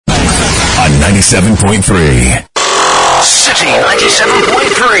on 97.3. City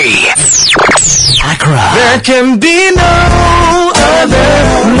 97.3. Accra. There can be no other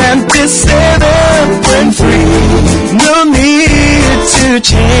than 97.3. No need to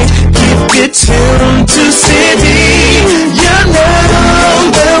change. Keep it tuned to City. You're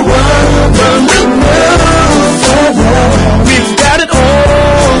number one from the world. We've got it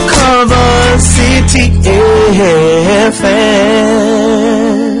all covered. City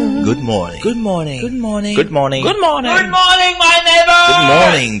FM. Good morning. Good morning. Good morning. Good morning. Good morning. Good morning, my neighbor. Good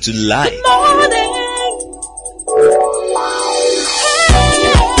morning to life. Good morning.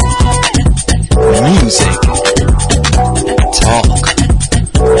 Music. Talk.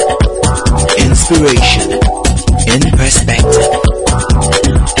 Inspiration. In perspective.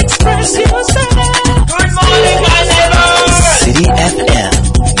 Express yourself. Good morning, my neighbor. City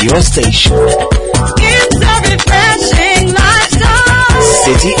FM, your station. It's a refreshing lifestyle.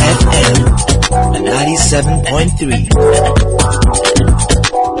 City FM 97.3.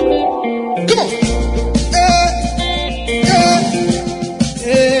 Come on.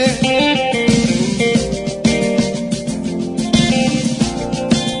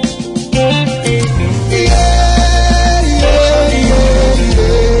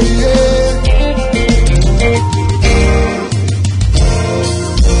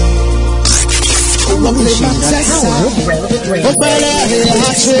 The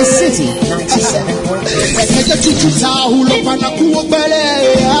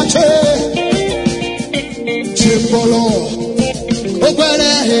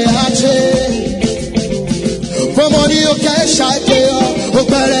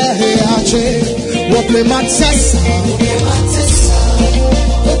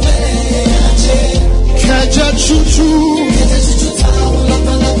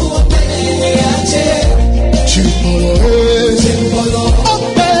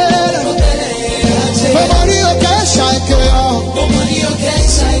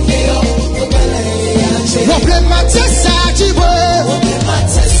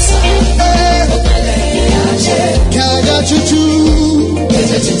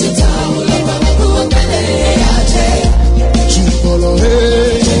City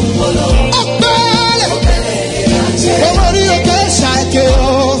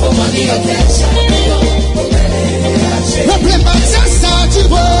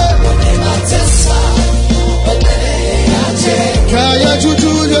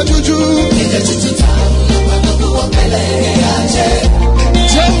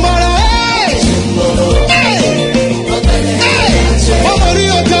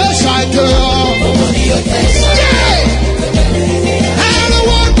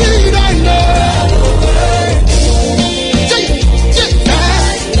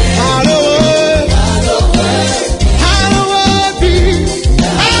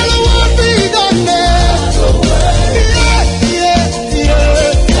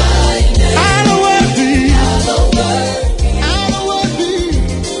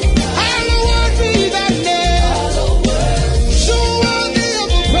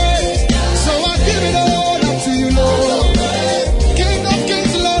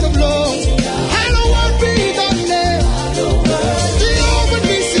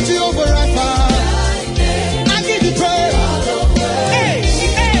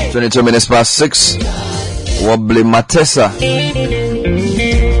 22 minutes past 6. Wobbly Matesa,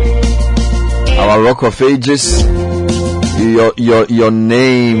 our Rock of Ages. Your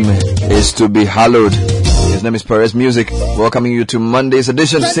name is to be hallowed. His name is Perez Music. Welcoming you to Monday's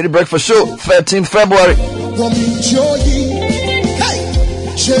edition City Breakfast Show, 13th February.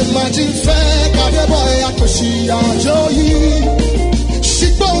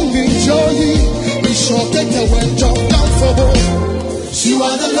 You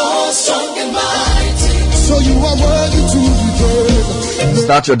are the Lord, strong and mighty, so you are worthy to be praised.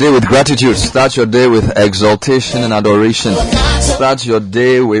 Start your day with gratitude. Start your day with exaltation and adoration. Start your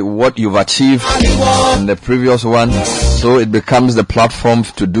day with what you've achieved in the previous one, so it becomes the platform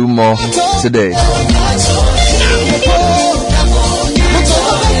to do more today.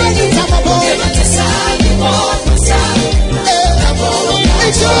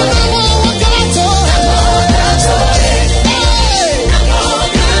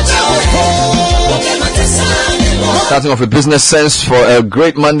 Starting off with business sense for a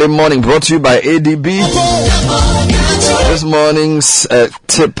great Monday morning, brought to you by ADB. This morning's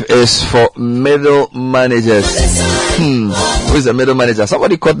tip is for middle managers. Who is the middle manager?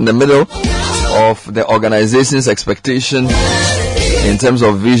 Somebody caught in the middle of the organization's expectation in terms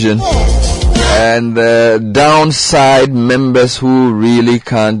of vision, and the downside members who really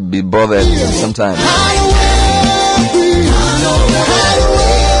can't be bothered sometimes.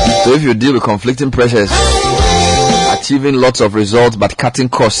 So if you deal with conflicting pressures, achieving lots of results but cutting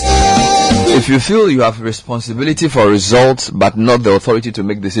costs, if you feel you have responsibility for results but not the authority to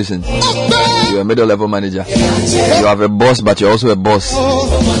make decisions, you're a middle level manager. You have a boss but you're also a boss,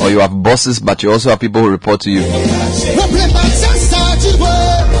 or you have bosses but you also have people who report to you.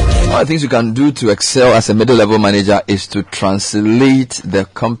 One of the things you can do to excel as a middle level manager is to translate the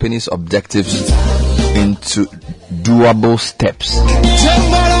company's objectives into doable steps.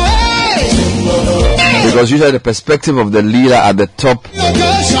 Because usually the perspective of the leader at the top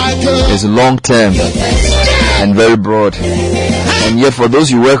is long term and very broad. And yet for those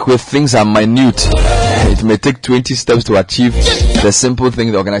you work with, things are minute. It may take 20 steps to achieve the simple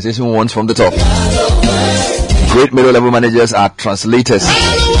thing the organization wants from the top. Great middle level managers are translators.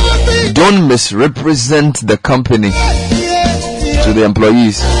 Don't misrepresent the company to the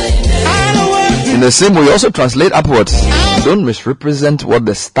employees. In the same way, also translate upwards. Don't misrepresent what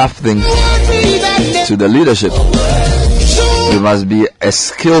the staff think to the leadership. You must be a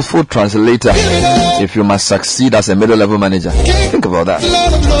skillful translator if you must succeed as a middle level manager. Think about that.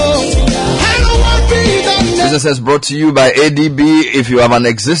 Business is brought to you by ADB. If you have an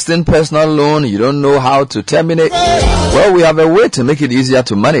existing personal loan, you don't know how to terminate, well, we have a way to make it easier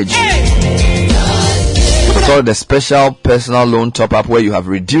to manage. It's called the special personal loan top-up, where you have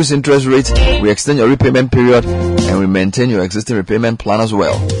reduced interest rates, we extend your repayment period, and we maintain your existing repayment plan as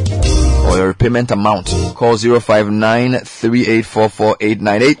well, or your repayment amount. Call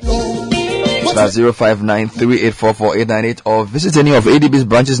 059-3844-898. That's 059-3844-898, or visit any of ADB's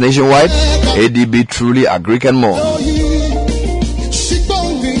branches nationwide. ADB, truly agri and more.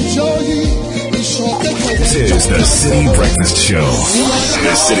 This is the City Breakfast Show,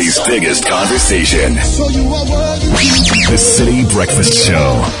 the city's biggest conversation. The City Breakfast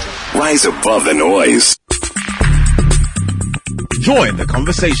Show. Rise above the noise. Join the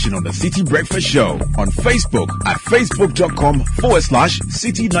conversation on the City Breakfast Show on Facebook at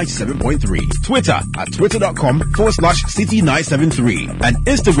facebook.com/City97.3, Twitter at twitter.com/City973, and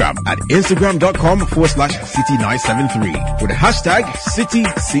Instagram at instagram.com/City973 with the hashtag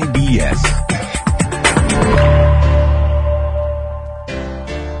CityCBS.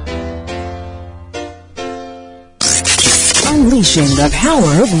 Unleashing the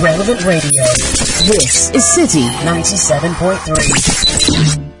power of relevant radio. This is City 97.3.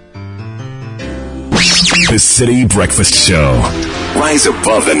 The City Breakfast Show. Rise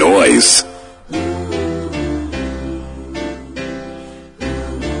above the noise.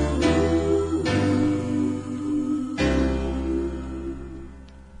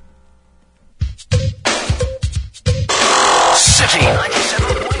 City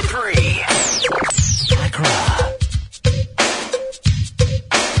 97.3. Accra.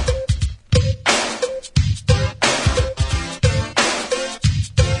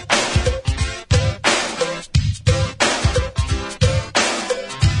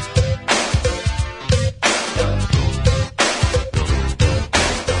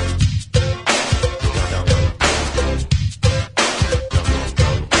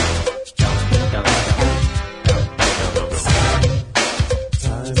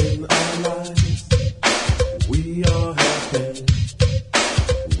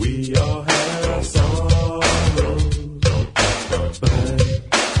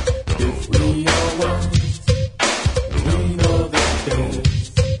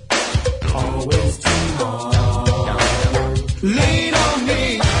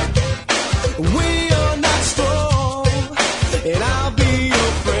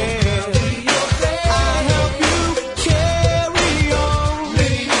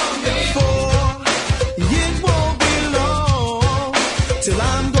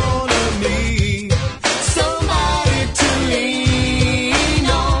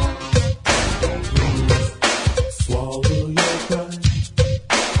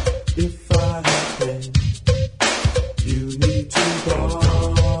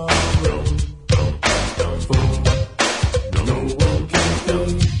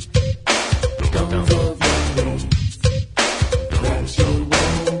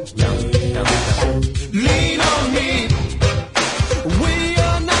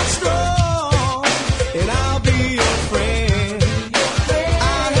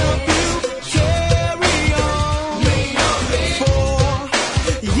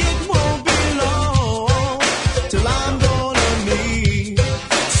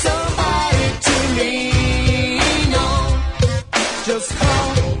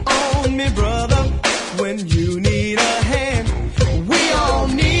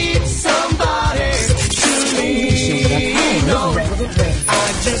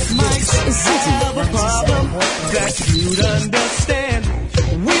 That you'd understand.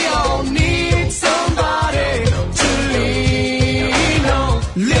 We are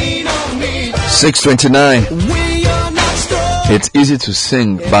 6:29. It's easy to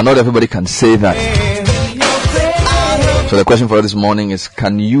sing, but not everybody can say that. So the question for this morning is,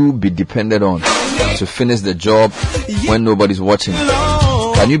 can you be depended on to finish the job when nobody's watching?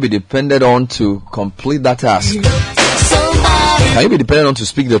 Can you be depended on to complete that task? Can you be depended on to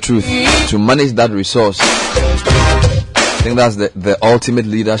speak the truth, to manage that resource? I think that's the ultimate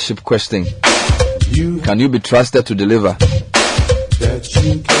leadership question. Can you be trusted to deliver?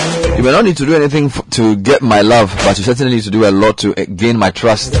 You may not need to do anything to get my love, but you certainly need to do a lot to gain my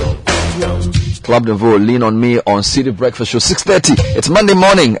trust. Club Nouveau, Lean on Me on City Breakfast Show, 6:30. It's Monday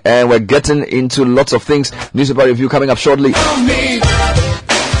morning and we're getting into lots of things. Newspaper review coming up shortly.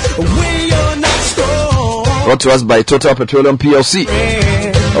 Brought to us by Total Petroleum PLC.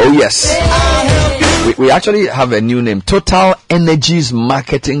 Oh yes. We actually have a new name, Total Energies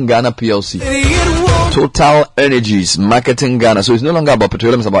Marketing Ghana PLC. Total Energies Marketing Ghana. So it's no longer about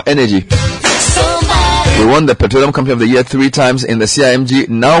petroleum, it's about energy. We won the Petroleum Company of the Year 3 times in the CIMG.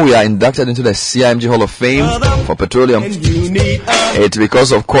 Now we are inducted into the CIMG Hall of Fame for petroleum. It's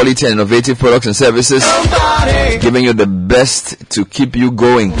because of quality and innovative products and services, giving you the best to keep you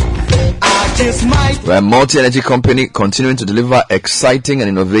going. We're a multi-energy company continuing to deliver exciting and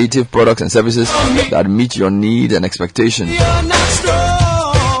innovative products and services that meet your need and expectation. You'd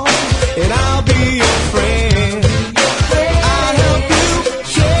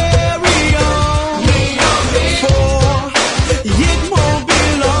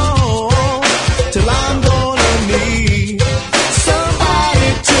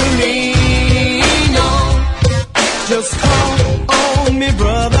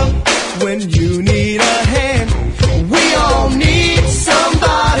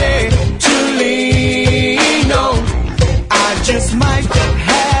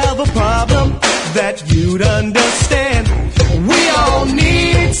understand. We all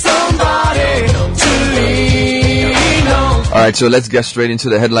need somebody to lean on. Alright, so let's get straight into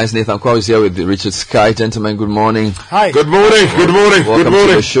the headlines. Nathan Kwao is here with Richard Sky. Gentlemen, good morning. Hi. Good morning. Good morning. Welcome Good morning.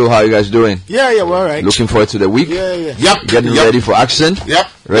 to the show. How are you guys doing? Yeah, we're alright. Looking forward to the week? Yeah. Yep. Getting ready for action? Yep.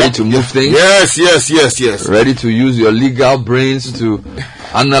 Ready to move things? Yes. Ready to use your legal brains to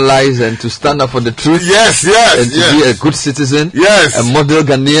analyze and to stand up for the truth? Yes. And to be a good citizen? Yes. A model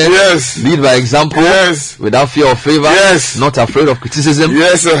Ghanaian? Yes. Lead by example? Yes. Without fear of favor? Yes. Not afraid of criticism?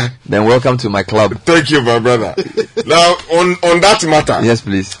 Yes, sir. Then welcome to my club. Thank you, my brother. Now, on that matter. Yes,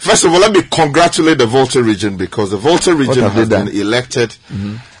 please. First of all, let me congratulate the Volta region, because the Volta region has been elected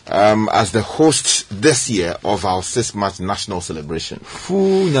as the host this year of our 6th March national celebration.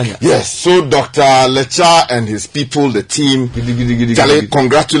 Yes, so Dr. Lecha and his people, the team,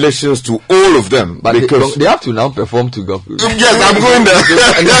 congratulations to all of them. But because they have to now perform to God. Yes, I'm going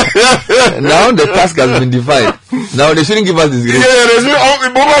there. Now the task has been defined. Now they shouldn't give us this grace. Yeah,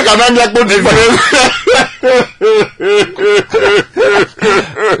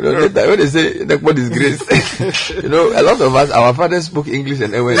 they when they say what is grace, a lot of us, our fathers spoke English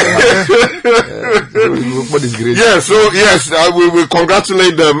and everything. What is grace? Yeah, so yes, we will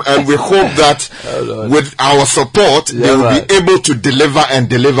congratulate them, and we hope that with our support, they will be able to deliver and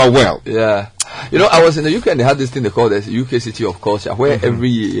deliver well. Yeah. I was in the UK and they had this thing they call the UK City of Culture, where every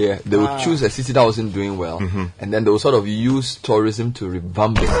year they would choose a city that wasn't doing well, and then they would sort of use tourism to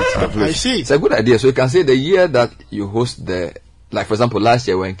revamp the city. I see. It's a good idea. So you can say the year that you host like for example, last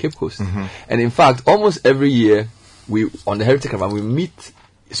year we were in Cape Coast, and in fact, almost every year on the Heritage Caravan we meet.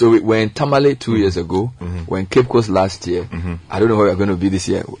 So we were in Tamale 2 years ago. We're in Cape Coast last year. I don't know where we're going to be this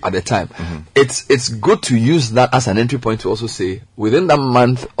year at the time. It's good to use that as an entry point to also say, within that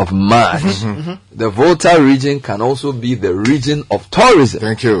month of March, the Volta region can also be the region of tourism.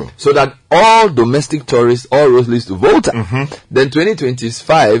 Thank you. So that all domestic tourists, all roads leads to Volta. Then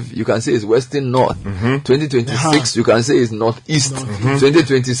 2025, you can say is Western North. 2026, you can say is Northeast.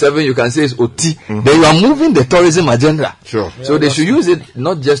 2027, you can say is OT. Then you are moving the tourism agenda. Sure. So they should use it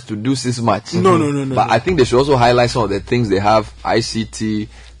not just to do 6 March. No. But I think they should also highlight some of the things they have: ICT,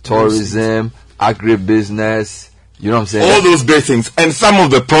 tourism, agribusiness. You know what I'm saying? All those great things, and some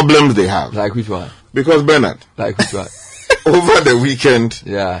of the problems they have. Like which one? Because Bernard, Like which one? over the weekend,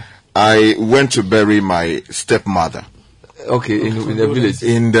 Yeah. I went to bury my stepmother. Okay, in the village.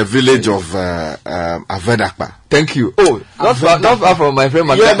 In the village of Avedakpa. Thank you. Oh, not far from my friend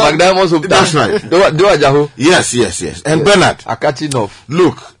Magdamon's home. That's right. Do Ajaho. Yes. And Bernard, Akachi North.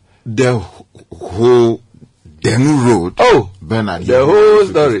 look, the whole Denu Road. Oh, Bernard. the whole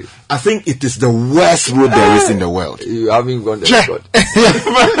story. I think it is the worst road there is in the world. You haven't gone there. Yeah.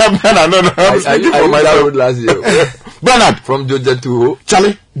 Bernard, no. I'm I speaking for used that myself. road last year. Bernard. From Georgia to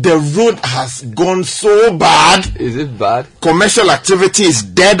Charlie, the road has gone so bad. Is it bad? Commercial activity is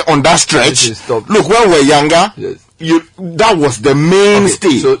dead on that stretch. Look, when we were younger, that was the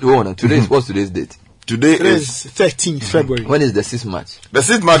mainstay. So, what's today's date? Today is 13th February. When is the 6th March? The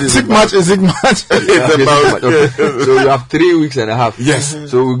 6th March is 6th March is 6th March. So you have 3 weeks and a half. Yes.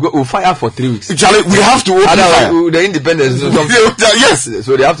 So we'll fire for 3 weeks. Charlie, we have to open fire. The independence. Yes.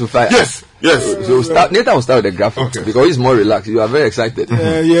 So they have to fire. Yes. So Nathan will start with the graphics because he's more relaxed. You are very excited.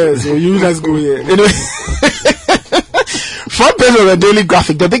 Yes. So you let's go here. Anyway. Front page of the Daily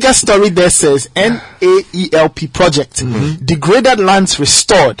Graphic, the biggest story there says NAELP project, degraded lands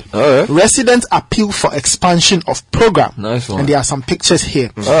restored. Residents appeal for expansion of program. Nice one. And there are some pictures here.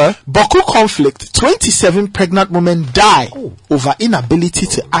 Boku conflict, 27 pregnant women die over inability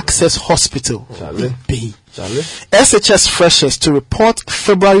to access hospital. SHS freshers to report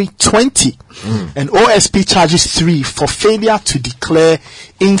February 20 and OSP charges 3 for failure to declare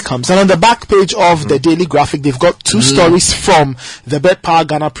incomes. And on the back page of the Daily Graphic, they've got 2 stories from the Bet Power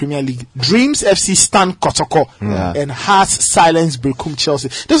Ghana Premier League. Dreams FC stand Kotoko and Hearts silence Berkum Chelsea.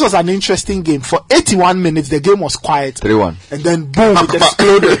 This was an interesting game. For 81 minutes, the game was quiet. 3-1. And then boom, it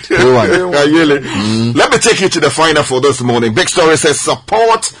exploded. 3-1. Let me take you to the final for this morning. Big story says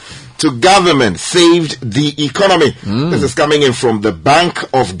support to government saved the economy. This is coming in from the Bank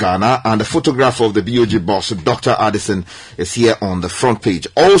of Ghana, and the photograph of the BOG boss, Dr. Addison, is here on the front page.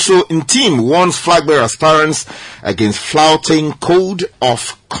 Also, in team warns flag bearers parents against flouting code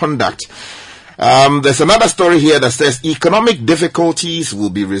of conduct. There's another story here that says economic difficulties will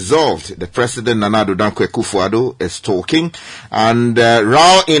be resolved. The President Nana Addo Dankwa Akufo-Addo is talking, and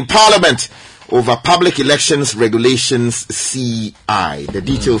row in Parliament over public elections regulations CI. The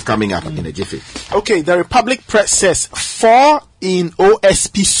details coming up in a jiffy. Okay, the Republic Press says 4 in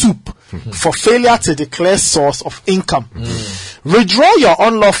OSP soup for failure to declare source of income. Withdraw your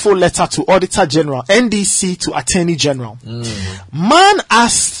unlawful letter to Auditor General, NDC to Attorney General. Man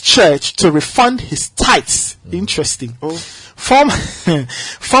asked church to refund his tithes. Interesting. Former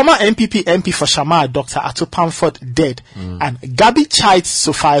MPP MP for Shamar, Dr. Ato Pamford, dead. And Gabi chides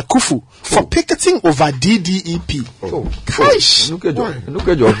Sophia Kufu for picketing over DDEP. Gosh. Look at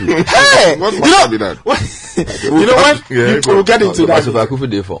Hey, you know what? We'll get into that. Sophia Kufu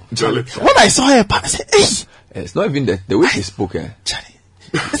day for. When I saw her, I said, hey. It's not even the way he spoke. Charlie.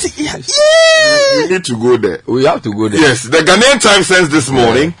 I said, yeah. We need to go there. We have to go there. Yes, the Ghanaian Times says this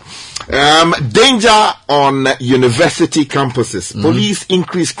morning, danger on university campuses. Police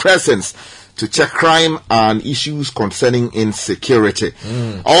increase presence to check crime and issues concerning insecurity.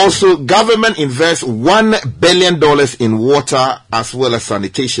 Also, government invests $1 billion in water as well as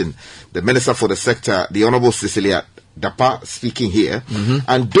sanitation. The Minister for the sector, the Honorable Cecilia Dapa, speaking here.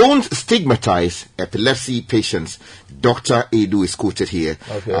 And don't stigmatize epilepsy patients. Dr. Edu is quoted here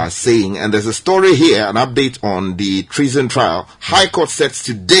saying, and there's a story here, an update on the treason trial. High Court sets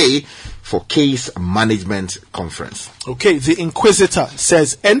today for case management conference. Okay, the Inquisitor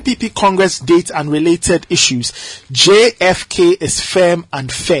says NPP Congress date and related issues. JFK is firm and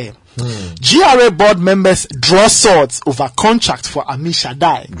fair. GRA board members draw swords over contract for Amisha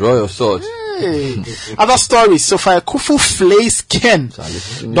Dai. Draw your swords. Other stories. Sophia Kufu flays Ken.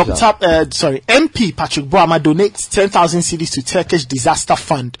 MP Patrick Boama donates 10,000 cedis to Turkish disaster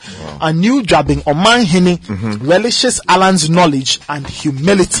fund. A new jabbing Oman Hene relishes Alan's knowledge and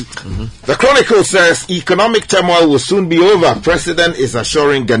humility. The Chronicle says economic turmoil will soon be over. President is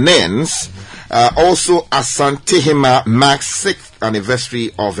assuring Ghanaians. Also, Asante-Hima marks 6th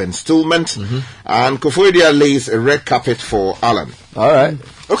anniversary of installment, and Kofoedia lays a red carpet for Alan. All right.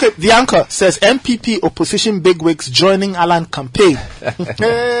 Okay, the Anchor says MPP opposition bigwigs joining Alan campaign.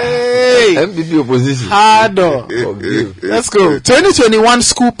 Hey, MPP opposition. Harder. Let's go. 2021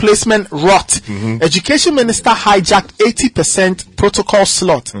 school placement rot. Education Minister hijacked 80% protocol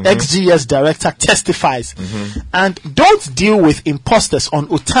slot. XGS Director testifies. And don't deal with imposters on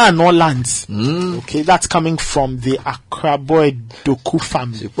Otano lands. Okay, that's coming from the Akraboy Doku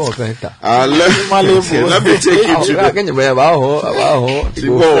family. Let me take you to the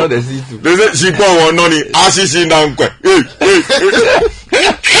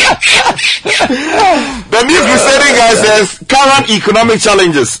The news presenting guy says current economic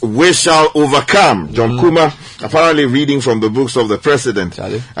challenges we shall overcome. John Kuma apparently reading from the books of the president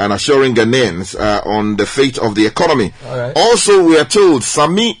and assuring Ghanaians on the fate of the economy. Also, we are told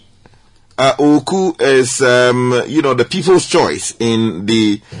Sami Oku is the people's choice in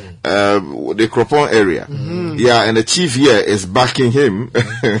the Kropon area. And the chief here is backing him.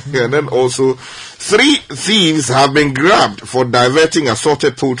 And then also 3 thieves have been grabbed for diverting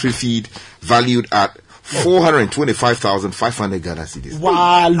assorted poultry feed valued at 425,500 Ghana cedis.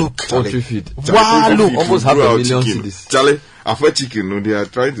 Wow, look. 40 feet. Wow, look. Almost half a million cedis. Charlie, after chicken, no, they are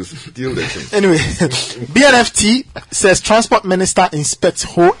trying to steal the thing. Anyway, BNFT says Transport Minister inspects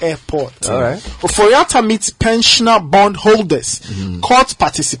whole airport. All right. Oforiatta meets pensioner bond holders. Court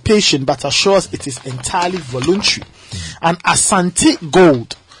participation, but assures it is entirely voluntary. And Asante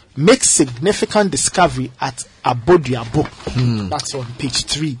Gold makes significant discovery at Abodiabo. That's on page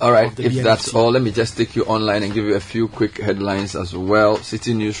 3. All right, of the if BNFT. that's all, let me just take you online and give you a few quick headlines as well.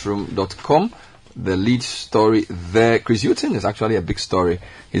 CityNewsroom.com. The lead story there, Chris Hughton is actually a big story.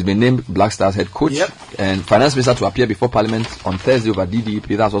 He's been named Black Stars head coach and finance minister to appear before Parliament on Thursday over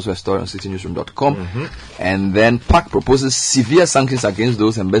DDEP. That's also a story on CityNewsroom.com. And then PAC proposes severe sanctions against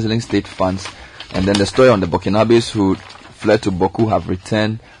those embezzling state funds. And then the story on the Burkinabes who fled to Boku have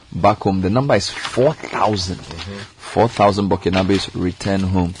returned back home. The number is 4,000. 4,000 Burkinabes return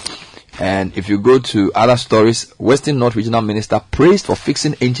home. And if you go to other stories, Western North Regional Minister praised for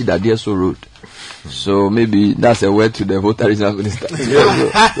fixing Enchi Dadieso Road. So maybe that's a word to the Volta Regional Minister.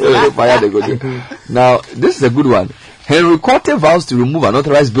 Now, this is a good one. Henry Korte vows to remove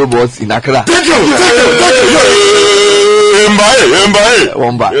unauthorized billboards in Accra.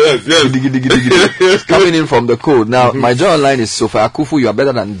 Yes. Coming in from the code. Now, my job online is Sophia Akufu. You are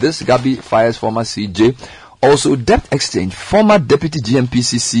better than this. Gabi fires former CJ. Also, Debt Exchange, former Deputy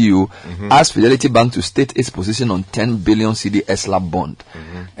GMPC CEO, asked Fidelity Bank to state its position on 10 billion CD ESLA bond.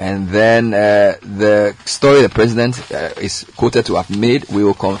 And then the story the president is quoted to have made, we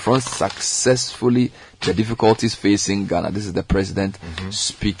will confront successfully the difficulties facing Ghana. This is the president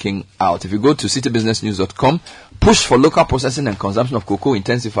speaking out. If you go to citybusinessnews.com, push for local processing and consumption of cocoa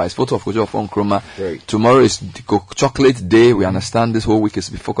intensifies. Photo of Kojo of Nkrumah. Tomorrow is chocolate day. We understand this whole week is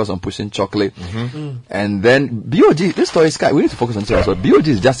focused on pushing chocolate. And then BOG, this story is we need to focus on this as well. BOG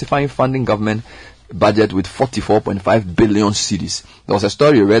is justifying funding government budget with 44.5 billion cedis. There was a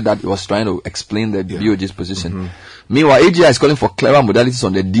story you read that it was trying to explain the BOG's position. Meanwhile, AGI is calling for clever modalities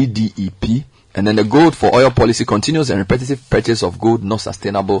on the DDEP. And then the gold for oil policy continues and repetitive purchase of gold not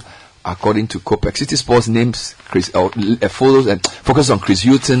sustainable according to COPEC. City Sports names photos and focus on Chris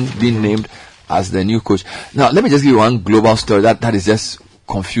Hughton being named as the new coach. Now, let me just give you one global story that is just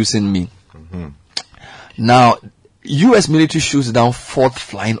confusing me. Now, U.S. military shoots down fourth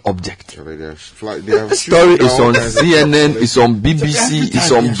flying object. The story is on CNN, it's on BBC,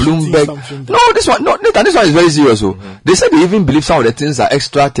 it's on Bloomberg. No, this one is very serious. They said they even believe some of the things are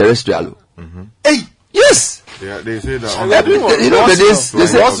extraterrestrial. Hey, yes. Yeah, they say that. They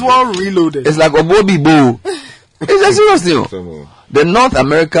say Oswald Reloaded. It's like Obobi Bo. It's a serious thing. The North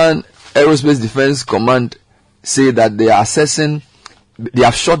American Aerospace Defense Command say that they are assessing. They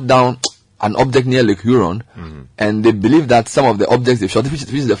have shot down an object near Lake Huron, and they believe that some of the objects they shot,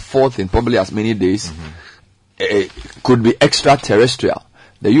 which is the fourth in probably as many days, could be extraterrestrial.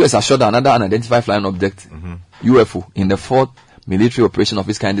 The U.S. has shot down another unidentified flying object, UFO, in the fourth military operation of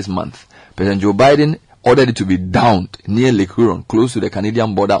its kind this month. President Joe Biden ordered it to be downed near Lake Huron, close to the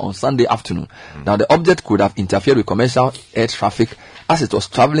Canadian border, on Sunday afternoon. Now, the object could have interfered with commercial air traffic as it was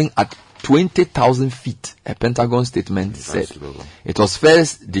traveling at 20,000 feet, a Pentagon statement said. It was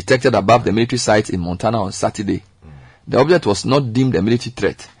first detected above the military site in Montana on Saturday. The object was not deemed a military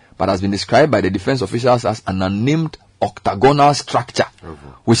threat, but has been described by the defense officials as an unnamed octagonal structure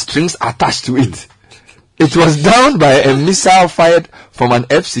with strings attached to it. It was downed by a missile fired from an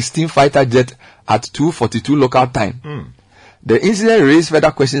F-16 fighter jet at 2:42 local time. The incident raised further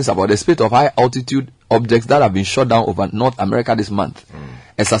questions about the spate of high-altitude objects that have been shot down over North America this month.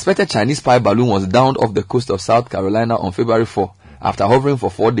 A suspected Chinese spy balloon was downed off the coast of South Carolina on February 4 after hovering for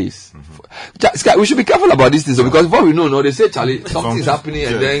 4 days. We should be careful about these things because before we know, they say, Charlie, something is happening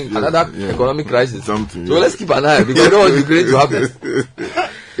and then another economic crisis. So let's keep an eye because we don't want Ukraine to happen.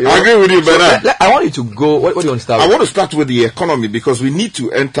 I agree with you, but I want you to go. What do you want to start with? I want to start with the economy because we need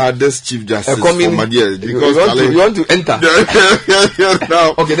to enter this Chief Justice because you want to enter.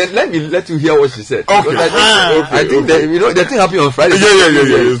 Now, okay, then let you hear what she said. Okay. I think that the thing happened on Friday.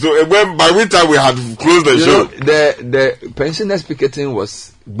 Yeah. So by which time we had closed the show, the pensioners picketing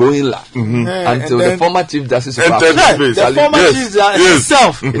was going live until the former Chief Justice himself.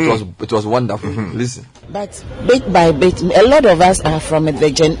 It was wonderful. Listen. But bit by bit, a lot of us are from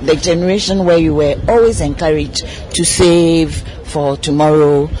the generation where you were always encouraged to save for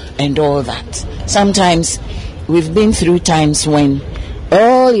tomorrow and all that. Sometimes we've been through times when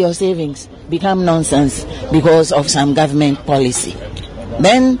all your savings become nonsense because of some government policy.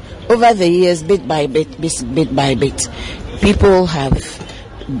 Then over the years, bit by bit, people have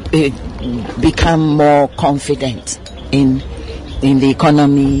become more confident in in the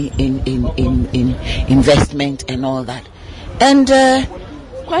economy, in investment and all that. And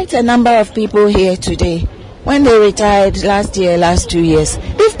quite a number of people here today, when they retired last year, last 2 years,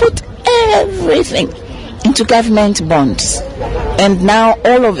 they've put everything into government bonds. And now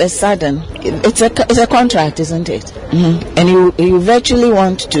all of a sudden, it's a contract, isn't it? Mm-hmm. And you virtually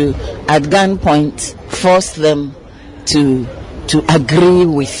want to, at gunpoint, force them to agree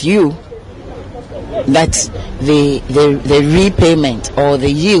with you that the repayment or the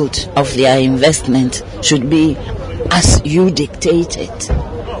yield of their investment should be as you dictate it.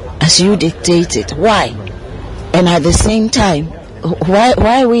 As you dictate it. Why? And at the same time, why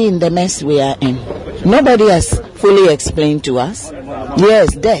are we in the mess we are in? Nobody has fully explained to us.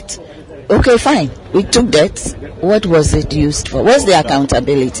 Yes, debt. Okay, fine. We took debt. What was it used for? Where's the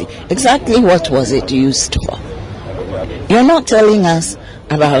accountability? Exactly what was it used for? You're not telling us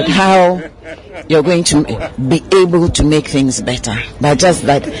about how you're going to be able to make things better, but just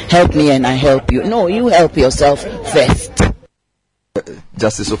that help me and I help you. No, you help yourself first.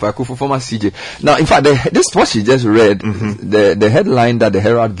 Justice Sophia Akuffo, former CJ. Now, in fact, this what she just read, the headline that the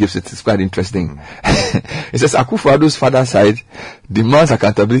Herald gives it is quite interesting. It says Akufo-Addo's father's side demands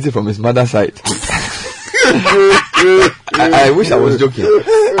accountability from his mother's side. I wish I was joking.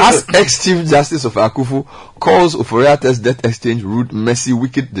 As ex-Chief Justice of Akufo calls Ofori-Atta's debt exchange rude, messy,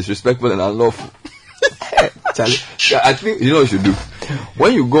 wicked, disrespectful, and unlawful. Charlie, I think you know what you should do.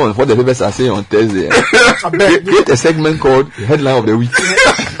 When you go on what the papers are saying on Thursday, create a segment called Headline of the Week.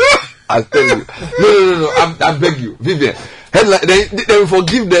 I'll tell you. No. I beg you, Vivian. Headline. They will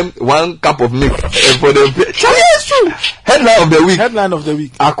forgive them 1 cup of milk for the. Charlie, it's true. Headline of the week. Headline of the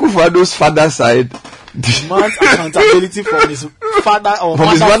week. Akufo-Addo's father's side demands accountability from his father or from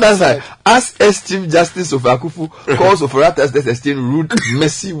his mother's side. As ex-Chief Justice of Akufo calls Ofori-Atta's debt exchange rude,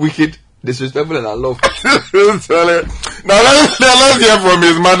 messy, wicked, disrespectful, and unlawful. Now let's hear from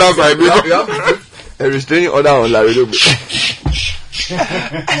his mother's side. You have to put a restraining order on Larido.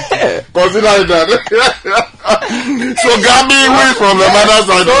 Consider that. So Gabi wins from the mother's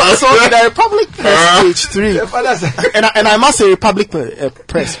side. So the Republic Press, page 3. And I must say, Republic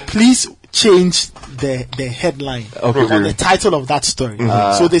Press, please change the headline on the title of that story.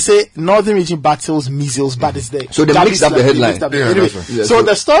 So they say Northern Region battles measles, but it's the so they mixed up the headline. Anyway, so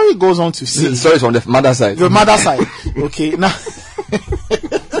the story goes on to say the story is on the mother side. The mother side. Okay, now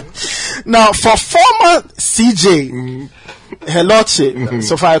now for former CJ Her Lordship,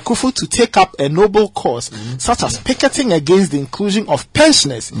 Sophia Akuffo, to take up a noble cause such as picketing against the inclusion of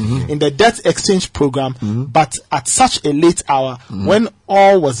pensioners in the debt exchange program, but at such a late hour when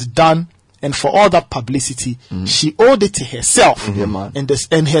all was done and for all that publicity, she owed it to herself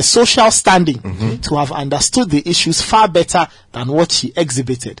and her social standing to have understood the issues far better than what she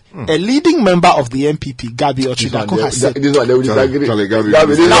exhibited. A leading member of the MPP, Gabi Ochidaku, has said. This one, they will disagree. Gabi.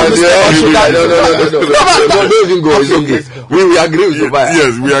 Don't even go. It's okay. We agree with Sophia.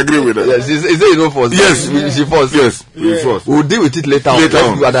 Yes, we agree with that. Yes, is there no force? Yes, she forced. Yes, we forced. We'll deal with it later on. Let's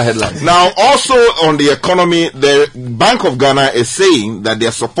do other headlines. Now, also on the economy, the Bank of Ghana is saying that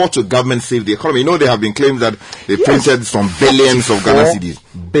their support to government saved the economy. You know, they have been claimed that they printed some billions of Ghana cedis.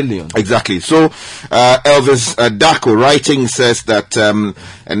 Billions. Exactly. So, Elvis Dako writing says that,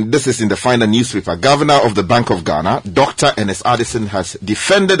 and this is in the Finder newspaper, Governor of the Bank of Ghana, Dr. Ernest Addison, has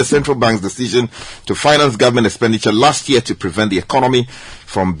defended the central bank's decision to finance government expenditure last year to prevent the economy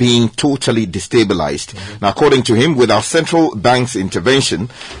from being totally destabilized. Now, according to him, without central bank's intervention,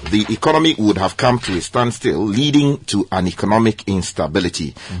 the economy would have come to a standstill, leading to an economic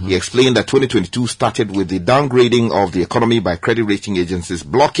instability. He explained that 2022 started with the downgrading of the economy by credit rating agencies,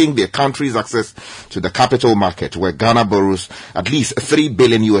 blocking their country's access to the capital market, where Ghana borrows at least $3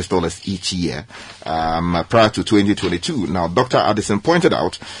 billion each year prior to 2022. Now, Dr. Addison pointed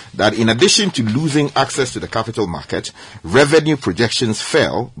out that in addition to losing access to the capital market, revenue projections fell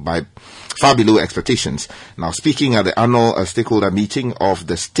by far below expectations. Now, speaking at the annual stakeholder meeting of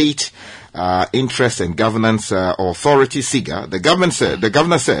the State Interest and Governance Authority, SIGA, the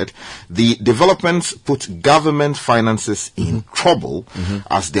governor said the developments put government finances in trouble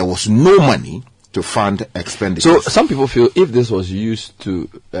as there was no money to fund expenditures. So some people feel if this was used to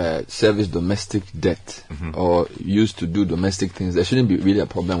service domestic debt or used to do domestic things, there shouldn't be really a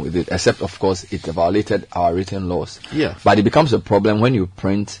problem with it, except of course it violated our written laws. Yeah. But it becomes a problem when you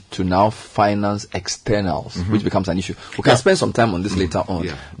print to now finance externals, which becomes an issue. We can spend some time on this later on.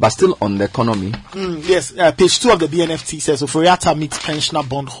 Yeah. But still on the economy. Yes, page 2 of the BNFT says Ofori-Atta meets pensioner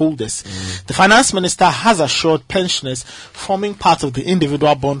bond holders. The finance minister has assured pensioners forming part of the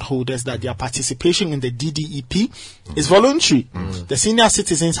individual bond holders that their participation participation in the DDEP is voluntary. The senior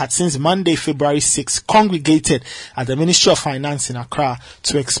citizens had since Monday, February 6, congregated at the Ministry of Finance in Accra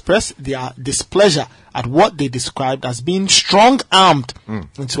to express their displeasure at what they described as being strong-armed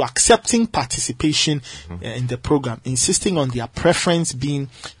into accepting participation in the program, insisting on their preference being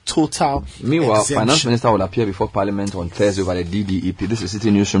total Meanwhile, exemption. Finance Minister will appear before Parliament on Thursday over the DDEP. This is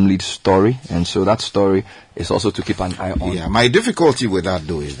City Newsroom lead story, and so that story is also to keep an eye on. Yeah, my difficulty with that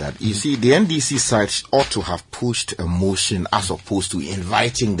though is that, you see, the NDC side ought to have pushed a motion as opposed to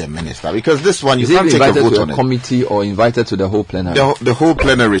inviting the minister, because this one, you Is can't it take a invited vote to on a it. committee or invited to the whole plenary? The whole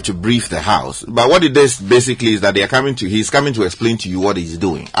plenary to brief the House. But what it is basically is that he's coming to explain to you what he's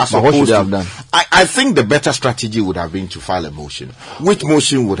doing. As But what should opposed they to, have done? I think the better strategy would have been to file a motion. Which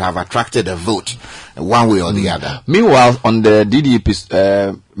motion would have attracted a vote, one way or the other? Meanwhile, on the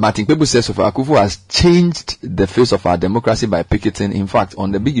DDEP, Martin Kpebu says Akufo has changed the face of our democracy by picketing. In fact,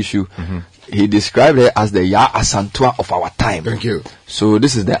 on the big issue, he described her as the Ya Asantua of our time. Thank you. So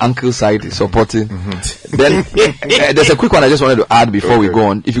this is the uncle side supporting. Then there's a quick one I just wanted to add before we go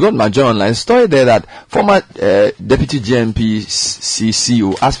on. If you go to my journal online, story there that former Deputy GMPC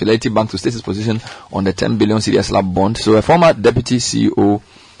CEO asked Fidelity Bank to state his position on the 10 billion CDS lab bond. So a former Deputy CEO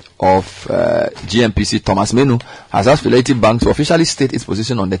of GMPC, Thomas Menu, has asked Fidelity Bank to officially state its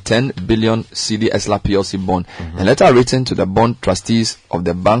position on the 10 billion CDS lab PLC bond. A letter written to the bond trustees of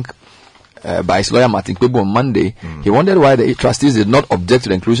the bank by his lawyer Martin Kpebu on Monday, he wondered why the trustees did not object to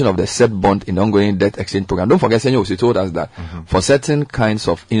the inclusion of the said bond in the ongoing debt exchange program. Don't forget, Senyo Osi told us that for certain kinds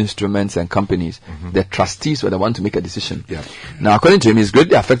of instruments and companies, the trustees were the one to make a decision. Yeah. Now, according to him, he is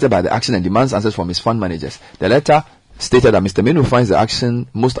greatly affected by the action and demands answers from his fund managers. The letter stated that Mr. Menu finds the action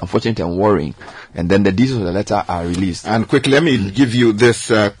most unfortunate and worrying, and then the details of the letter are released. And quickly, let me give you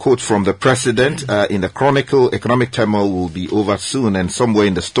this quote from the president in the Chronicle. Economic turmoil will be over soon, and somewhere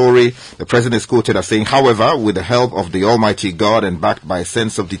in the story, the president is quoted as saying, however, with the help of the Almighty God and backed by a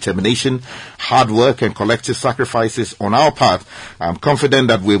sense of determination, hard work and collective sacrifices on our part, I'm confident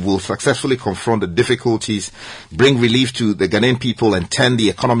that we will successfully confront the difficulties, bring relief to the Ghanaian people, and turn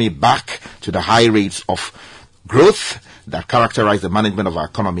the economy back to the high rates of growth that characterized the management of our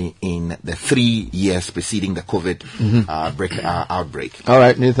economy in the 3 years preceding the COVID outbreak. All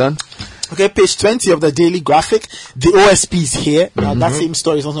right, Nathan. Okay, page 20 of the Daily Graphic. The OSP is here. Now, that same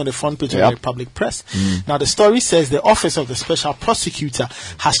story is also on the front page of the Republic Press. Now, the story says the Office of the Special Prosecutor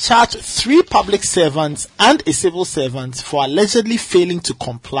has charged 3 public servants and a civil servant for allegedly failing to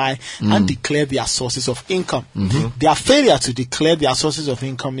comply and declare their sources of income. Their failure to declare their sources of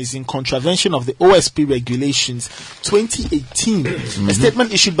income is in contravention of the OSP regulations 2018. A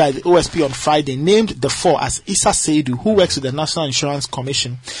statement issued by the OSP on Friday named the 4 as Issa Seidu, who works with the National Insurance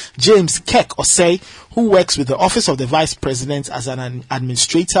Commission, James Kek Osei, who works with the Office of the Vice President as an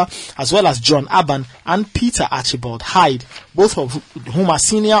administrator, as well as John Aban and Peter Archibald Hyde, both of whom are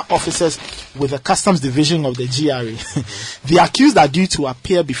senior officers with the Customs Division of the GRA. The accused are due to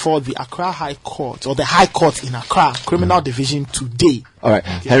appear before the Accra High Court, or the High Court in Accra, Criminal Division today. All right.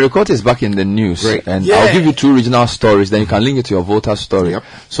 Henry Court is back in the news. Great. And I'll give you 2 regional stories, then you can link it to your voter story.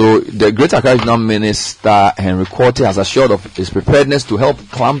 So the Greater Accra Regional Minister, Henry Court, has assured of his preparedness to help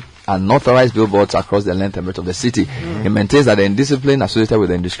clamp unauthorized billboards across the length and breadth of the city. He maintains that the indiscipline associated with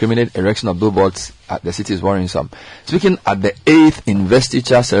the indiscriminate erection of billboards at the city is worrisome. Speaking at the 8th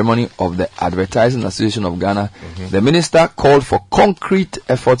investiture ceremony of the Advertising Association of Ghana, the minister called for concerted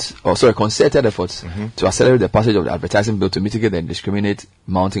efforts to accelerate the passage of the advertising bill to mitigate the indiscriminate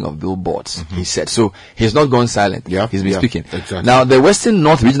mounting of billboards. He said. So he's not gone silent. He's been speaking. Exactly. Now, the Western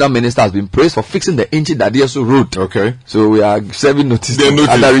North Regional Minister has been praised for fixing the Inchi Dadiesu road. Okay. So we are serving notice to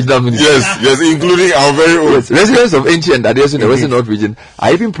other regional ministers. Yes, including our very own. Yes, residents of Inchi and Dadiesu in the Western North region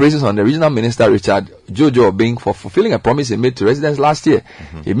are even praises on the regional minister Richard Jojo Obing for fulfilling a promise he made to residents last year.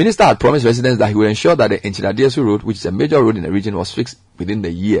 The minister had promised residents that he would ensure that the Inchi Dadiesu road, which is a major road in the region, was fixed within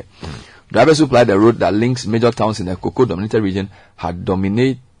the year. Drivers who ply the road that links major towns in the Cocoa-dominated region had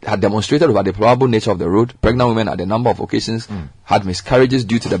demonstrated over the deplorable nature of the road. Pregnant women at a number of occasions had miscarriages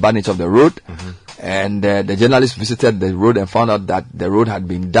due to the bad nature of the road. And the journalist visited the road and found out that the road had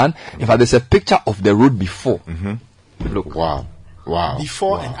been done. In fact, there's a picture of the road before. Look. Wow.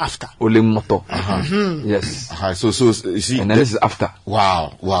 Before and after. Olemoto. Yes. So you see, and then this is after.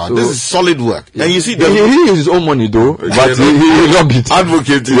 Wow. So, this is solid work. Yeah. And you see, he used his own money though, but he lobbed it.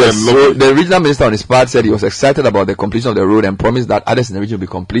 Advocating. Yes. So the regional minister on his part said he was excited about the completion of the road and promised that others in the region will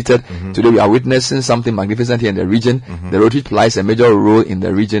be completed. Today we are witnessing something magnificent here in the region. The road which plays a major role in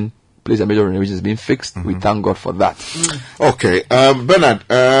the region place a major renovation is being fixed. We thank God for that. Okay, Bernard,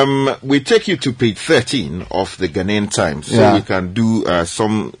 we take you to page 13 of the Ghanaian Times, so we can do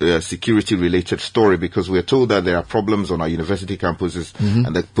some security-related story, because we are told that there are problems on our university campuses,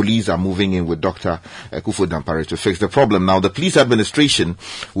 and the police are moving in with Dr. Akufo Dampare to fix the problem. Now, the police administration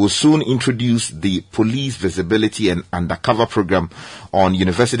will soon introduce the police visibility and undercover program on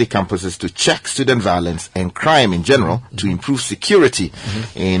university campuses to check student violence and crime in general, to improve security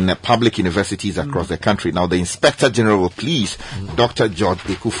in public universities across the country. Now, the Inspector General of Police, Dr. George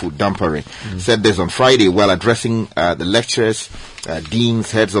Akufo Dampare, said this on Friday while addressing the lecturers,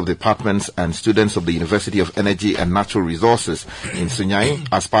 deans, heads of departments, and students of the University of Energy and Natural Resources in Sunyai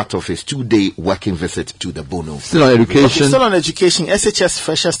as part of his 2-day working visit to the Bono. Still on education. Okay, still on education. SHS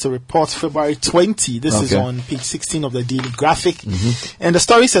freshers to report February 20. This is on page 16 of the Daily Graphic. And the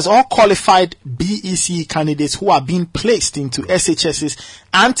story says all qualified BEC candidates who are being placed into SHSs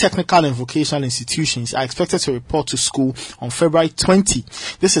and technical and vocational institutions are expected to report to school on February 20.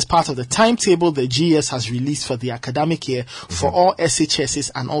 This is part of the timetable the GS has released for the academic year for all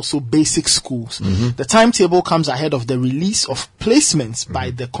SHSs and also basic schools. The timetable comes ahead of the release of placements by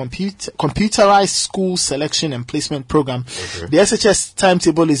the computerized school selection and placement program. The SHS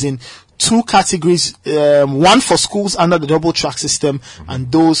timetable is in 2 categories, one for schools under the double track system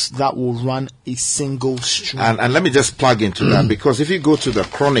and those that will run a single stream. And let me just plug into that, because if you go to the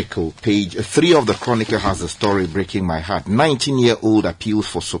Chronicle, page 3 of the Chronicle has a story breaking my heart. 19-year-old appeals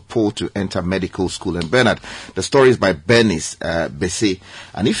for support to enter medical school. And Bernard, the story is by Bernice Besse.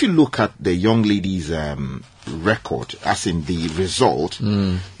 And if you look at the young lady's record, as in the result,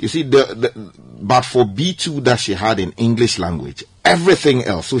 you see, but for B2 that she had in English language, everything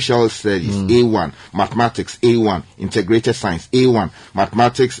else, social studies, A1, mathematics, A1, integrated science, A1,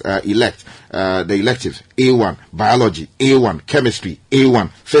 mathematics, the elective, A1, biology, A1, chemistry,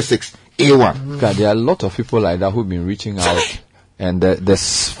 A1, physics, A1. God, there are a lot of people like that who've been reaching out. And the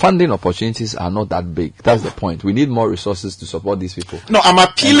funding opportunities are not that big. That's the point. We need more resources to support these people. No, I'm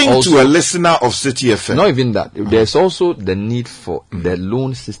appealing also, to a listener of City FM. Not even that. There's also the need for the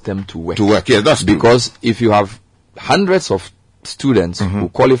loan system to work. To work, yeah, that's because true. If you have hundreds of students who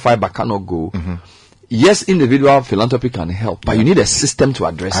qualify but cannot go, yes, individual philanthropy can help, but you need a system to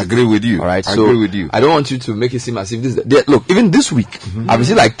address it. I agree with you. All right, I agree with you. I don't want you to make it seem as if this. Look, even this week, I've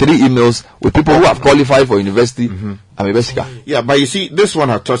received like 3 emails with people who have qualified for university. Yeah, but you see, this one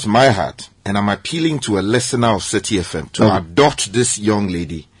has touched my heart, and I'm appealing to a listener of City FM to adopt this young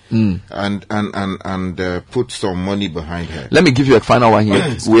lady. And put some money behind her. Let me give you a final one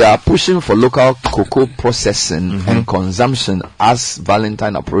here. We are pushing for local cocoa processing and consumption as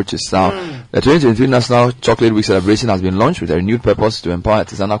Valentine approaches. Now, the 2023 National Chocolate Week celebration has been launched with a renewed purpose to empower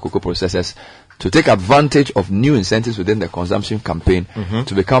artisanal cocoa processors to take advantage of new incentives within the consumption campaign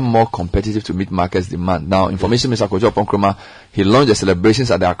to become more competitive to meet market's demand. Now, Information Minister Kojo Ponkroma, he launched the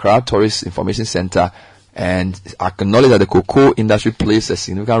celebrations at the Accra Tourist Information Center and acknowledge that the cocoa industry plays a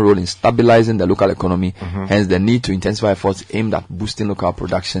significant role in stabilizing the local economy, hence the need to intensify efforts aimed at boosting local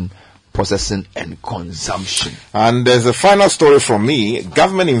production, processing and consumption. And there's a final story from me.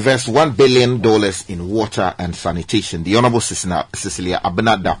 Government invests $1 billion in water and sanitation. The Honorable Cecilia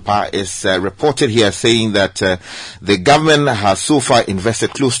Abena Dapa is reported here saying that the government has so far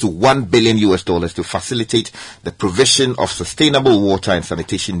invested close to $1 billion to facilitate the provision of sustainable water and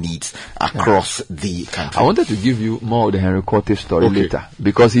sanitation needs across the country. I wanted to give you more of the Henry Korte story later,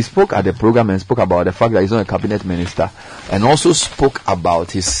 because he spoke at the program and spoke about the fact that he's not a cabinet minister, and also spoke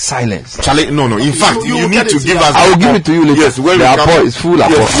about his silence. Charlie, no. In fact, you need to give us. I will give it to you later. Yes, the apport is full.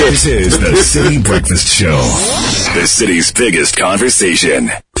 Yes. This is the City Breakfast Show, the city's biggest conversation.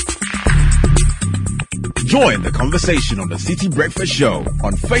 Join the conversation on the City Breakfast Show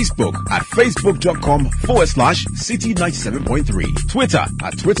on Facebook at facebook.com/City97.3, Twitter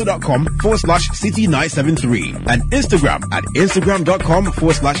at twitter.com/City973, and Instagram at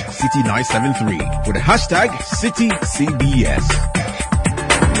instagram.com/City973 with the hashtag CityCBS.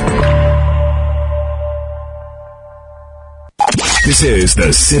 This is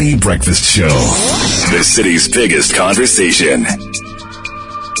the City Breakfast Show, the city's biggest conversation.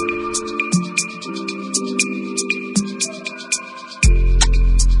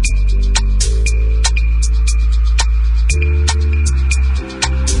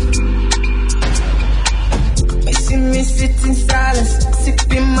 They see me sit in silence,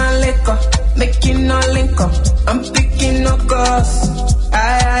 sipping my liquor, making no link up. I'm picking no girls.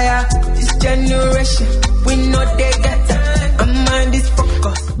 This generation, we know they got time.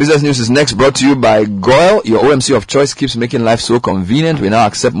 Business News is next, brought to you by Goil. Your OMC of choice keeps making life so convenient. We now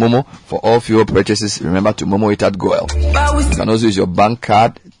accept Momo for all fuel purchases. Remember to Momo it at Goil. You can also use your bank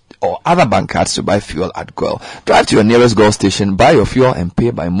card or other bank cards to buy fuel at GOIL. Drive to your nearest GOIL station, buy your fuel and pay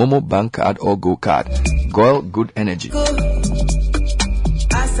by Momo bank card or Go card. GOIL, good energy.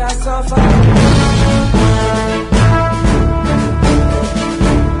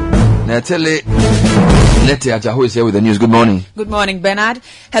 Natalie Letty Ajaho is here with the news. Good morning. Good morning, Bernard.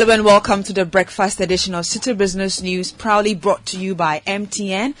 Hello and welcome to the breakfast edition of City Business News, proudly brought to you by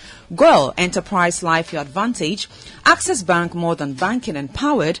MTN, GOIL, Enterprise Life Your Advantage, Access Bank, more than banking, and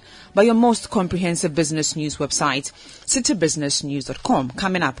powered by your most comprehensive business news website, citybusinessnews.com.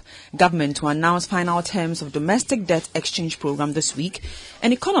 Coming up, government will announce final terms of domestic debt exchange program this week,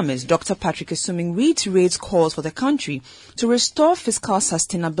 and economist Dr. Patrick Esuming reiterates calls for the country to restore fiscal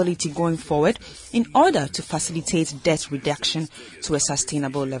sustainability going forward in order to facilitate debt reduction to a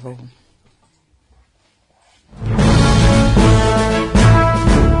sustainable level.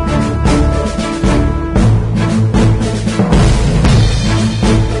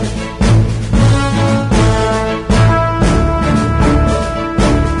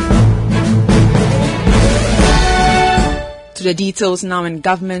 To the details now, and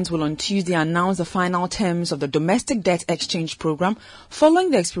government will on Tuesday announce the final terms of the domestic debt exchange program following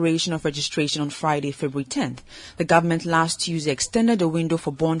the expiration of registration on Friday, February 10th. The government last Tuesday extended the window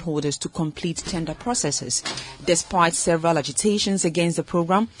for bondholders to complete tender processes. Despite several agitations against the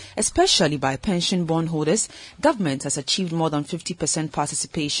program, especially by pension bondholders, government has achieved more than 50%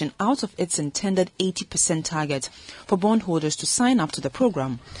 participation out of its intended 80% target for bondholders to sign up to the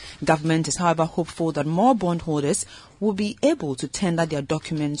program. Government is, however, hopeful that more bondholders will be able to tender their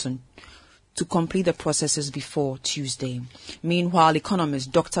documents to complete the processes before Tuesday. Meanwhile,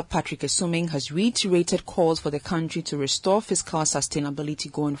 economist Dr. Patrick Esuming has reiterated calls for the country to restore fiscal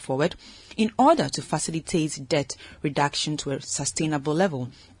sustainability going forward in order to facilitate debt reduction to a sustainable level.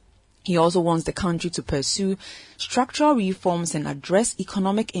 He also wants the country to pursue structural reforms and address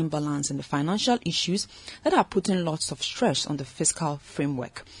economic imbalance and the financial issues that are putting lots of stress on the fiscal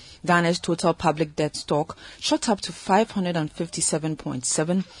framework. Ghana's total public debt stock shot up to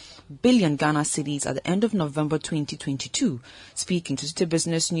 557.7 billion Ghana cedis at the end of November 2022. Speaking to City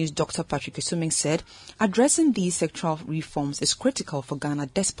Business News, Dr. Patrick Esuming said addressing these sectoral reforms is critical for Ghana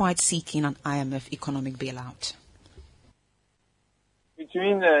despite seeking an IMF economic bailout.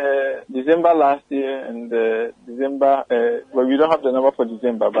 Between December last year and December, well, we don't have the number for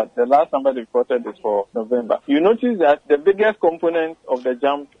December, but the last number reported is for November. You notice that the biggest component of the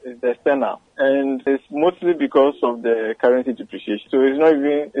jump is the external, and it's mostly because of the currency depreciation. So it's not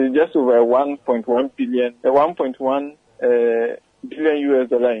even, it's just over 1.1 billion, a 1.1 billion US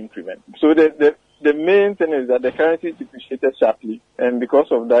dollar increment. So the main thing is that the currency depreciated sharply, and because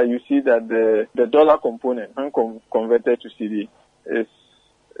of that, you see that the dollar component, when converted to CD, is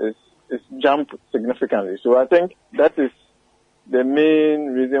jumped significantly. So I think that is the main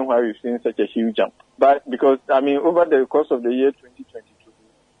reason why we've seen such a huge jump. But because, over the course of the year 2022,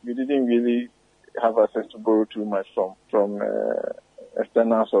 we didn't really have access to borrow too much from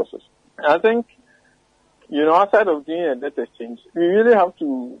external sources. I think, outside of doing a debt exchange, we really have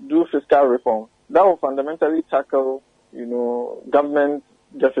to do fiscal reform. That will fundamentally tackle, government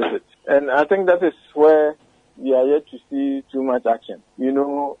deficit. And I think that is where we are yet to see too much action.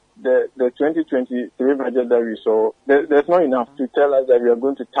 The 2023 budget that we saw, there's not enough to tell us that we are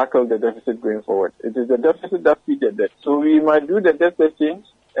going to tackle the deficit going forward. It is the deficit that feeds the debt. So we might do the debt exchange,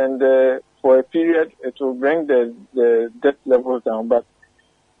 and for a period, it will bring the debt levels down. But,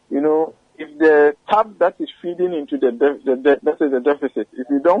 if the tap that is feeding into the deficit, if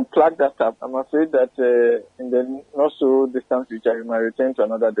you don't plug that tap, I'm afraid that in the not so distant future, you might return to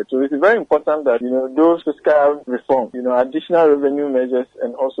another debt. So it's very important that, those fiscal reforms, additional revenue measures,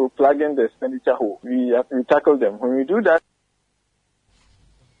 and also plugging the expenditure hole, we tackle them. When we do that.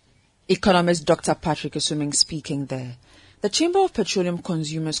 Economist Dr. Patrick Esuming speaking there. The Chamber of Petroleum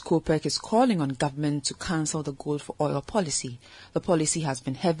Consumers, COPEC, is calling on government to cancel the gold for oil policy. The policy has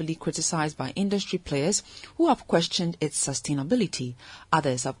been heavily criticized by industry players who have questioned its sustainability.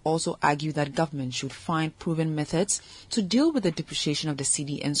 Others have also argued that government should find proven methods to deal with the depreciation of the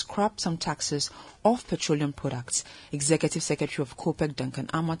cedi and scrap some taxes off petroleum products. Executive Secretary of COPEC, Duncan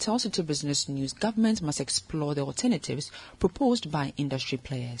Amma, tells City Business News government must explore the alternatives proposed by industry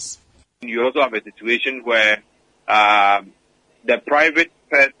players. You also have a situation where the private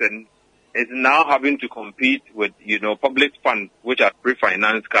person is now having to compete with, public funds which are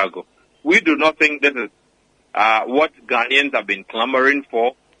pre-financed cargo. We do not think this is what Ghanaians have been clamoring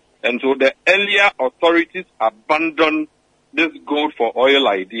for. And so the earlier authorities abandon this gold for oil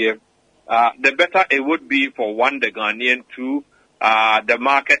idea, the better it would be for one, the Ghanaian, two, the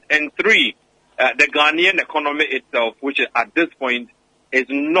market, and three, the Ghanaian economy itself, which at this point is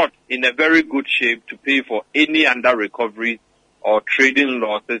not in a very good shape to pay for any under recoveries or trading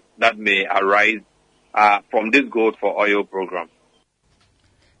losses that may arise from this Gold for Oil program.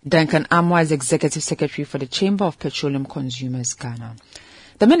 Duncan Amwa is Executive Secretary for the Chamber of Petroleum Consumers, Ghana.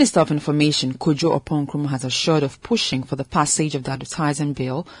 The Minister of Information, Kojo Oppong Nkrumah, has assured of pushing for the passage of the advertising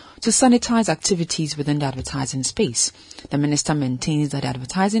bill to sanitize activities within the advertising space. The minister maintains that the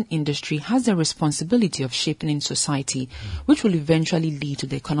advertising industry has the responsibility of shaping in society, which will eventually lead to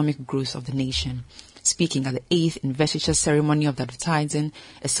the economic growth of the nation. Speaking at the 8th investiture ceremony of the Advertising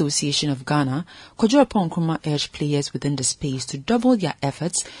Association of Ghana, Kojo Oppong Nkrumah urged players within the space to double their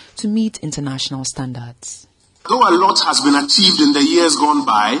efforts to meet international standards. Though a lot has been achieved in the years gone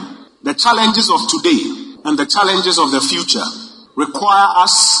by, the challenges of today and the challenges of the future require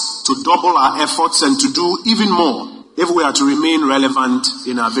us to double our efforts and to do even more if we are to remain relevant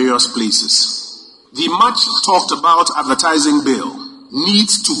in our various places. The much talked about advertising bill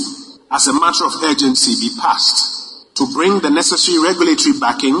needs to, as a matter of urgency, be passed to bring the necessary regulatory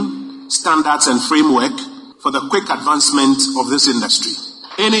backing, standards and framework for the quick advancement of this industry.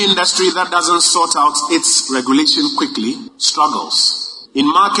 Any industry that doesn't sort out its regulation quickly struggles. In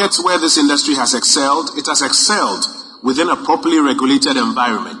markets where this industry has excelled, it has excelled within a properly regulated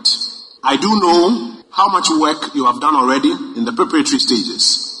environment. I do know how much work you have done already in the preparatory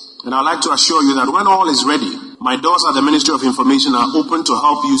stages. And I'd like to assure you that when all is ready, my doors at the Ministry of Information are open to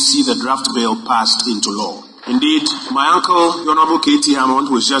help you see the draft bill passed into law. Indeed, my uncle, the Honorable K.T. Hammond,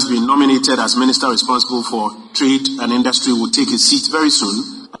 who has just been nominated as Minister responsible for Trade and Industry, will take his seat very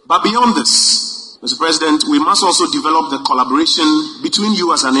soon. But beyond this, Mr. President, we must also develop the collaboration between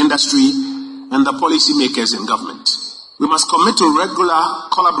you as an industry and the policymakers in government. We must commit to regular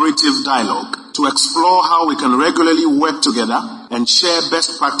collaborative dialogue to explore how we can regularly work together and share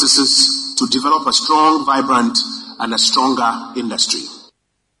best practices to develop a strong, vibrant, and a stronger industry.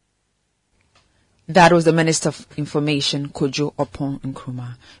 That was the Minister of Information, Kojo Oppong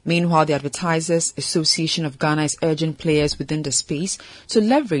Nkrumah. Meanwhile, the Advertisers Association of Ghana is urging players within the space to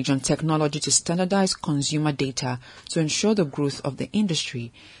leverage on technology to standardize consumer data to ensure the growth of the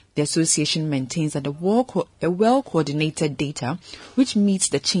industry. The association maintains that a well-coordinated data which meets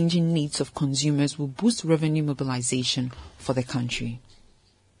the changing needs of consumers will boost revenue mobilization for the country.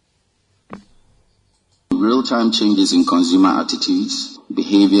 Real-time changes in consumer attitudes,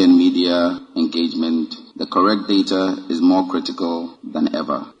 behavior and media engagement, the correct data is more critical than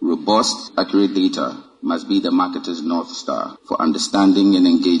ever. Robust, accurate data must be the marketer's North Star for understanding and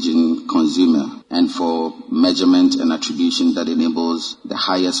engaging consumer and for measurement and attribution that enables the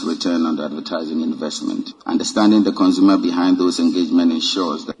highest return on the advertising investment. Understanding the consumer behind those engagement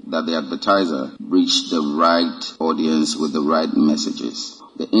ensures that the advertiser reach the right audience with the right messages.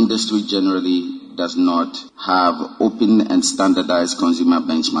 The industry generally does not have open and standardized consumer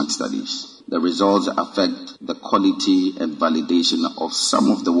benchmark studies. The results affect the quality and validation of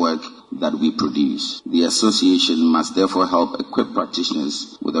some of the work that we produce. The association must therefore help equip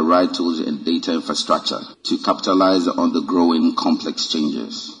practitioners with the right tools and data infrastructure to capitalize on the growing complex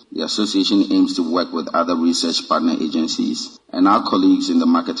changes. The association aims to work with other research partner agencies and our colleagues in the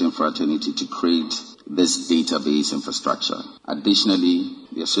marketing fraternity to create this database infrastructure. Additionally,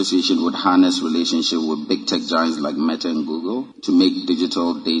 the association would harness relationship with big tech giants like Meta and Google to make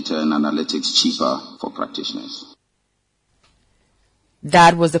digital data and analytics cheaper for practitioners.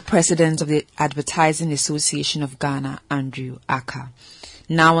 That was the president of the Advertising Association of Ghana, Andrew Aka.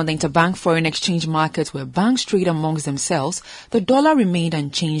 Now on the interbank foreign exchange market where banks trade amongst themselves, the dollar remained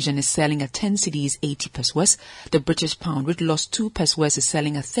unchanged and is selling at 10 cedis 80 pesewas. The British pound, which lost 2 pesewas, is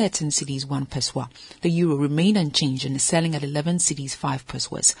selling at 13 cedis 1 pesewa. The euro remained unchanged and is selling at 11 cedis 5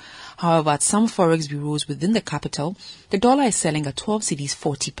 pesewas. However, at some forex bureaus within the capital, the dollar is selling at 12 cedis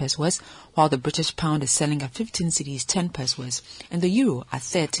 40 pesewas, while the British pound is selling at 15 cedis 10 pesewas and the euro at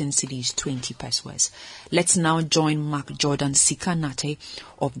 13 cedis 20 pesewas. Let's now join Mark Jordan Sikanate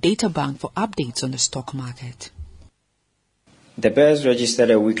of DataBank for updates on the stock market. The Bears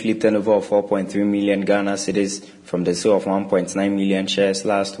registered a weekly turnover of 4.3 million Ghana cedis from the sale of 1.9 million shares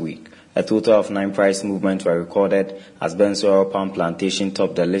last week. A total of 9 price movements were recorded as Benzo Palm Plantation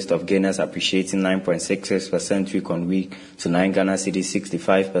topped the list of gainers, appreciating 9.66% week on week to 9 Ghana cedis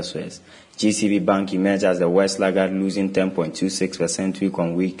 65 pesewas. GCB Bank emerged as the worst laggard, losing 10.26% week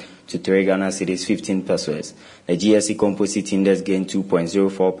on week to 3 Ghana cedis 15 pesos. The GSE Composite Index gained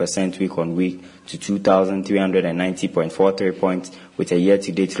 2.04% week on week to 2,390.43 points, with a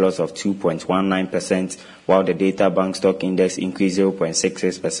year-to-date loss of 2.19%, while the Data Bank Stock Index increased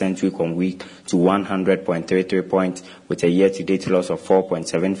 0.66% week on week to 100.33 points, with a year-to-date loss of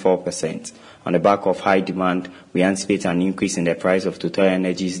 4.74%. On the back of high demand, we anticipate an increase in the price of Total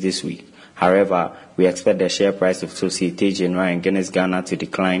Energies this week. However, we expect the share price of Societe Generale and Guinness Ghana to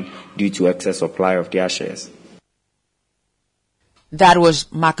decline due to excess supply of their shares. That was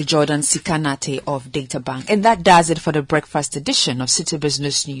Mark Jordan Sikanate of DataBank. And that does it for the breakfast edition of City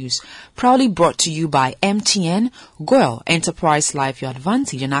Business News. Proudly brought to you by MTN, GOIL, Enterprise Life, your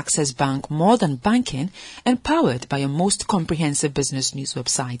advantage, and Access Bank, more than banking, and powered by your most comprehensive business news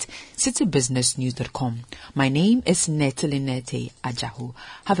website, citybusinessnews.com. My name is Netelinete Ajahu.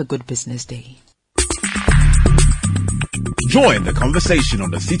 Have a good business day. Join the conversation on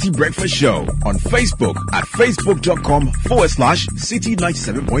the City Breakfast Show on Facebook at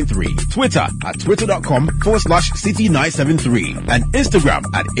facebook.com/City97.3, Twitter at twitter.com/City973, and Instagram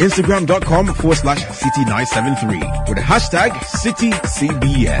at instagram.com/City973 with the hashtag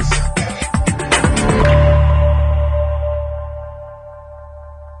CityCBS.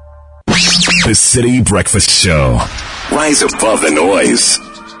 The City Breakfast Show. Rise above the noise.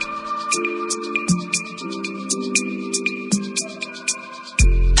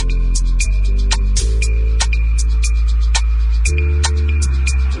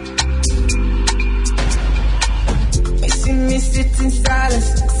 Sit in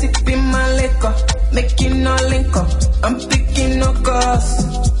silence, sipping my liquor, making no link up. I'm picking no calls.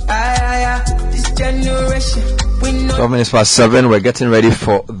 This generation, we know. 12 minutes past 7. We're getting ready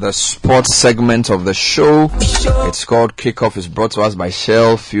for the sports segment of the show. It's called Kickoff. It's brought to us by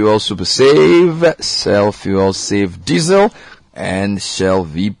Shell Fuel Super Save, Shell Fuel Save Diesel, and Shell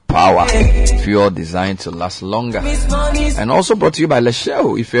V Power, fuel designed to last longer. And also brought to you by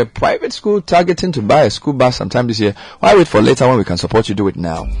Leshell. If you're a private school targeting to buy a school bus sometime this year, why wait for later when we can support you? Do it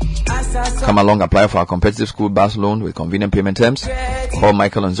now. Come along, apply for our competitive school bus loan with convenient payment terms. Call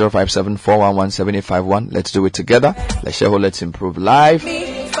Michael on 057-411-7851. Let's do it together. Leshell, let's improve life.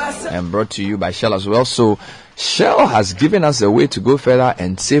 And brought to you by Shell as well. So Shell has given us a way to go further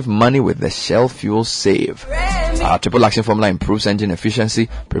and save money with the Shell Fuel Save. Our triple action formula improves engine efficiency,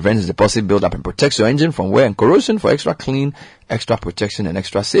 prevents deposit buildup, and protects your engine from wear and corrosion for extra clean, extra protection, and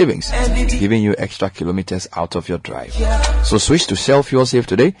extra savings, giving you extra kilometers out of your drive. So switch to Shell Fuel Save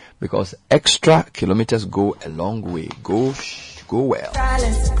today, because extra kilometers go a long way. Go well.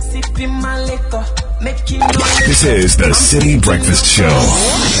 This is the City Breakfast Show,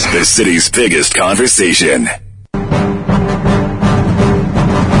 the city's biggest conversation.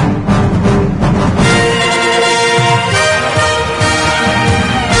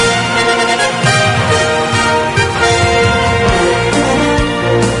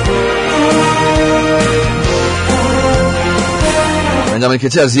 Benjamin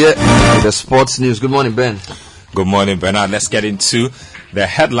Ketias here with the sports news. Good morning, Ben. Good morning, Bernard. Let's get into the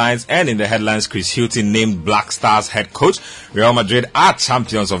headlines. And in the headlines, Chris Hughton named Black Stars head coach. Real Madrid are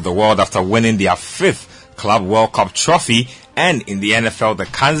champions of the world after winning their 5th Club World Cup trophy. And in the NFL, the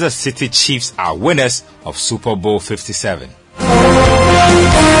Kansas City Chiefs are winners of Super Bowl 57.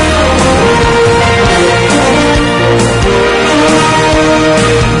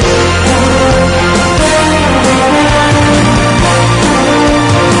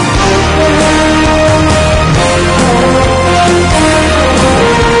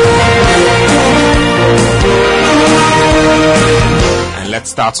 Let's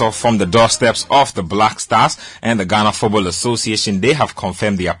start off from the doorsteps of the Black Stars and the Ghana Football Association. They have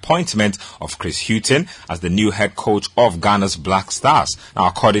confirmed the appointment of Chris Hughton as the new head coach of Ghana's Black Stars. Now,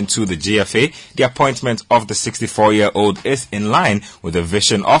 according to the GFA, the appointment of the 64-year-old is in line with the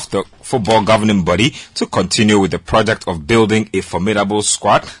vision of the football governing body to continue with the project of building a formidable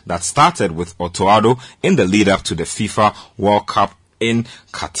squad that started with Otto Addo in the lead-up to the FIFA World Cup in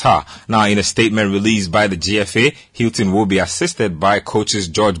Qatar. Now, in a statement released by the GFA, Hughton will be assisted by coaches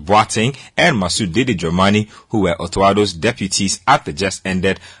George Boateng and Masoud Didi Dramani, who were Otto Addo's deputies at the just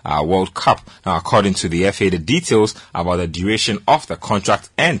ended World Cup. Now, according to the FA, the details about the duration of the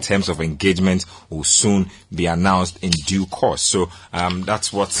contract and terms of engagement will soon be announced in due course. So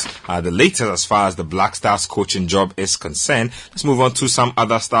that's what's the latest as far as the Black Stars coaching job is concerned. Let's move on to some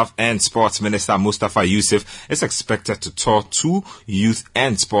other stuff. And Sports Minister Mustafa Yusuf is expected to tour 2 youth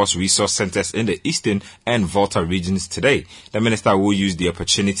and sports resource centers in the Eastern and Volta regions today. The minister will use the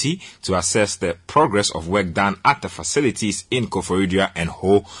opportunity to assess the progress of work done at the facilities in Koforidua and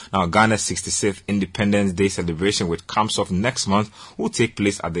Ho. Now, Ghana's 66th Independence Day celebration, which comes off next month, will take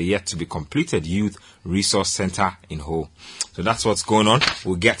place at the yet-to-be-completed Youth Resource Center in Ho. So that's what's going on.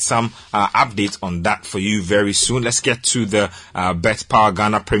 We'll get some updates on that for you very soon. Let's get to the Bet Power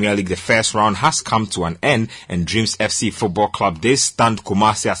Ghana Premier League. The first round has come to an end, and Dreams FC Football Club, they stunned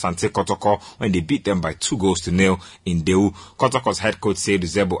Kumasi Asante Kotoko when they beat them by 2-0 in Deu. Kotoko's head coach Seydou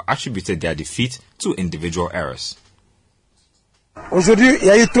Zebo attributed their defeat to individual errors. Aujourd'hui, il y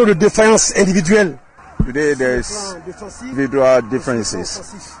a eu trop de défaillances individuelles. Today there's individual differences.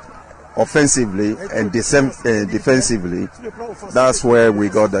 Offensively and defensively, that's where we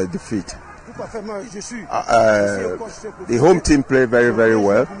got the defeat. The home team played very, very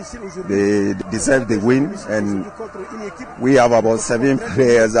well. They deserve the win, and we have about 7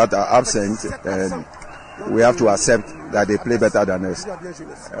 players that are absent, and we have to accept that they play better than us.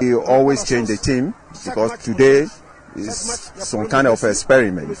 We always change the team because today is some kind of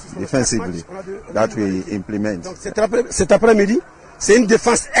experiment defensively that we implement. Cet après-midi, c'est une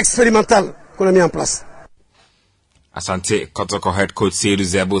défense expérimentale qu'on a mis en place. Asante Kotoko head coach Seydou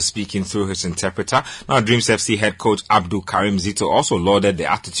Zebo speaking through his interpreter. Now, Dreams FC head coach Abdul Karim Zito also lauded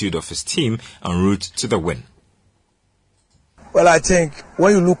the attitude of his team en route to the win. Well, I think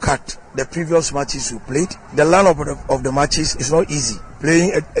when you look at the previous matches we played, the lineup of the matches is not easy.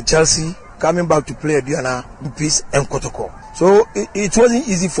 Playing at Chelsea, coming back to play Diana, Peace and Kotoko. So it wasn't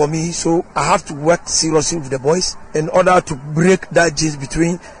easy for me, so I have to work seriously with the boys in order to break that gist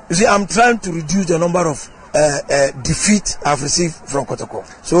between. You see, I'm trying to reduce the number of defeat I've received from Kotoko.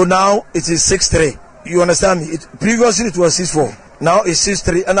 So now it is 6-3. You understand me? Previously it was 6-4. Now it's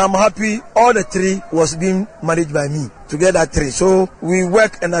 6-3, and I'm happy all the 3 was being managed by me to get that 3. So we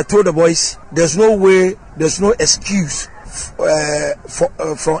work, and I told the boys, there's no way, there's no excuse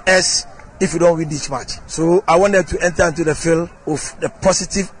from us if we don't win this match. So I want them to enter into the field with the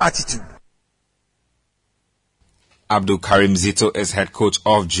positive attitude. Abdul Karim Zito is head coach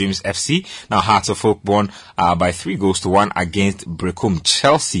of Dreams FC. Now, Hearts of Oak won by 3-1 against Brecum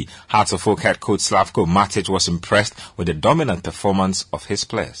Chelsea. Hearts of Oak head coach Slavko Matic was impressed with the dominant performance of his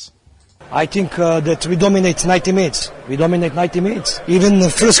players. I think that we dominate 90 minutes. Even the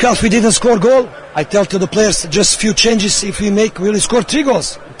first half we didn't score goal. I tell to the players, just few changes. If we make, we'll score 3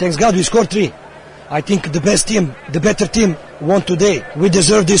 goals. Thanks God we scored 3. I think the best team, the better team won today. We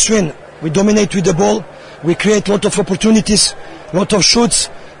deserve this win. We dominate with the ball. We create a lot of opportunities, a lot of shoots.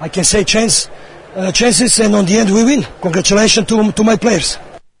 I can say chances, and on the end we win. Congratulations to my players.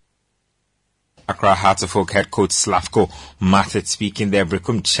 Accra Hearts of Oak head coach Slavko Matic speaking there.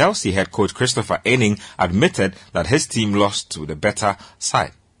 Brecum Chelsea head coach Christopher Enning admitted that his team lost to the better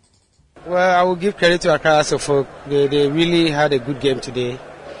side. Well, I will give credit to Accra Hearts of Oak. They really had a good game today.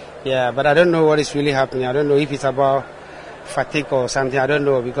 Yeah, but I don't know what is really happening. I don't know if it's about fatigue or something. I don't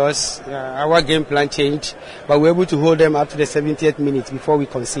know, because our game plan changed, but we were able to hold them up to the 70th minute before we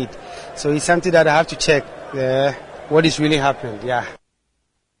concede. So it's something that I have to check what is really happening. Yeah.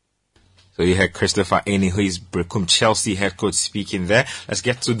 So you heard Christopher Enning, who is Brecum Chelsea head coach, speaking there. Let's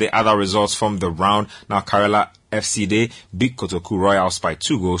get to the other results from the round. Now, Karela FC Day beat Kotoku Royals by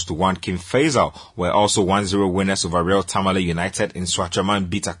 2-1. Kim Faisal were also 1-0 winners over Real Tamale United. In Swatchaman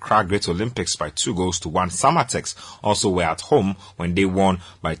beat Accra Great Olympics by 2-1. Samatex also were at home when they won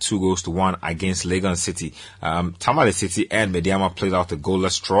by 2-1 against Legon City. Tamale City and Mediama played out a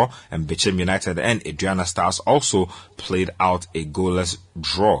goalless draw, and Bichem United and Adriana Stars also played out a goalless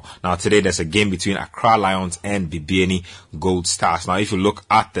draw. Now today there's a game between Accra Lions and Bibiani Gold Stars. Now if you look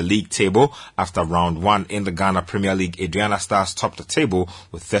at the league table after round 1 in the Ghana Premier League, Adriana Stars top the table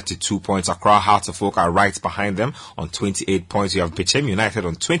with 32 points. Accra Hearts of Oak are right behind them on 28 points. You have Bichem United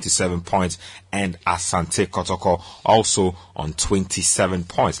on 27 points and Asante Kotoko also on 27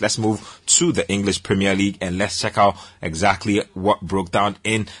 points. Let's move to the English Premier League and let's check out exactly what broke down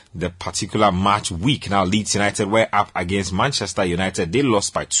in the particular match week. Now Leeds United were up against Manchester United. They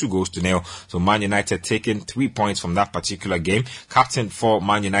lost by 2-0. So Man United taking 3 points from that particular game. Captain for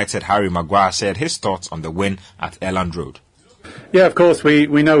Man United, Harry Maguire, shared his thoughts on the win at Elland Road. Yeah, of course, we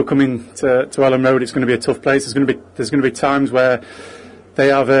know coming to Elland Road it's going to be a tough place. There's going to be times where they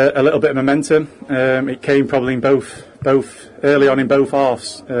have a little bit of momentum. It came probably in both early on in both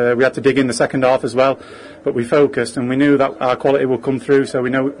halves. We had to dig in the second half as well, but we focused and we knew that our quality would come through. So we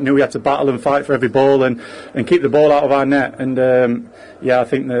knew we had to battle and fight for every ball and keep the ball out of our net. And I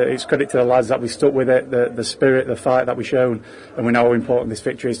think that it's credit to the lads that we stuck with it, the spirit, the fight that we shown, and we know how important this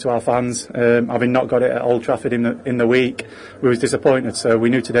victory is to our fans. Having not got it at Old Trafford in the week, we was disappointed. So we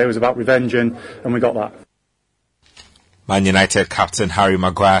knew today was about revenge, and we got that. Man United captain Harry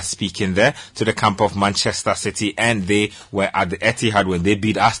Maguire speaking there to the camp of Manchester City, and they were at the Etihad when they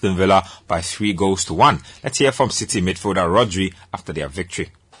beat Aston Villa by 3-1. Let's hear from City midfielder Rodri after their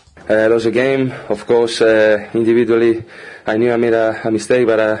victory. Lost a game, of course. Individually, I knew I made a mistake,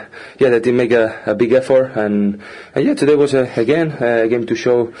 but the team made a big effort, and today was again a game to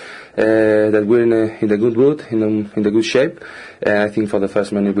show that we're in the good mood, in the good shape. And I think for the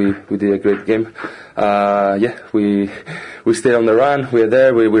first minute we did a great game. We stayed on the run. We're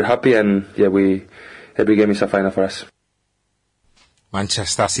there. We're happy, and every game is a final for us.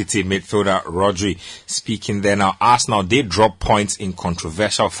 Manchester City midfielder Rodri speaking there. Now, Arsenal, they dropped points in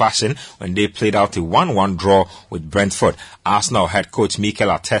controversial fashion when they played out a 1-1 draw with Brentford. Arsenal head coach Mikel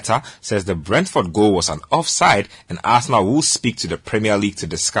Arteta says the Brentford goal was an offside, and Arsenal will speak to the Premier League to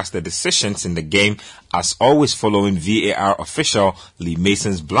discuss the decisions in the game, as always following VAR official Lee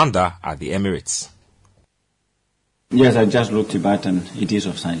Mason's blunder at the Emirates. Yes, I just looked it back and it is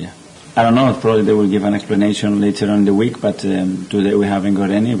offside, yeah. I don't know, probably they will give an explanation later on in the week, but today we haven't got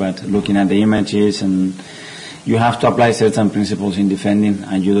any. But looking at the images, and you have to apply certain principles in defending,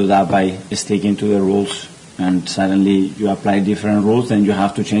 and you do that by sticking to the rules. And suddenly you apply different rules, then you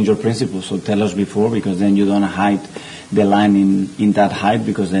have to change your principles. So tell us before, because then you don't hide the line in that height,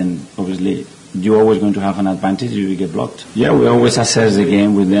 because then obviously you're always going to have an advantage if you get blocked. Yeah, we always assess the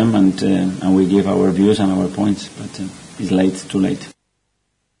game with them, and we give our views and our points, but it's too late.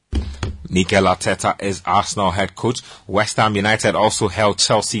 Mikel Arteta is Arsenal head coach. West Ham United also held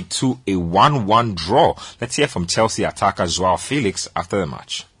Chelsea to a 1-1 draw. Let's hear from Chelsea attacker Joao Felix after the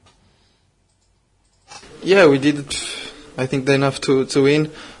match. Yeah, we did, I think, enough to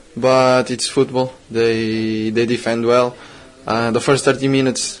win, but it's football. They defend well. The first 30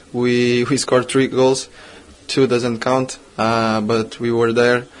 minutes we scored 3 goals. 2 doesn't count, but we were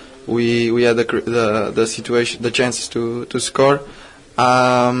there. We had the situation, the chances to score.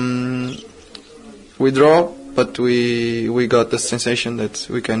 We draw, but we got the sensation that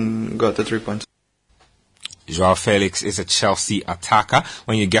we can got the 3 points. Joao Felix is a Chelsea attacker.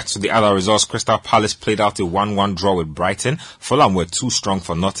 When you get to the other results, Crystal Palace played out a 1-1 draw with Brighton. Fulham were too strong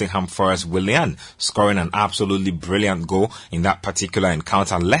for Nottingham Forest. Willian scoring an absolutely brilliant goal in that particular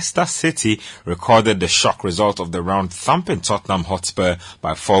encounter. Leicester City recorded the shock result of the round, thumping Tottenham Hotspur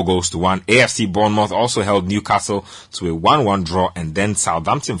by 4-1. AFC Bournemouth also held Newcastle to a 1-1 draw, and then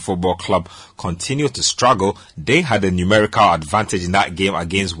Southampton Football Club continued to struggle. They had a numerical advantage in that game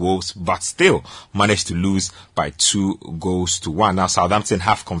against Wolves, but still managed to lose by 2-1. Now, Southampton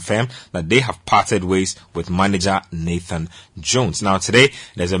have confirmed that they have parted ways with manager Nathan Jones. Now, today,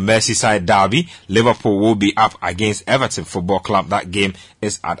 there's a Merseyside derby. Liverpool will be up against Everton Football Club. That game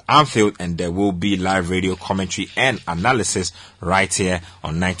is at Anfield, and there will be live radio commentary and analysis right here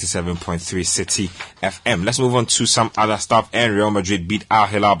on 97.3 City FM. Let's move on to some other stuff. And Real Madrid beat Al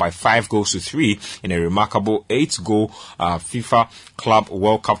Hilal by 5-3 in a remarkable 8-goal FIFA Club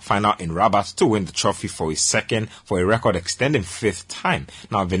World Cup final in Rabat to win the trophy for a record extending 5th time.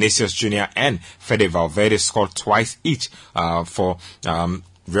 Now, Vinicius Jr. and Fede Valverde scored twice each for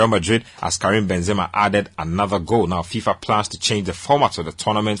Real Madrid, as Karim Benzema added another goal. Now, FIFA plans to change the format of the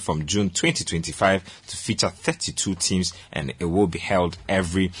tournament from June 2025 to feature 32 teams, and it will be held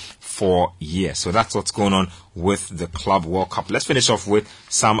every 4 years. So that's what's going on with the Club World Cup. Let's finish off with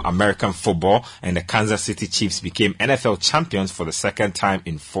some American football, and the Kansas City Chiefs became NFL champions for the second time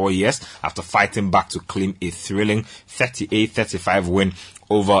in 4 years after fighting back to claim a thrilling 38-35 win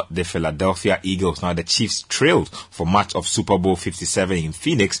over the Philadelphia Eagles. Now, the Chiefs trailed for much of Super Bowl 57 in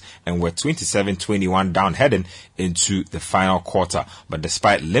Phoenix and were 27-21 down heading into the final quarter. But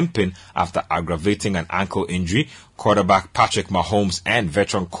despite limping after aggravating an ankle injury, quarterback Patrick Mahomes and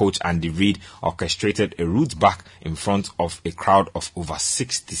veteran coach Andy Reid orchestrated a route back in front of a crowd of over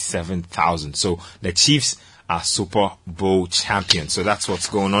 67,000. So the Chiefs are Super Bowl champions. So that's what's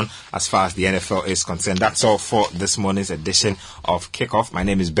going on as far as the NFL is concerned. That's all for this morning's edition of Kickoff. My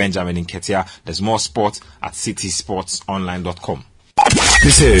name is Benjamin Nketia. There's more sports at citysportsonline.com.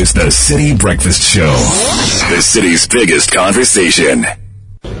 This is the City Breakfast Show, the city's biggest conversation.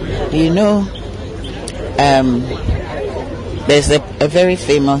 You know, there's a very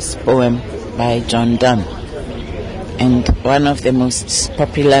famous poem by John Donne, And one of the most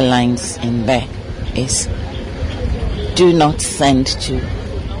popular lines in there is, do not send to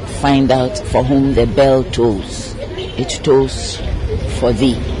find out for whom the bell tolls. It tolls for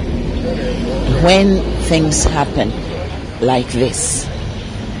thee. When things happen like this,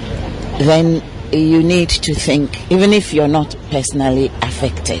 then you need to think, even if you're not personally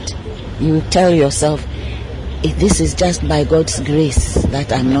affected, you tell yourself, this is just by God's grace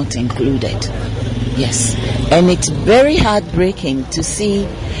that I'm not included. Yes. And it's very heartbreaking to see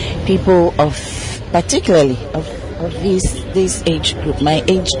people particularly of this age group, my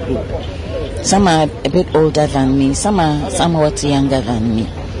age group. Some are a bit older than me, some are somewhat younger than me.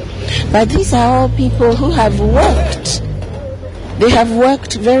 But these are all people who have worked. They have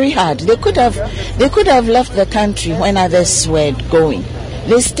worked very hard. They could have left the country when others were going.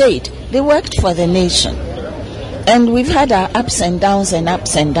 They stayed. They worked for the nation. And we've had our ups and downs and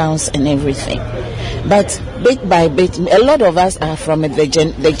everything. But bit by bit, a lot of us are from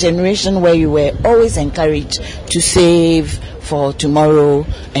the generation where you were always encouraged to save for tomorrow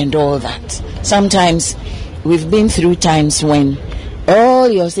and all that. Sometimes we've been through times when all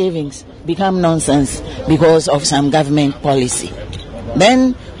your savings become nonsense because of some government policy.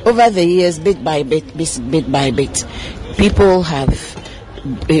 Then, over the years, bit by bit, people have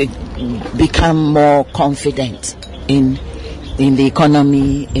become more confident in the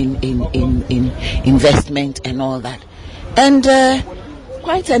economy, in investment and all that. And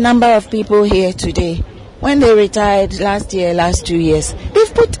quite a number of people here today, when they retired last 2 years,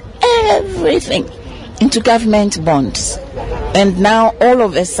 they've put everything into government bonds. And now all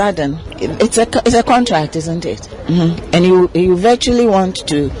of a sudden, it's a contract, isn't it? Mm-hmm. And you virtually want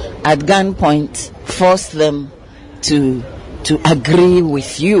to, at gunpoint, force them to agree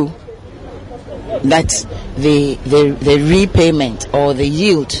with you that the repayment or the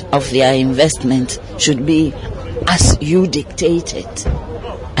yield of their investment should be as you dictated.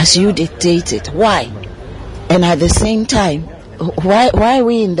 Why? And at the same time, why are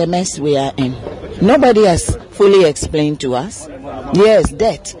we in the mess we are in? Nobody has fully explained to us. Yes,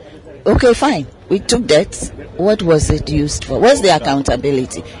 debt. Okay, fine. We took debt. What was it used for? What's the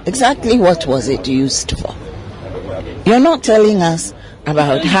accountability? Exactly what was it used for? You're not telling us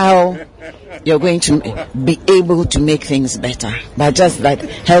about how you're going to be able to make things better, but just that,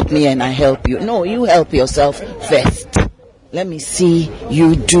 help me and I help you. No, you help yourself first. Let me see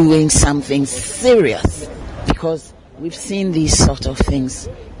you doing something serious, because we've seen these sort of things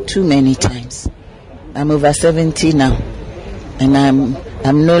too many times. I'm over 70 now, and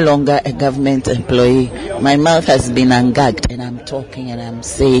I'm no longer a government employee. My mouth has been ungagged, and I'm talking and I'm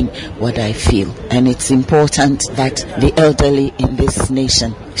saying what I feel. And it's important that the elderly in this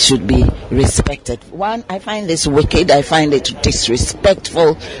nation should be respected. One, I find this wicked. I find it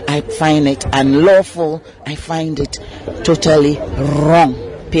disrespectful. I find it unlawful. I find it totally wrong,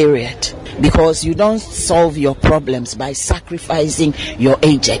 period. Because you don't solve your problems by sacrificing your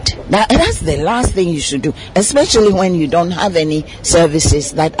aged. That's the last thing you should do, especially when you don't have any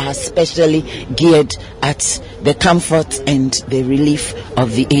services that are specially geared at the comfort and the relief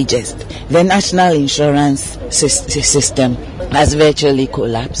of the aged. The national insurance system has virtually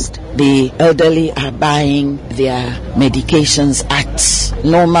collapsed. The elderly are buying their medications at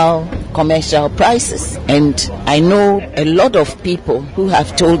normal commercial prices. And I know a lot of people who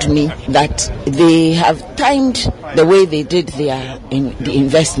have told me that they have timed the way they did the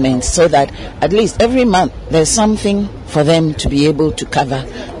investments so that at least every month there's something for them to be able to cover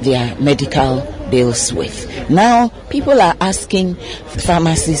their medical bills with. Now people are asking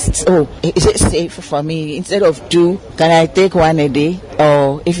pharmacists, is it safe for me, instead of 2, can I take 1 a day?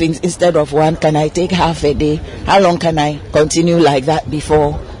 Or if instead of 1, can I take half a day? How long can I continue like that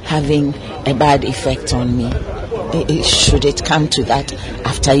before having a bad effect on me? Should it come to that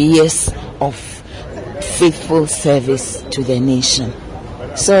after years of faithful service to the nation?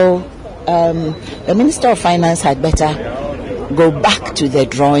 So the Minister of Finance had better go back to the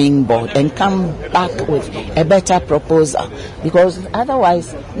drawing board and come back with a better proposal, because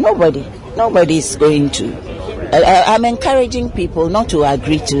otherwise nobody is going to. I'm encouraging people not to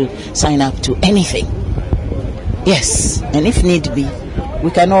agree to sign up to anything. Yes, and if need be,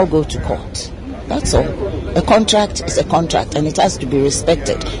 we can all go to court. That's all. A contract is a contract, and it has to be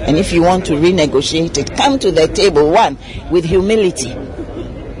respected. And if you want to renegotiate it, come to the table, one, with humility,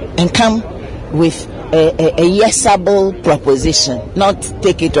 and come with a yesable proposition, not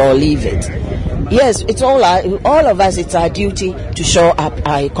take it or leave it. Yes, it's all of us, it's our duty to shore up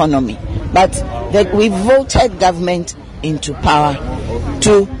our economy. But that we voted government into power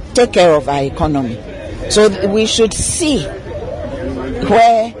to take care of our economy. So we should see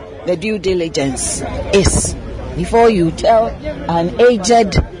where the due diligence is. before you tell an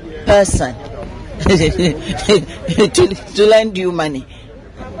aged person to lend you money.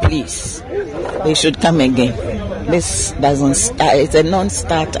 Please, they should come again. This doesn't. It's a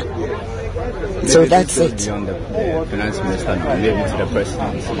non-starter. So that's it. Finance minister, maybe to the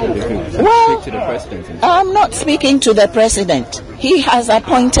president. Well, speak to the president. I'm not speaking to the president. He has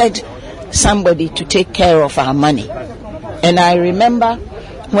appointed somebody to take care of our money. And I remember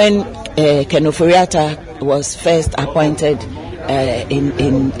when Ken Ofori-Atta was first appointed in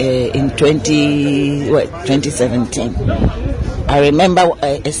 2017. I remember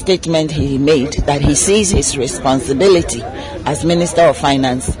a statement he made that he sees his responsibility as Minister of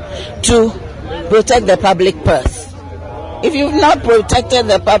Finance to protect the public purse. If you've not protected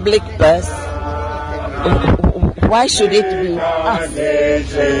the public purse, why should it be us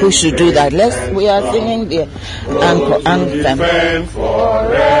who should do that? We are singing the anthem.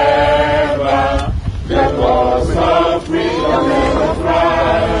 Forever, because of freedom of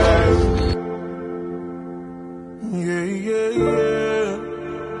Christ. Yeah, yeah, yeah.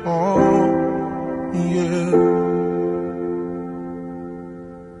 Oh, yeah.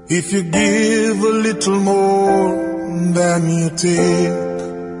 If you give a little more than you take,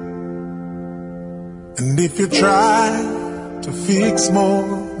 and if you try to fix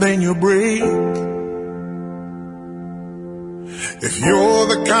more than you break, if you're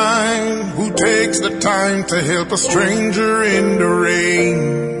the kind who takes the time to help a stranger in the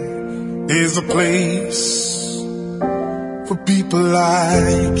rain, there's a place for people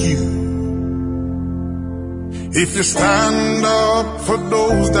like you. If you stand up for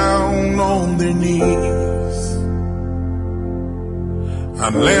those down on their knees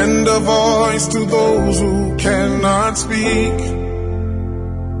and lend a voice to those who cannot speak,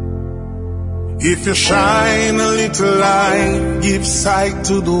 if you shine a little light, give sight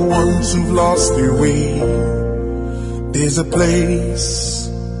to the ones who've lost their way, there's a place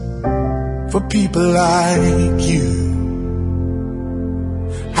for people like you.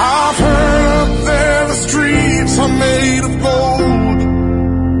 I've heard up there the streets are made of gold,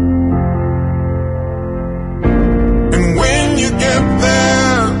 and when you get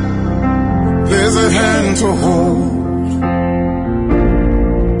there, there's a hand to hold.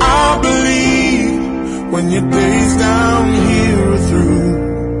 I believe when your days down here are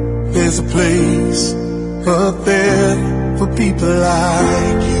through, there's a place up there for people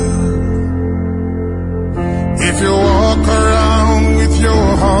like you. If you walk around with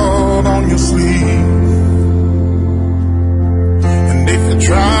your heart on your sleeve, and if you're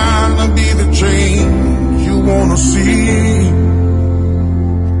trying to be the change you wanna see,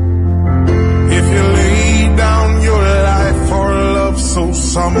 if you lay down your life for love so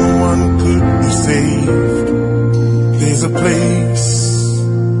someone could be saved, there's a place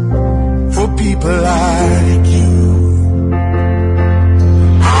for people like you.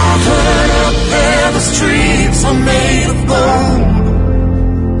 I've heard up there the streets are made of gold,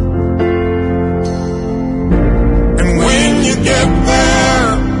 and when you get there,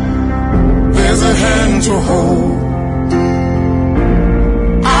 there's a hand to hold.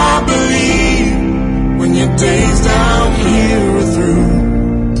 I believe when your days down here are through,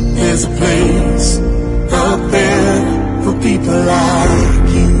 there's a place up there for people like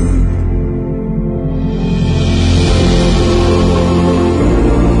you.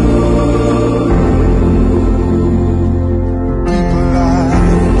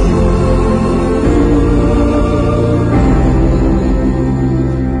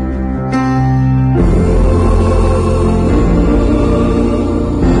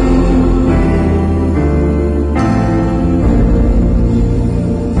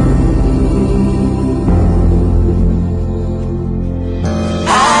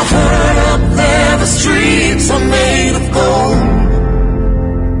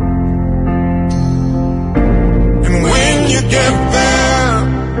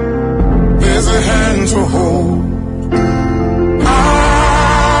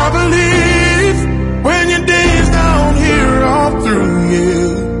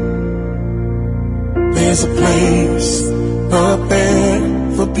 There's a place up there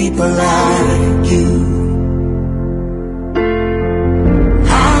for people like you.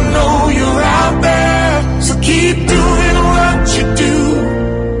 I know you're out there, so keep doing what you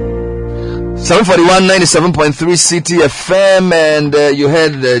do. 741 97.3 City FM, and you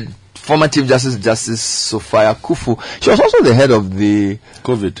heard former Chief Justice Sophia Kufu. She was also the head of the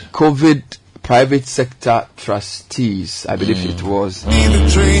COVID private sector trustees, I believe it was.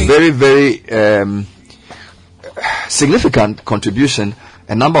 Very, very significant contribution.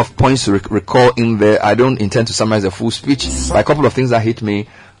 A number of points to recall in there. I don't intend to summarize the full speech, but a couple of things that hit me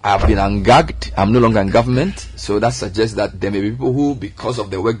I've been ungagged. I'm no longer in government. So that suggests that there may be people who, because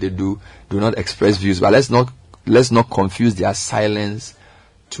of the work they do not express views. But let's not confuse their silence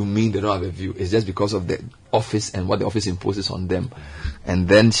to mean they don't have a view. It's just because of the office and what the office imposes on them. And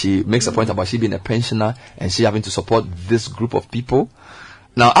then she makes a point about she being a pensioner and she having to support this group of people.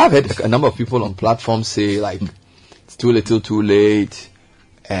 Now, I've heard a number of people on platforms say, like, it's too little, too late.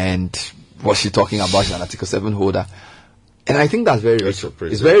 And what's she talking about? She's an Article 7 holder. And I think that's very rich.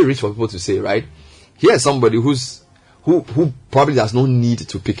 It's very rich for people to say, right? Here's somebody who probably has no need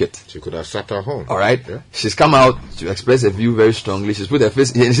to pick it. She could have sat at home. All right? Yeah. She's come out to express a view very strongly. She's put her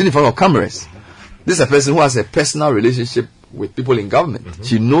face in front of cameras. This is a person who has a personal relationship with people in government. Mm-hmm.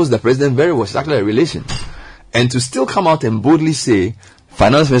 She knows the president very well. She's actually a relation. And to still come out and boldly say,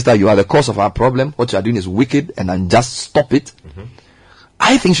 Finance Minister, you are the cause of our problem. What you are doing is wicked and unjust. Stop it. Mm-hmm.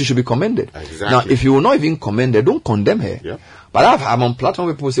 I think she should be commended. Exactly. Now, if you will not even commend her, don't condemn her. Yeah. But I'm on platform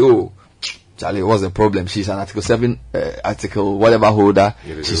where people say, oh, Charlie, what's the problem? She's an Article 7, Article whatever holder.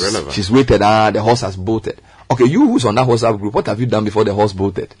 She's waited, the horse has bolted. Okay, you who's on that WhatsApp group, what have you done before the horse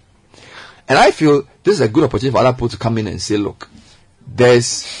bolted? And I feel this is a good opportunity for other people to come in and say, look,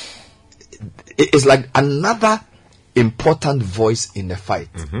 it's like another important voice in the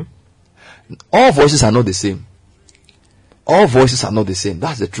fight. Mm-hmm. All voices are not the same. All voices are not the same.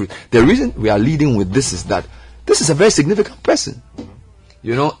 That's the truth. The reason we are leading with this is that this is a very significant person.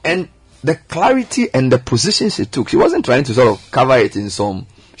 You know, and the clarity and the position she took, she wasn't trying to sort of cover it in some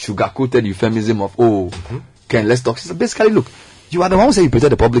sugar-coated euphemism of, Ken, let's talk. She said, basically, look, you are the one who said you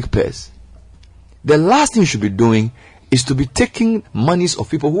protect the public purse. The last thing you should be doing is to be taking monies of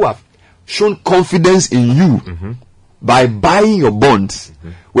people who have shown confidence in you by buying your bonds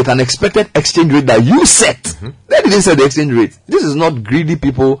with an expected exchange rate that you set. They didn't set the exchange rate. This is not greedy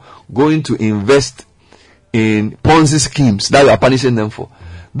people going to invest in Ponzi schemes that you are punishing them for.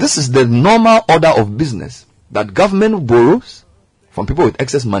 This is the normal order of business, that government borrows from people with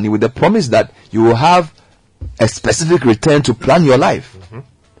excess money with the promise that you will have a specific return to plan your life.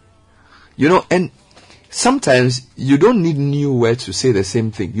 You know, and sometimes you don't need new words to say the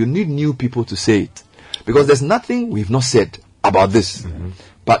same thing. You need new people to say it. Because there's nothing we've not said about this.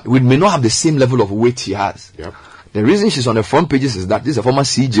 But we may not have the same level of weight she has. Yep. The reason she's on the front pages is that this is a former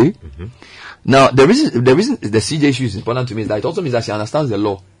CJ. Now, the reason the CJ issue is important to me is that it also means that she understands the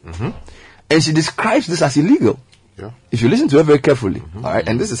law. And she describes this as illegal. Yeah. If you listen to her very carefully. All right,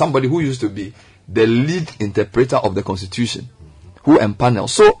 and this is somebody who used to be the lead interpreter of the Constitution, who empaneled.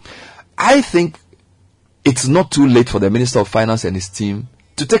 So, I think it's not too late for the Minister of Finance and his team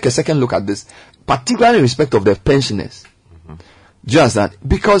to take a second look at this, particularly in respect of the pensioners. Do you understand?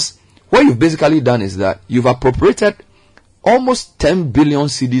 Because what you've basically done is that you've appropriated almost 10 billion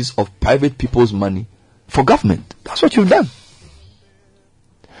cedis of private people's money for government. That's what you've done.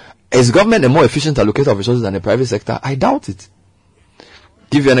 Is government a more efficient allocator of resources than the private sector? I doubt it.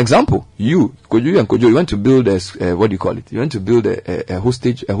 Give you an example. You went to build what do you call it? You went to build a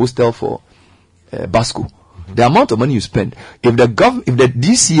hostel for Basco. The amount of money you spend, if the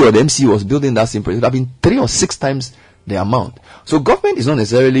DC or the MC was building that same project, it would have been 3 or 6 times the amount. So government is not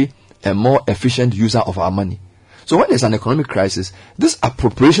necessarily a more efficient user of our money. So when there's an economic crisis, this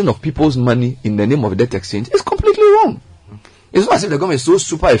appropriation of people's money in the name of debt exchange is completely wrong. It's not as if the government is so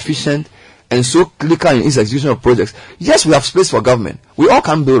super efficient and so clicker in its execution of projects. Yes, we have space for government. We all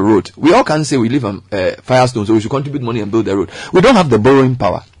can build roads. We all can say we live on Firestone, so we should contribute money and build the road. We don't have the borrowing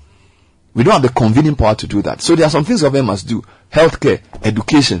power. We don't have the convening power to do that. So there are some things government must do. Healthcare,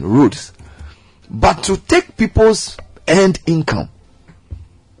 education, roads. But to take people's earned income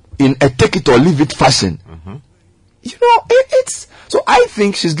in a take it or leave it fashion, you know, it's... So I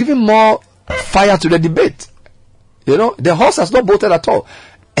think she's giving more fire to the debate. You know, the horse has not bolted at all.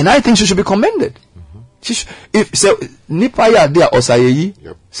 And I think she should be commended. If Nipa ya there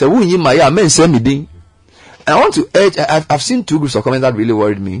osayeyi, se wu nyima ya men se midin. And I want to urge, I've seen 2 groups of comments that really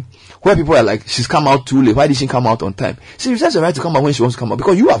worried me, where people are like, she's come out too late. Why did she come out on time? She has the right to come out when she wants to come out,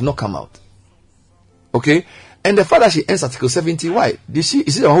 because you have not come out. Okay? And the fact that she ends Article 70, why? Is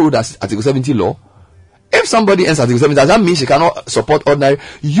it the one who does Article 70 law? If somebody ends Article 70, does that mean she cannot support ordinary?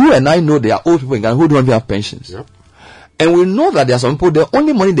 You and I know there are old people in Ghana who don't even have pensions. Yep. And we know that there are some people, the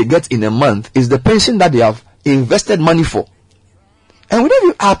only money they get in a month is the pension that they have invested money for. And we don't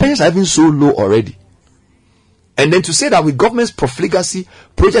even, our pensions are even so low already. And then to say that with government's profligacy,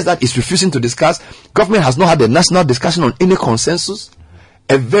 projects that is refusing to discuss, government has not had a national discussion on any consensus,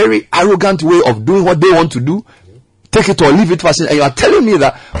 a very arrogant way of doing what they want to do, take it or leave it fashion. And you are telling me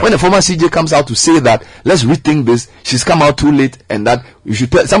that when a former CJ comes out to say that, let's rethink this, she's come out too late, and that you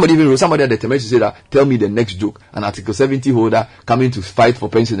should tell somebody at the time to say that, tell me the next joke. An Article 70 holder coming to fight for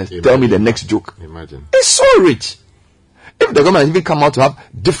pensioners, tell me the next joke. Imagine. It's so rich. If the government has even come out to have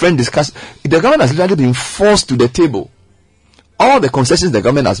different discussions, the government has literally been forced to the table. All the concessions the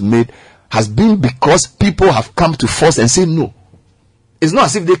government has made has been because people have come to force and say no. It's not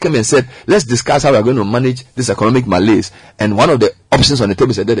as if they came and said, let's discuss how we are going to manage this economic malaise, and one of the options on the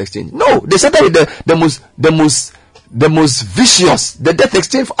table is a debt exchange. No, they said that with the most vicious, the debt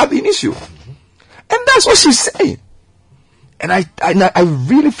exchange for ab initio. And that's what she's saying. And I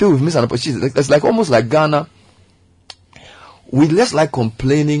really feel with Ms. Anna, it's like almost like Ghana. We just like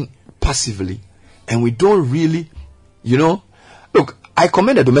complaining passively, and we don't really, look, I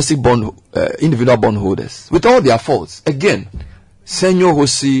commend the domestic bond, individual bond holders with all their faults. Again, Senyo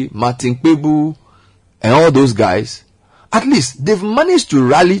Hosi, Martin Kpebu, and all those guys, at least they've managed to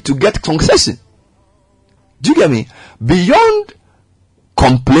rally to get concession. Do you get me? Beyond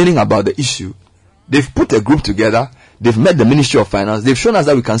complaining about the issue, they've put a group together, they've met the Ministry of Finance, they've shown us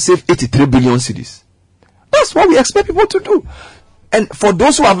that we can save 83 billion cedis. That's what we expect people to do. And for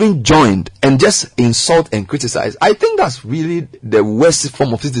those who haven't joined and just insult and criticize, I think that's really the worst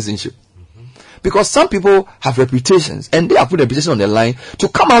form of citizenship. Because some people have reputations, and they have put a reputation on the line to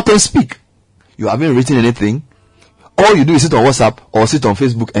come out and speak. You haven't written anything. All you do is sit on WhatsApp or sit on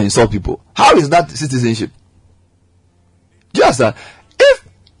Facebook and insult people. How is that citizenship? Just that.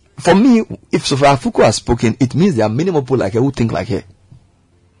 For me, if Sophia Fuku has spoken, it means there are many more people like her who think like her.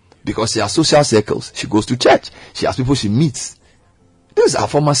 Because she has social circles. She goes to church. She has people she meets. This is our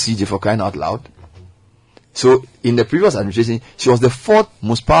former CJ, for crying out loud. So, in the previous administration, she was the fourth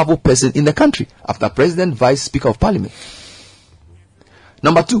most powerful person in the country after President, Vice Speaker of Parliament.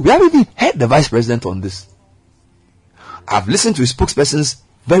 Number two, we haven't even heard the Vice President on this. I've listened to his spokespersons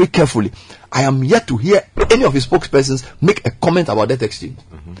very carefully. I am yet to hear any of his spokespersons make a comment about that exchange.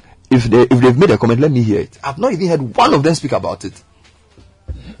 If they've made a comment, let me hear it. I've not even heard one of them speak about it.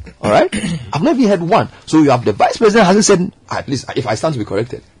 Alright? I've not even heard one. So you have the Vice President hasn't said, at least if I stand to be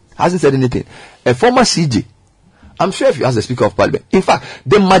corrected, hasn't said anything. A former CJ, I'm sure if you ask the Speaker of Parliament, in fact,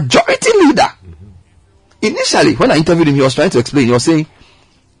 the majority leader, initially, when I interviewed him, he was trying to explain, he was saying,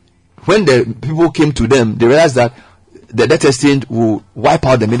 when the people came to them, they realized that the debt exchange will wipe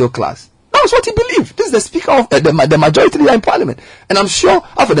out the middle class. That was what he believed. This is the Speaker of the majority leader in Parliament. And I'm sure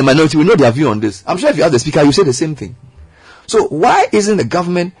after the minority will know their view on this. I'm sure if you ask the Speaker, you say the same thing. So why isn't the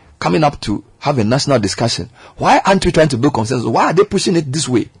government coming up to have a national discussion? Why aren't we trying to build consensus? Why are they pushing it this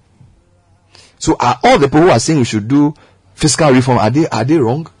way? So are all the people who are saying we should do fiscal reform, are they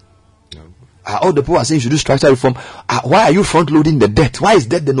wrong? No. Are all the people who are saying you should do structural reform, why are you front loading the debt? Why is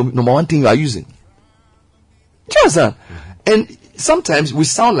debt the number one thing you are using? Do you understand? And sometimes we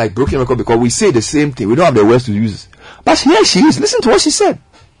sound like broken record because we say the same thing. We don't have the words to use. But here she is. Listen to what she said.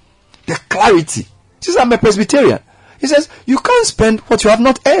 The clarity. She says, I'm a Presbyterian. He says, you can't spend what you have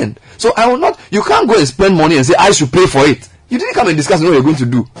not earned. So I will not, you can't go and spend money and say, I should pay for it. You didn't come and discuss what you're going to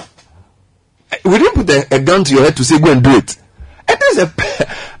do. We didn't put a gun to your head to say, go and do it. And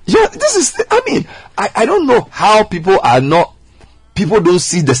I don't know how people don't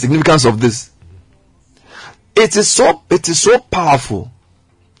see the significance of this. It is so powerful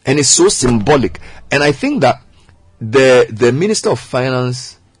and it's so symbolic. And I think that the Minister of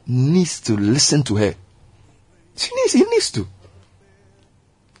Finance needs to listen to her.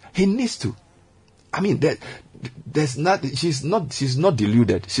 He needs to. I mean, she's not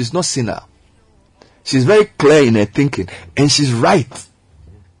deluded. She's not senile. She's very clear in her thinking. And she's right.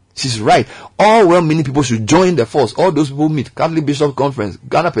 All well-meaning people should join the force. All those people meet, Catholic Bishop Conference,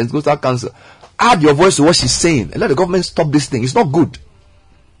 Ghana Pentecostal Council. Add your voice to what she's saying and let the government stop this thing. It's not good.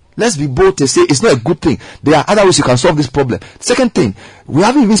 Let's be bold to say it's not a good thing. There are other ways you can solve this problem. Second thing, we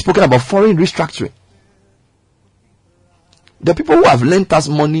haven't even spoken about foreign restructuring. The people who have lent us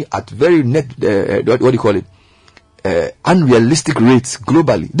money at very unrealistic rates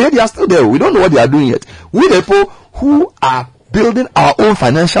globally, they are still there. We don't know what they are doing yet. We the people who are building our own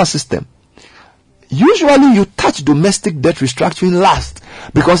financial system. Usually you touch domestic debt restructuring last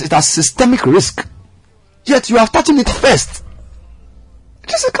because it has systemic risk. Yet you are touching it first.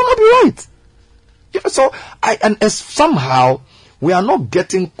 This cannot be right. So somehow we are not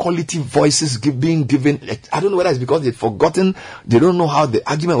getting quality voices being given. I don't know whether it's because they've forgotten, they don't know how the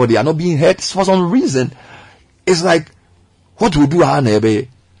argument, or they are not being heard for some reason. It's like, what we do,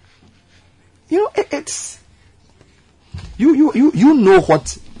 it's you know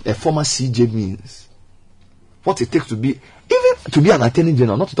what a former CJ means. What it takes to be, even to be an attorney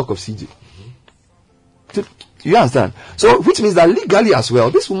general, not to talk of CJ. You understand? So, which means that legally as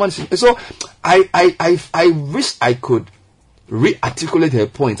well, this woman. So, I wish I could re-articulate her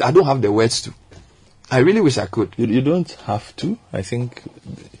point. I don't have the words to. I really wish I could. You don't have to. I think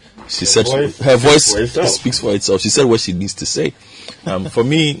she said her voice speaks for itself. She said what she needs to say. For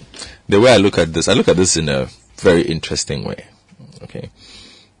me, the way I look at this in a very interesting way. Okay,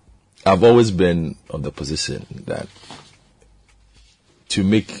 I've always been of the position that to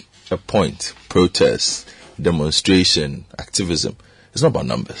make a point, protest, demonstration, activism, it's not about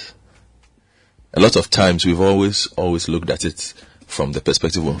numbers. A lot of times we've always looked at it from the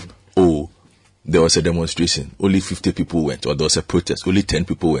perspective of, there was a demonstration, only 50 people went, or there was a protest, only 10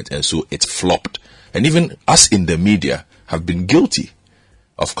 people went, and so it flopped. And even us in the media have been guilty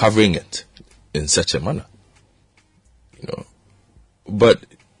of covering it in such a manner. You know. But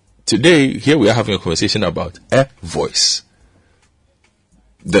today, here we are having a conversation about a voice.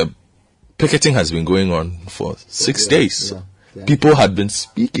 The picketing has been going on for 6 days. Yeah. People had been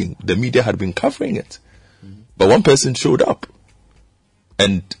speaking. The media had been covering it. Mm-hmm. But one person showed up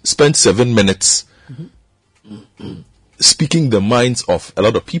and spent 7 minutes speaking the minds of a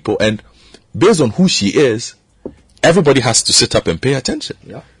lot of people. And based on who she is, everybody has to sit up and pay attention.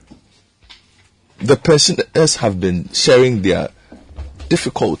 Yeah. The personers have been sharing their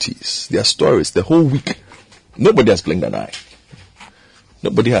difficulties, their stories the whole week. Nobody has blinked an eye.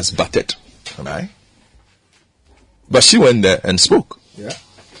 Nobody has batted an eye. But she went there and spoke. Yeah.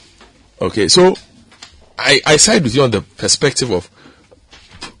 Okay, so I side with you on the perspective of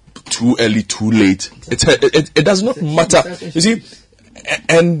too early, too late. It does not matter. You see,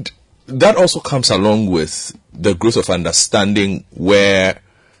 and that also comes along with the growth of understanding what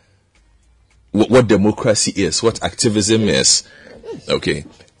democracy is, what activism is. Okay,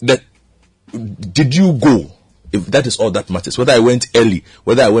 that did you go? If that is all that matters, whether I went early,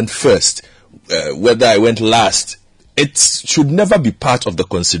 whether I went first, whether I went last, it should never be part of the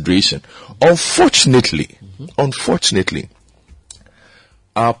consideration. Unfortunately,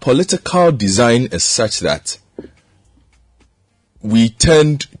 our political design is such that we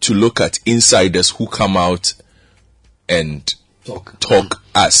tend to look at insiders who come out and talk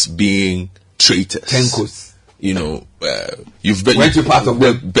as being traitors. Tenkos. You know, you've been part of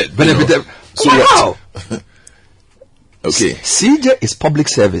the benefit. So wow. Okay. CJ is public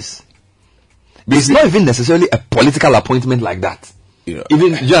service. It's not even necessarily a political appointment like that. You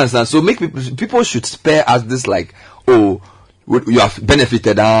understand? So people should spare us this like, you have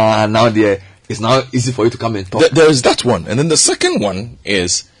benefited and now it's now easy for you to come and talk. There is that one. And then the second one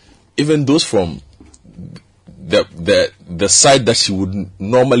is even those from the side that she would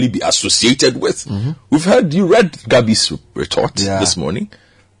normally be associated with. Mm-hmm. You read Gabi's retort this morning.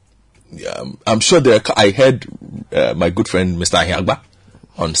 I'm sure I heard my good friend Mr. Ahiagba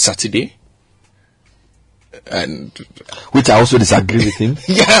on Saturday, and which I also disagree with him.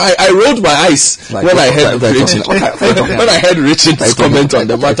 Yeah, I rolled my eyes when I heard Richard. When I heard Richard's comment on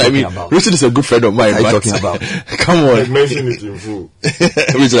the matter. I mean, Richard is a good friend of mine. What are you talking about? Come on, I mentioned it in full.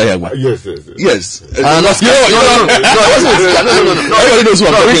 Richard Ahiagba. Yes. No. Everybody knows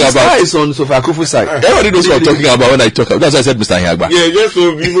what I'm talking about. It's on Sofa Akufu's side. Everybody knows what I'm talking about when I talk about. That's why I said Mr. Ahiagba. Yeah, just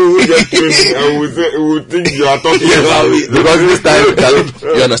so people who just came and will think you are talking about it. Because this time,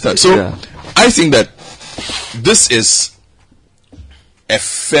 you understand. So, I think that this is a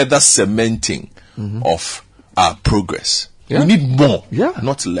further cementing of our progress. We need more,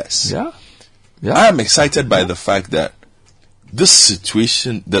 not less. I am excited by the fact that this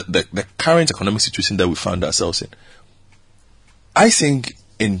situation, the current economic situation that we found ourselves in, I think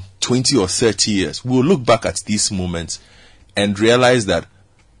in 20 or 30 years, we'll look back at these moments and realize that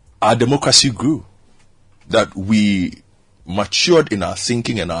our democracy grew, that we matured in our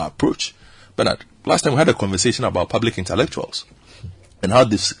thinking and our approach. Bernard, last time we had a conversation about public intellectuals and how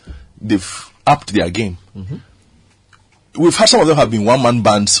they've upped their game. Mm-hmm. We've had some of them have been one-man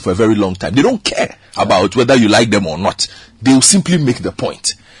bands for a very long time. They don't care about whether you like them or not. They will simply make the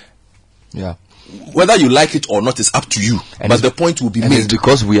point. Yeah. Whether you like it or not is up to you. But the point will be made. It's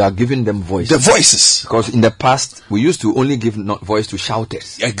because we are giving them voice. The voices. Because in the past, we used to only give voice to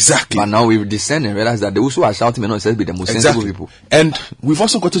shouters. Exactly. But now we've descended and realized that those who are shouting may not be the most sensible people. And we've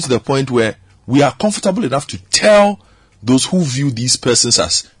also gotten to the point where we are comfortable enough to tell those who view these persons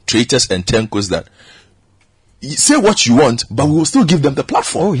as traitors and tenkos that say what you want, but we will still give them the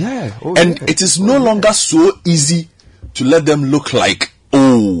platform. Oh yeah. It is no longer so easy to let them look like,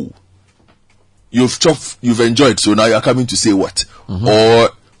 you've enjoyed, so now you're coming to say what? Mm-hmm. Or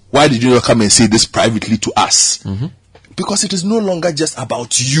why did you not come and say this privately to us? Mm-hmm. Because it is no longer just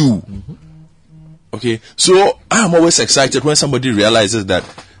about you. Mm-hmm. Okay, so I am always excited when somebody realizes that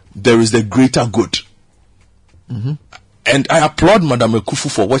there is the greater good. And I applaud Madam Ekufu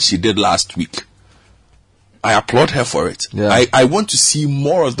for what she did last week. I applaud her for it. Yeah. I want to see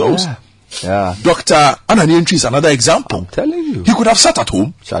more of those. Yeah. Dr. Anani Entry is another example. I'm telling you. He could have sat at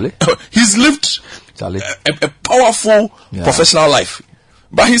home. Charlie. He's lived a powerful professional life.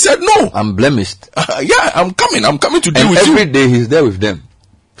 But he said, no. I'm blemished. I'm coming to deal and with you. Every day he's there with them,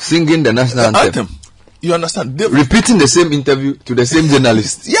 singing the national anthem. You understand? Repeating the same interview to the same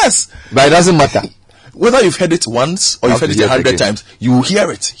journalist. Yes. But it doesn't matter. Whether you've heard it once or you've heard it 100 times, you will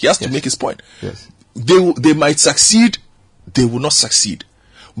hear it. He has to make his point. Yes. They might succeed, they will not succeed.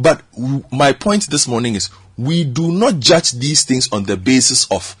 But my point this morning is, we do not judge these things on the basis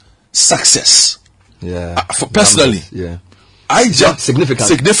of success. Yeah. Personally, I judge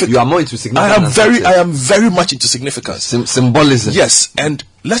significance. You are more into significance. I am very much into significance. Symbolism. Yes, and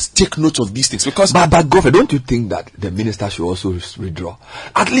let's take note of these things because. But Governor, don't you think that the minister should also withdraw?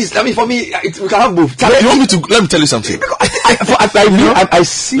 At least, I mean, for me, we can have both. You want me to? Let me tell you something. I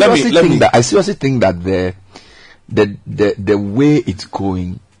seriously think that the way it's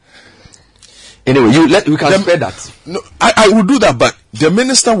going. Anyway, we can spare that. No, I will do that, but the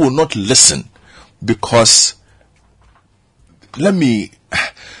minister will not listen because. You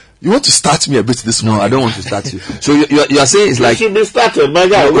want to start me a bit this morning? No, I don't want to start you. So you are saying it's like you should be started, my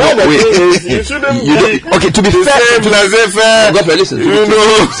guy. You shouldn't be. Okay, to be fair, God, listen.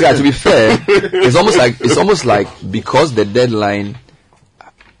 To be fair, it's almost like because the deadline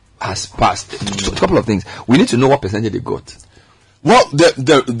has passed. A couple of things. We need to know what percentage they got. Well,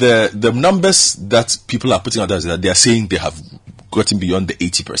 the numbers that people are putting out there is that they are saying they have gotten beyond the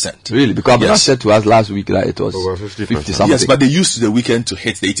 80%. Really? Because Abena said to us last week that it was over 50 something. Yes, but they used the weekend to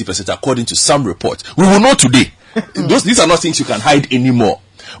hit the 80% according to some reports. We will know today. These are not things you can hide anymore.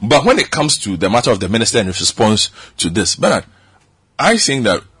 But when it comes to the matter of the minister and his response to this, Bernard, I think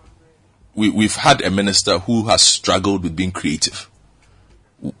that we've had a minister who has struggled with being creative,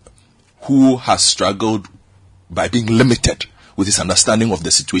 who has struggled by being limited with his understanding of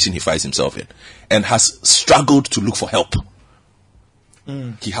the situation he finds himself in, and has struggled to look for help.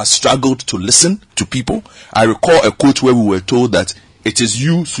 He has struggled to listen to people. I recall a quote where we were told that it is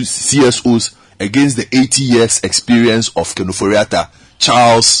you CSOs against the 80 years experience of Kenuforiata,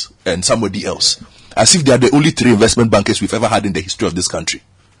 Charles, and somebody else. As if they are the only 3 investment bankers we've ever had in the history of this country.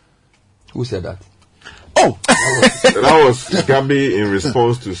 Who said that? Oh! That was Gabi in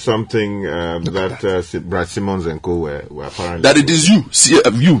response to something that Brad Simmons and co were apparently. That it is you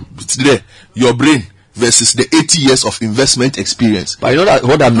today, your brain, versus the 80 years of investment experience. But you know that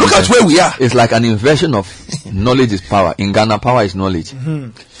what I mean. Look at where we are. It's like an inversion of knowledge is power. In Ghana, power is knowledge.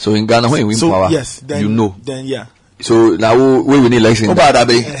 So in Ghana, when you win power, you know. Then yeah. So now we win election.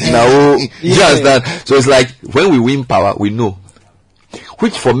 Now you understand. So it's like when we win power, we know.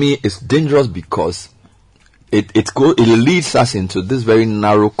 Which for me is dangerous because it leads us into this very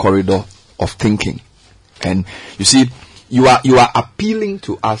narrow corridor of thinking. And you see, you are appealing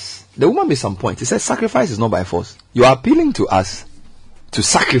to us. The woman made some point. He said sacrifice is not by force. You are appealing to us to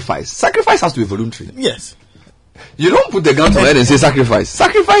sacrifice. Sacrifice has to be voluntary. Yes. You don't put the gun to my head and say sacrifice.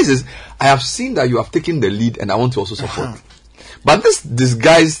 Sacrifice is, I have seen that you have taken the lead and I want to also support. But this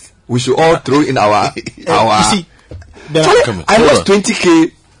disguise, we should all throw in our you see, Charlie, I lost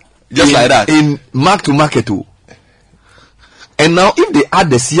 20k just like that in mark to market too. And now if they add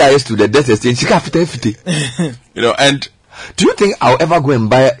the CIS to the debt exchange, she can fit. And do you think I'll ever go and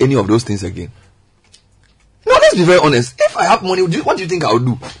buy any of those things again? No, let's be very honest. If I have money, what do you think I'll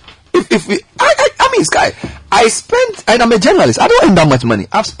do? I mean, Sky, I spent, and I'm a journalist. I don't earn that much money.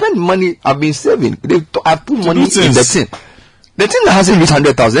 I've spent money. I've been saving. I've put money in the tin. The thing that hasn't reached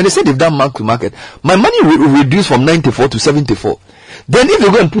 100,000. And they said they've done mark to market. My money will reduce from 94 to 74. Then if they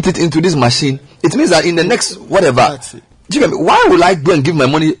go and put it into this machine, it means that in the next whatever. Do you get me? Why would I go and give my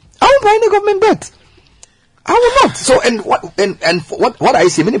money? I won't buy any government debt. I will not. So what I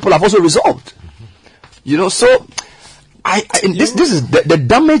say, many people have also resolved. So this is the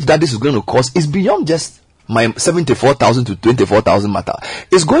damage that this is going to cause is beyond just my 74,000 to 24,000 matter.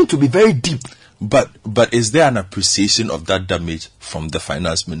 It's going to be very deep. But is there an appreciation of that damage from the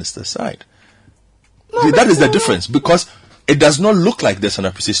finance minister's side? No, that is the difference, because it does not look like there's an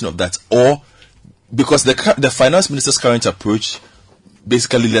appreciation of that, or because the finance minister's current approach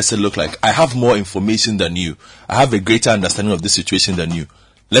basically lets it look like I have more information than you. I have a greater understanding of the situation than you.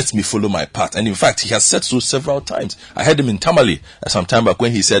 Let me follow my path. And in fact, he has said so several times. I heard him in Tamale some time back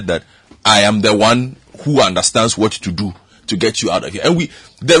when he said that I am the one who understands what to do to get you out of here. And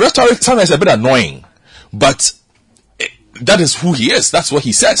the rhetoric sometimes is a bit annoying, but that is who he is. That's what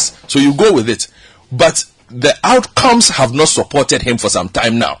he says. So you go with it. But the outcomes have not supported him for some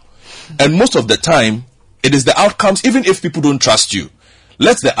time now. And most of the time, It is the outcomes, even if people don't trust you.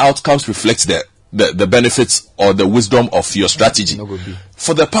 Let the outcomes reflect the benefits or the wisdom of your strategy.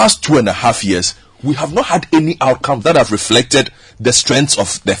 For the past 2.5 years, we have not had any outcome that have reflected the strengths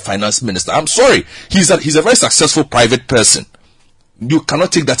of the finance minister. I'm sorry. He's a very successful private person. You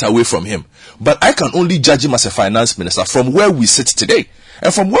cannot take that away from him. But I can only judge him as a finance minister from where we sit today.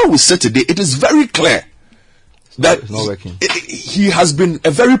 And from where we sit today, it is very clear that it's not working. He has been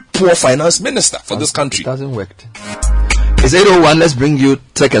a very poor finance minister for this country. It hasn't worked. It's 8:01. Let's bring you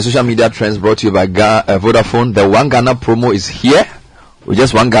tech and social media trends brought to you by Vodafone. The One Ghana promo is here. With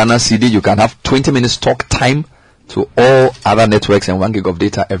just one Ghana CD, you can have 20 minutes talk time to all other networks and 1 gig of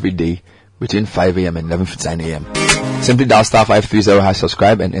data every day between 5 a.m. and 11:59 a.m. Simply dial star 530 #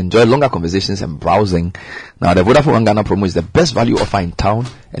 subscribe and enjoy longer conversations and browsing. Now, the Vodafone One Ghana promo is the best value offer in town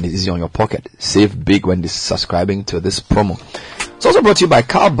and it's easy on your pocket. Save big when subscribing to this promo. It's also brought to you by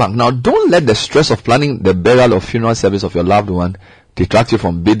Car Bank. Now, don't let the stress of planning the burial or funeral service of your loved one detract you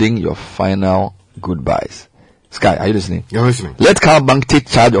from bidding your final goodbyes. Sky, are you listening? You're listening. Let Car Bank take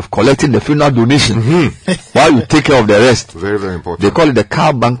charge of collecting the funeral donation while you take care of the rest. Very, very important. They call it the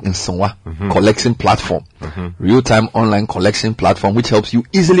Car Bank in Sonwa collection platform. Real-time online collection platform which helps you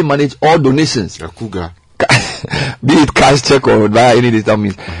easily manage all donations. Be it cash, check, or via any digital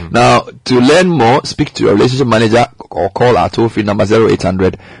means. Now, to learn more, speak to your relationship manager or call our toll-free number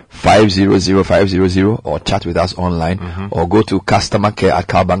 0800 500 500 or chat with us online or go to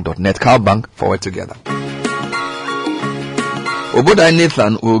customercare@carbank.net. Carbank, forward together. Obodai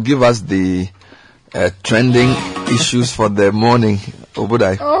Nathan will give us the trending issues for the morning.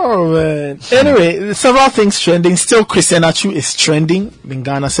 Obodai. Oh man. Anyway, several things trending. Still, Christian Atsu is trending in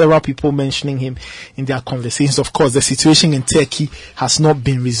Ghana. Several people mentioning him in their conversations. Of course, the situation in Turkey has not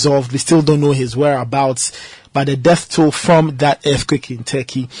been resolved. We still don't know his whereabouts. But the death toll from that earthquake in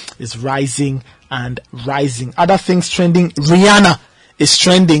Turkey is rising and rising. Other things trending. Rihanna is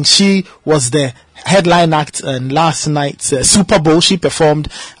trending. She was the headline act and last night's Super Bowl. She performed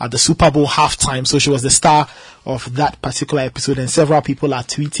at the Super Bowl halftime, so she was the star of that particular episode, and several people are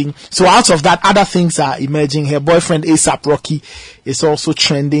tweeting. So out of that, other things are emerging. Her boyfriend A$AP Rocky is also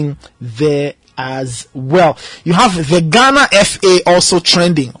trending there as well. You have the Ghana FA also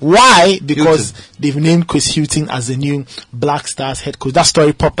trending. Why? Because they've named Chris Hughton as the new Black Stars head coach. That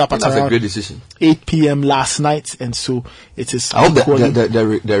story popped up at around a great decision. 8 p.m. last night, and so it is. I hope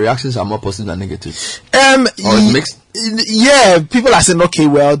the reactions are more positive than negative. Or it's mixed. Yeah, people are saying, okay,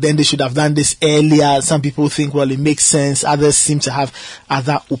 well, then they should have done this earlier. Some people think, well, it makes sense. Others seem to have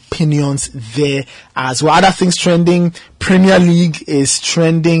other opinions there as well. Other things trending. Premier League is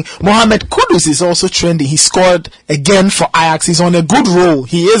trending. Mohamed Kudus is also trending. He scored again for Ajax. He's on a good roll.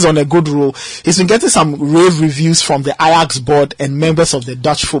 He is on a good roll. He's been getting some rave reviews from the Ajax board and members of the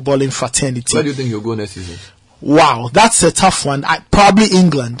Dutch footballing fraternity. Where do you think he'll go next season? Wow, that's a tough one. Probably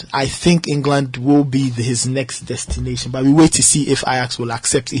England. I think England will be his next destination, but we wait to see if Ajax will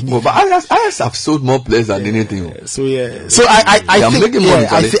accept any. Well, but Ajax have sold more players than anything. So I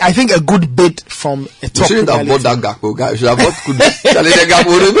think a good bid from a top. You shouldn't have bought that Gakpo guy. You should have bought Kudus.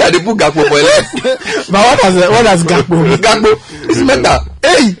 But what has Gakpo? Gakpo is better.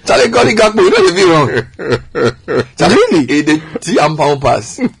 Hey, Charlie got the Gakpo. You don't be wrong. Charlie, really? The £1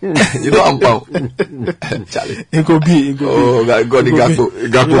 pass. You know £1. Charlie. It could be. Oh, God, the Gakpo.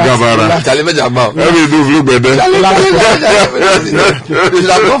 Gakpo Gavara. Charlie, me jamba. Every do look better. You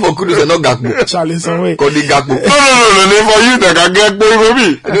should have gone for Kudus and not Gakpo. Charlie, some way. Got the Gakpo. No, for you, that can get boy for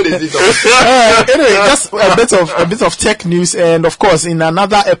me. I know they see anyway, just a bit of tech news, and of course, in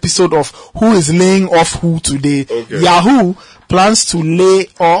another episode of Who is Laying Off Who Today, Yahoo plans to lay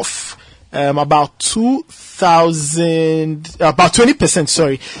off about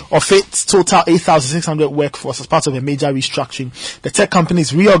 20% of its total 8,600 workforce as part of a major restructuring. The tech company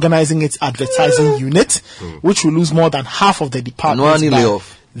is reorganizing its advertising unit, which will lose more than half of the departments by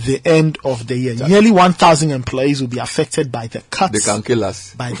the end of the year. Nearly 1,000 employees will be affected by the cuts. They can kill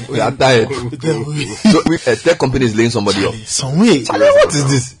us. We are tired. So a tech company is laying somebody off. Some way. Charlie, what is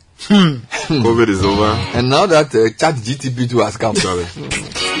this? COVID is over. And now that ChatGPT has come.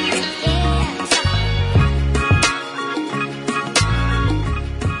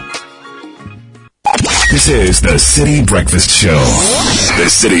 This is the City Breakfast Show. The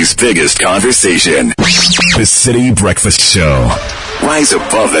city's biggest conversation. The City Breakfast Show. Rise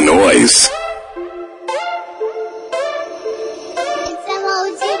above the noise.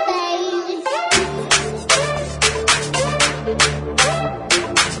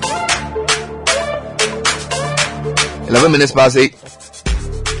 Minutes past 8.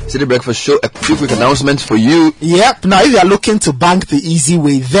 City Breakfast Show. A few quick announcements for you. Yep. Now, if you are looking to bank the easy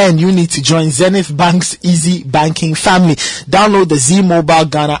way, then you need to join Zenith Bank's Easy Banking family. Download the Z Mobile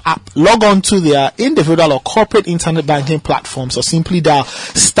Ghana app. Log on to their individual or corporate internet banking platforms, or simply dial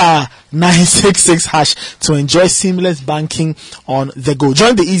 *966# to enjoy seamless banking on the go.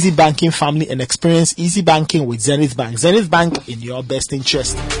 Join the Easy Banking family and experience easy banking with Zenith Bank. Zenith Bank, in your best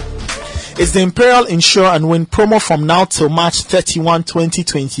interest. It's the Imperial Insure and Win promo from now till March 31,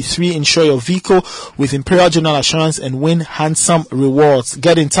 2023. Insure your vehicle with Imperial General Assurance and win handsome rewards.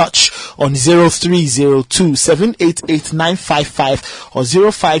 Get in touch on 0302-788-955 or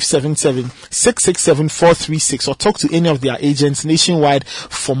 0577-667-436, or talk to any of their agents nationwide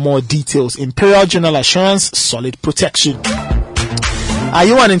for more details. Imperial General Assurance, solid protection. Are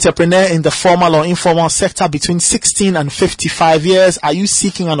you an entrepreneur in the formal or informal sector between 16 and 55 years? Are you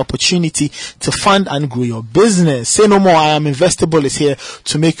seeking an opportunity to fund and grow your business? Say no more. I Am Investable is here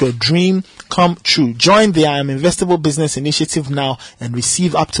to make your dream come true. Join the I Am Investable Business Initiative now and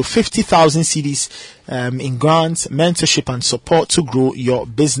receive up to 50,000 cedis in grants, mentorship and support to grow your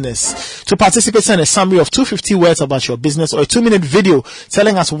business. To participate, send a summary of 250 words about your business or a 2-minute video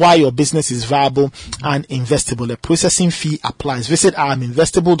telling us why your business is viable and investable. A processing fee applies. Visit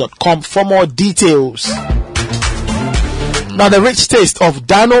iaminvestable.com for more details. Now, the rich taste of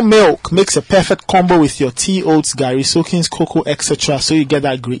Dano milk makes a perfect combo with your tea, oats, gari, soakings, cocoa, etc. So you get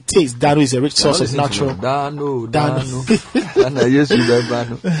that great taste. Dano is a rich source of natural. Dano. Now,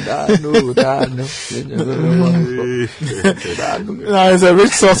 it's a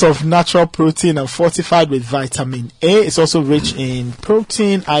rich source of natural protein and fortified with vitamin A. It's also rich in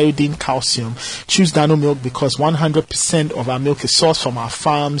protein, iodine, calcium. Choose Dano milk because 100% of our milk is sourced from our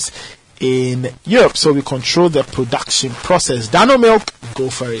farms in Europe, so we control the production process. Dano milk, go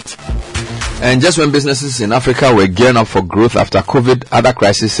for it. And just when businesses in Africa were gearing up for growth after COVID, other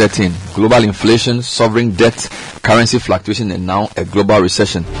crises set in. Global inflation, sovereign debt, currency fluctuation, and now a global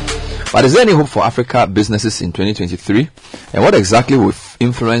recession. But is there any hope for Africa businesses in 2023? And what exactly will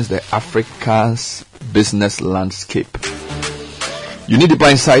influence the Africa's business landscape? You need deeper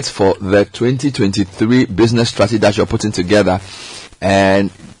insights for the 2023 business strategy that you're putting together,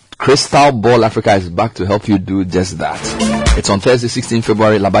 and Crystal Ball Africa is back to help you do just that. It's on Thursday, 16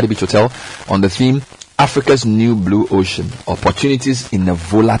 February, Labadi Beach Hotel, on the theme Africa's New Blue Ocean, Opportunities in a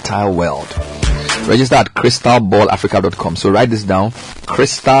Volatile World. Register at crystalballafrica.com. So write this down,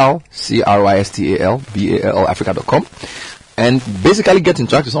 Crystal, Crystal, BALL Africa.com, and basically get in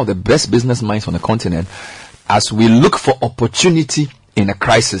touch with some of the best business minds on the continent as we look for opportunity in a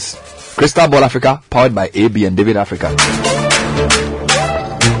crisis. Crystal Ball Africa, powered by AB and David Africa.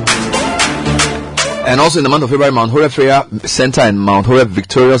 And also in the month of February, Mount Horeb Prayer Center and Mount Horeb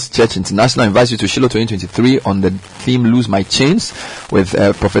Victorious Church International invites you to Shiloh 2023 on the theme Lose My Chains with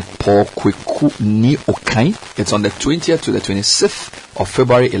Prophet Paul Kweku Ni Okai. It's on the 20th to the 26th of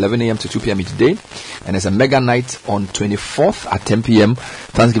February, 11 a.m. to 2 p.m. each day. And it's a mega night on 24th at 10 p.m.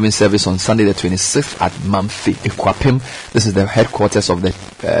 Thanksgiving service on Sunday the 26th at Mamfi, Ikwapim. This is the headquarters of the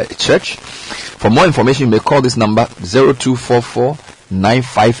church. For more information, you may call this number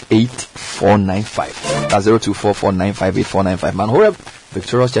 0244-958-495. That's 0244-958-495. Mount Horeb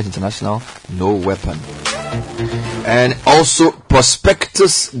Victorious Church International, no weapon. And also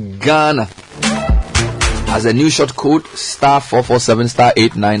Prospectus Ghana has a new short code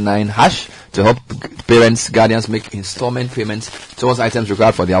 *447*899# to help parents, guardians make installment payments towards items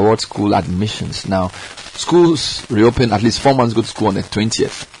required for their award school admissions. Now, schools reopen at least 4 months go to school on the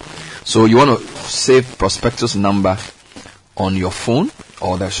 20th. So you want to save Prospectus number on your phone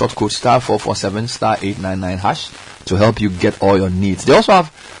or the short code *447*899# to help you get all your needs. They also have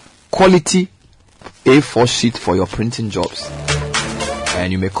quality A4 sheet for your printing jobs.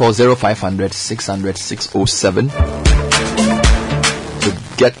 And you may call 0500-600-607 to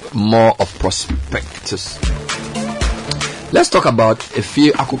get more of Prospectus. Let's talk about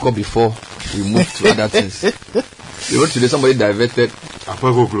Efie Akoko before we move to other things. You know, today somebody diverted.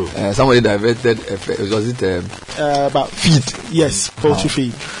 Somebody diverted. Was it about feed? Yes, poultry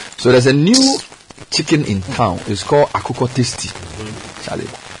feed. So there's a new chicken in town. It's called Akoko Tasty. Charlie,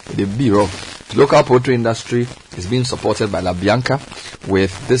 the be rough. The local poultry industry is being supported by La Bianca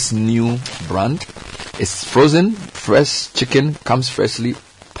with this new brand. It's frozen, fresh chicken, comes freshly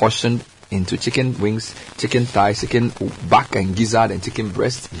portioned into chicken wings, chicken thighs, chicken back and gizzard, and chicken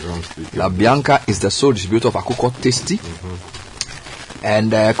breast. La Bianca is the sole distributor of Akoko Tasty.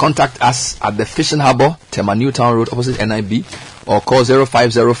 And contact us at the Fishing Harbour, Tema Newtown Road, opposite NIB, or call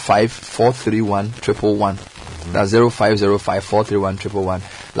 0505-431-111. That's 0505-431-111.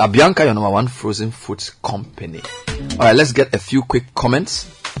 La Bianca, your number one frozen foods company. Alright, let's get a few quick comments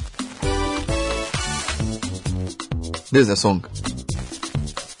This is the song.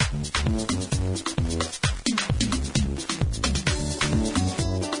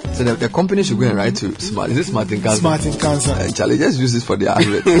 So the company should go and write to Smart. Is it Smart in Cancer? Smart in Cancer. Charlie, just use this for the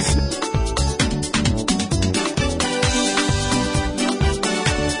advert.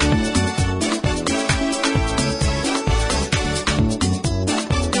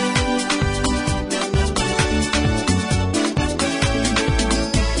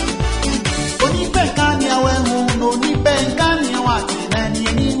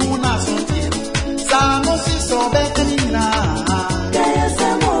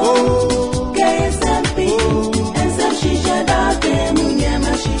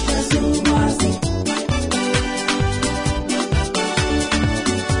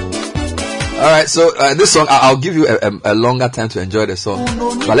 Alright, so this song, I'll give you a longer time to enjoy the song.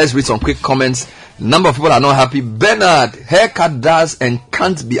 But let's read some quick comments. Number of people are not happy. Bernard, haircut does and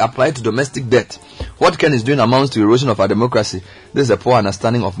can't be applied to domestic debt. What Ken is doing amounts to erosion of our democracy. This is a poor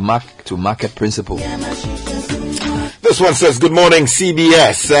understanding of market principle. This one says, good morning,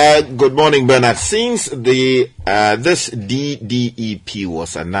 CBS. Good morning, Bernard. Since this DDEP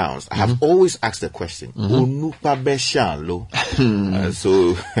was announced, I have always asked the question. So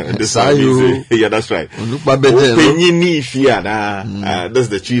this one is, yeah, that's right. That's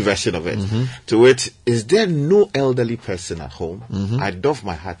the true version of it. To it, is there no elderly person at home? I doff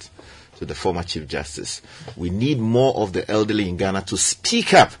my hat to the former Chief Justice. We need more of the elderly in Ghana to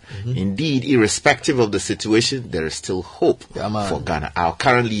speak up. Indeed, irrespective of the situation, there is still hope for Ghana. Our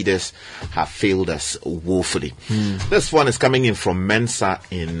current leaders have failed us woefully. This one is coming in from Mensa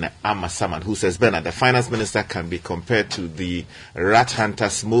in Amasaman, who says, Bernard, the finance minister can be compared to the rat hunter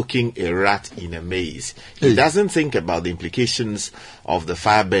smoking a rat in a maze. He doesn't think about the implications of the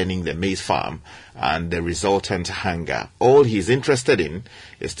fire burning the maize farm and the resultant hunger. All he's interested in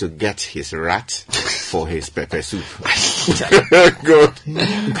is to get his rat for his pepper soup. God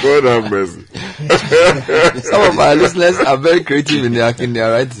have mercy. Some of our listeners are very creative in their writing.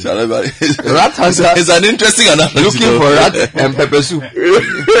 Rat hunter is an interesting analogy. Looking for rat and pepper soup.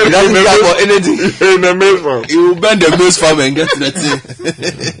 He doesn't care for anything. In the maize farm. He will burn the maize farm and get to the thing.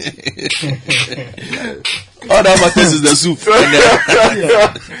 All that matters is the soup. But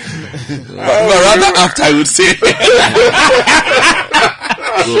rather after, I would say.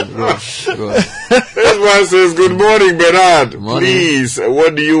 This one says, good morning, Bernard. Please,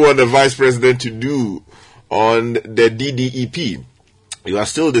 what do you want the Vice President to do on the DDEP? You are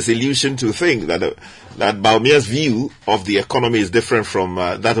still disillusioned to think that Baumia's view of the economy is different from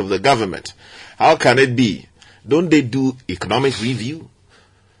that of the government. How can it be? Don't they do economic review?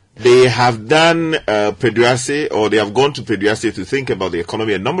 They have done Peduase, or they have gone to Peduase to think about the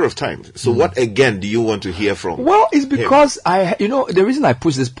economy a number of times. So what again do you want to hear from Well, it's because the reason I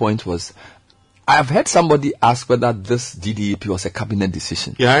pushed this point was I've heard somebody ask whether this DDEP was a cabinet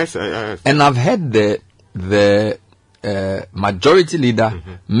decision. Yes. And I've heard the majority leader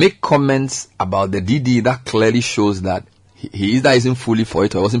make comments about the DDE that clearly shows that he either isn't fully for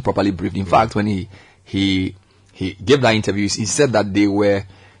it or wasn't properly briefed. In fact, when he gave that interview, he said that they were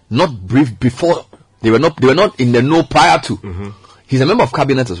not briefed before. They were not in the know prior to. He's a member of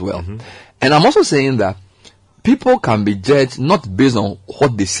cabinet as well. And I'm also saying that people can be judged not based on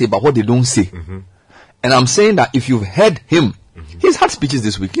what they say, but what they don't say. And I'm saying that if you've heard him, he's had speeches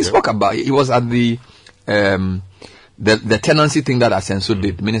this week. He spoke about it. He was at the tenancy thing that Asenso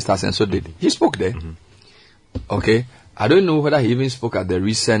did, Minister Asenso did. He spoke there. Okay. I don't know whether he even spoke at the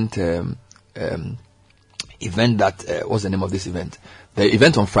recent event that, what's the name of this event? The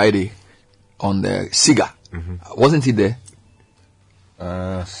event on Friday on the SIGA. Wasn't he there?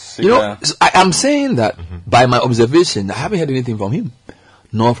 So I'm saying that by my observation, I haven't heard anything from him,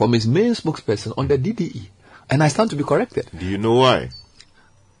 nor from his main spokesperson on the DDE. And I stand to be corrected. Do you know why?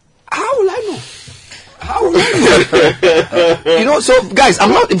 How will I know? So guys,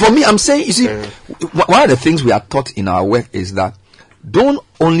 I'm saying, you see, one of the things we are taught in our work is that don't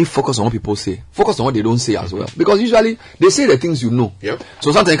only focus on what people say, focus on what they don't say as well. Because usually they say the things you know.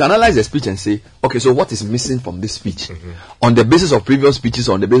 So sometimes you can analyze the speech and say, okay, so what is missing from this speech? On the basis of previous speeches,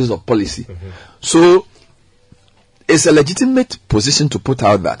 on the basis of policy. So it's a legitimate position to put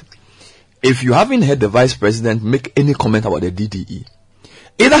out that if you haven't heard the Vice President make any comment about the DDE,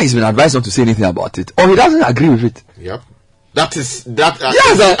 either he's been advised not to say anything about it, or he doesn't agree with it. That is that.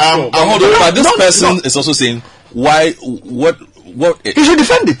 Hold on, but this person is also saying why? What? He should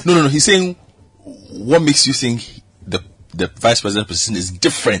defend it. No. He's saying what makes you think the Vice President position is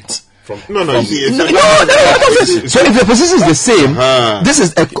different from? No. So if the position is the same, this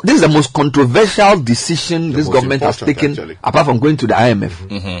is the most controversial decision this government has taken, apart from going to the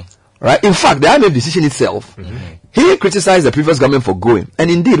IMF. Right? In fact, the IMF decision itself, he criticized the previous government for going. And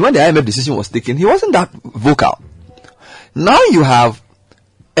indeed, when the IMF decision was taken, he wasn't that vocal. Now you have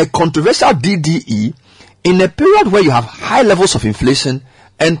a controversial DDE in a period where you have high levels of inflation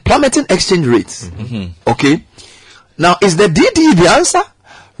and plummeting exchange rates. Okay? Now, is the DDE the answer?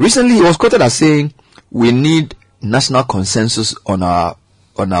 Recently, he was quoted as saying, we need national consensus on our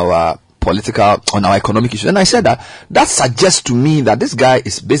economic issues. And I said that suggests to me that this guy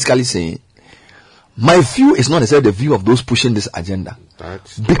is basically saying, my view is not necessarily the view of those pushing this agenda.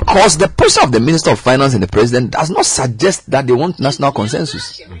 Because the position of the Minister of Finance and the President does not suggest that they want national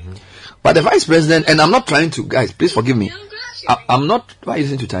consensus. But the Vice President, and I'm not trying to, guys, please forgive me. I'm not, why are you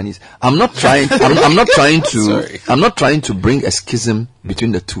listening to Chinese? I'm not trying to bring a schism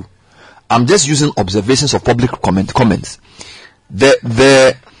between the two. I'm just using observations of public comments. There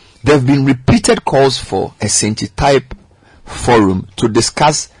have been repeated calls for a Senchi-type forum to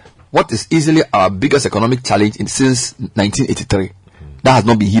discuss what is easily our biggest economic challenge since 1983. That has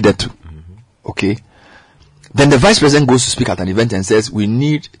not been heeded to. Okay? Then the Vice President goes to speak at an event and says, we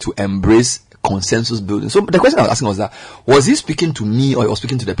need to embrace consensus building. So the question I was asking was that, was he speaking to me or he was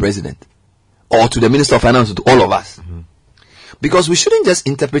speaking to the President? Or to the Minister of Finance, or to all of us? Because we shouldn't just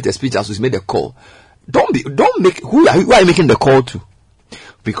interpret a speech as we made a call. Who are you making the call to?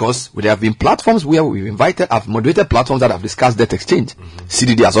 Because there have been platforms where I've moderated platforms that have discussed debt exchange.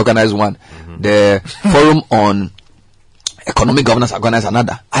 CDD has organized one. The Forum on Economic Governance organized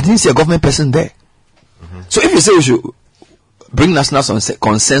another. I didn't see a government person there. So if you say we should bring national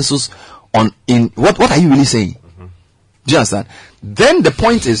consensus what are you really saying? Do you understand? Then the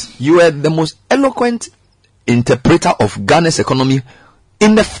point is, you are the most eloquent interpreter of Ghana's economy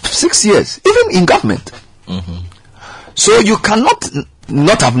in the 6 years, even in government. So you cannot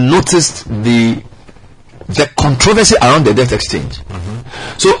not have noticed the controversy around the debt exchange.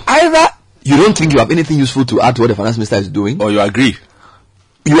 So either you don't think you have anything useful to add to what the finance minister is doing, or you agree.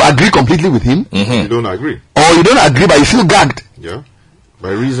 You agree completely with him. You don't agree. Or you don't agree, but you feel gagged. Yeah.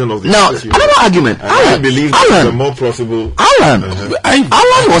 By reason of the now, another argument. I believe Alan, the more possible. Alan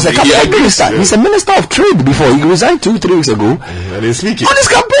was a cabinet minister. Yeah. He's a minister of trade before. He resigned 2-3 weeks ago. And he's speaking. On his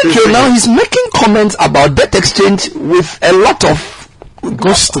campaign trail now, he's making comments about debt exchange with a lot of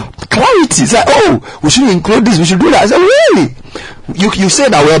clarity. It's like, oh, we should include this, we should do that. I said, really? You say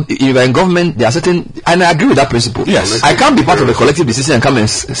that, well, if you're in government, there are certain, and I agree with that principle. Yes. I can't be part of the collective decision and come and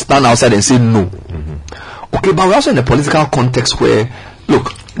stand outside and say no. Okay, but we're also in a political context where,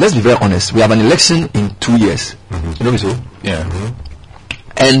 look, let's be very honest. We have an election in 2 years. You know me so? Yeah.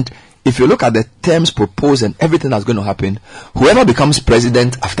 And if you look at the terms proposed and everything that's going to happen, whoever becomes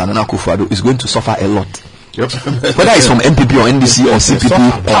president after Nana Akufo-Addo is going to suffer a lot. Yep. Whether it's from MPP or NDC or CPP or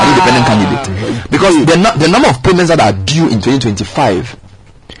an independent candidate. Because the number of payments that are due in 2025,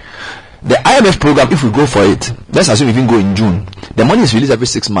 the IMF program, if we go for it, let's assume we even go in June, the money is released every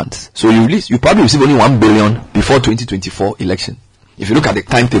 6 months. So you probably receive only 1 billion before 2024 election. If you look at the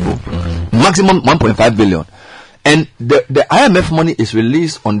timetable, maximum 1.5 billion. And the IMF money is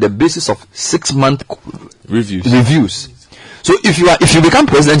released on the basis of 6-month reviews. So if you become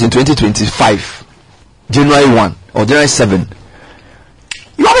president in 2025, January 1 or January 7,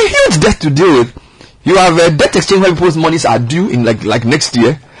 you have a huge debt to deal with. You have a debt exchange where people's monies are due in like next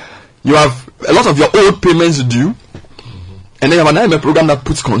year. You have a lot of your old payments due. And then you have an IMF program that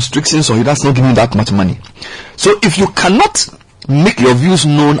puts constrictions on you, that's not giving you that much money. So if you cannot make your views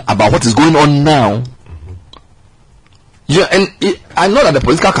known about what is going on now, I know that the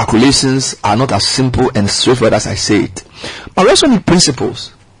political calculations are not as simple and straightforward as I say it, but we also need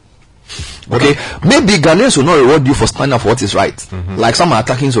principles. Okay, maybe Ghanaians will not reward you for standing up for what is right, like some are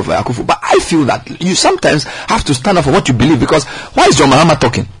attacking Sofia Akufo, but I feel that you sometimes have to stand up for what you believe. Because why is John Mahama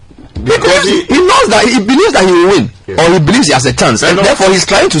talking? Because he believes that he will win, or he believes he has a chance, and therefore he's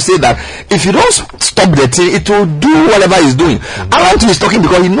trying to say that if you don't stop the thing, it will do whatever he's doing. Alan is talking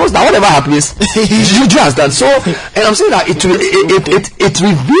because he knows that whatever happens, you just that. So, and I'm saying that it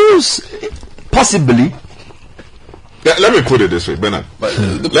reveals possibly. Let me put it this way, Bernard. Let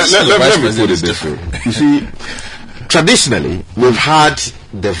me put it this way. You see, traditionally, we've had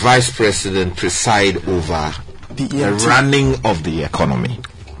the vice president preside over the running of the economy.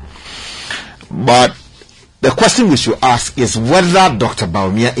 But the question we should ask is whether Dr.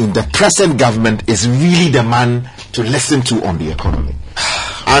 Bawumia in the present government is really the man to listen to on the economy.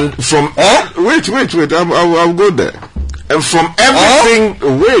 And from wait, I'll go there. And from everything,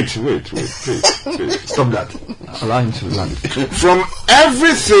 wait, please. Stop that. Allow him to land. From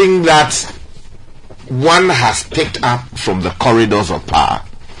everything that one has picked up from the corridors of power,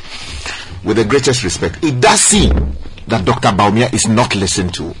 with the greatest respect, it does seem that Dr. Bawumia is not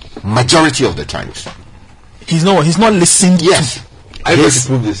listened to majority of the times. He's not listening. Yes. I going to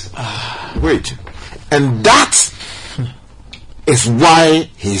prove this. Wait. And that is why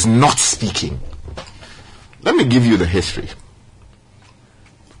he's not speaking. Let me give you the history.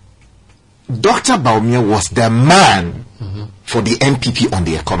 Dr. Bawumia was the man for the NPP on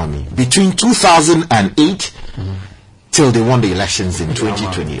the economy between 2008 till they won the elections in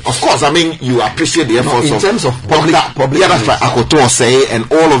 2020. Of course, I mean, you appreciate the efforts in terms of public. Yeah, that's right. Akoto Osei and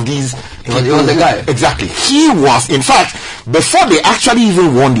all of these. He was the guy. Exactly. He was, in fact, before they actually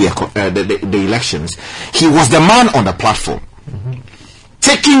even won the elections, he was the man on the platform.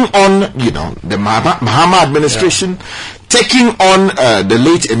 Taking on, the Mahama administration, taking on the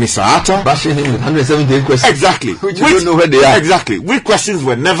late Emisa Atta. Bashing him with 178 questions. Exactly. Which you don't know where they are. Exactly. Which questions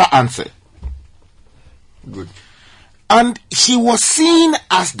were never answered. Good. And he was seen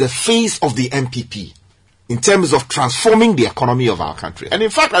as the face of the MPP in terms of transforming the economy of our country. And in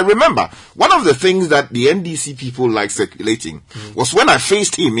fact, I remember one of the things that the NDC people like circulating was when I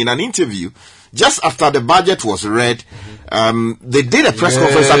faced him in an interview just after the budget was read. They did a press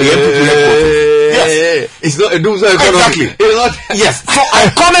conference at the MPP headquarters. Yes. It's not a doomsday economy. Exactly. Yes. So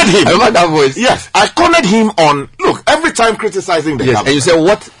I cornered him. I remember that voice. Yes. I cornered him on, look, every time criticizing the government. And you say,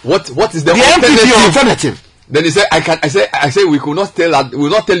 what is the MPP alternative? Then he said, I say we could not tell that, we will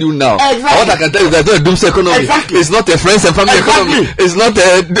not tell you now. Exactly. What I can tell you is that it's not a doomsday economy. Exactly. It's not a friends and family economy. It's not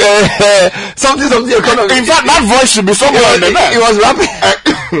a something economy. In fact, that voice should be somewhere in the net. He was rapping.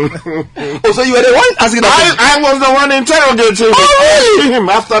 Oh, so you were the one asking that? I was the one interrogating him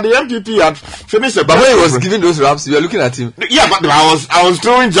after the MPP had finished the. But when he was giving those raps, you were looking at him. Yeah, but I was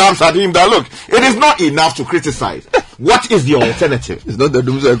throwing jabs at him that look, it is not enough to criticize. What is the alternative? It's not the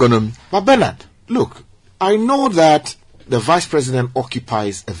doomsday economy. But Bernard, look, I know that the vice president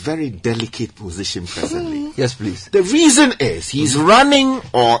occupies a very delicate position presently. Yes, please. The reason is he's running,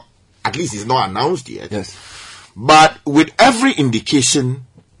 or at least he's not announced yet. Yes. But with every indication,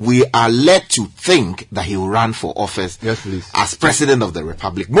 we are led to think that he will run for office as president of the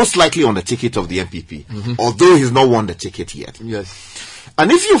republic, most likely on the ticket of the MPP, although he's not won the ticket yet. Yes.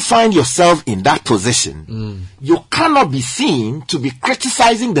 And if you find yourself in that position, you cannot be seen to be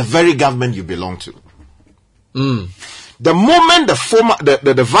criticizing the very government you belong to. The moment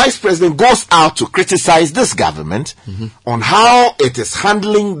the vice president goes out to criticize this government on how it is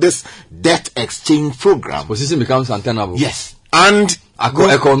handling this debt exchange program, position becomes untenable. Yes, and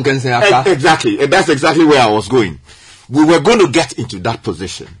exactly, and that's exactly where I was going. We were going to get into that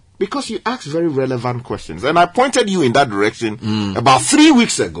position because you asked very relevant questions, and I pointed you in that direction about 3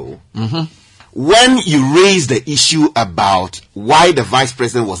 weeks ago. When you raised the issue about why the vice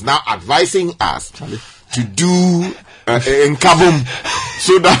president was now advising us to do in Kabum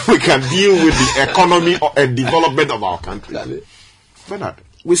so that we can deal with the economy and development of our country. Bernard,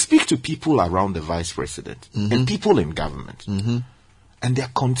 we speak to people around the vice president and people in government, and their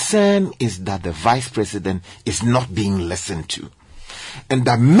concern is that the vice president is not being listened to, and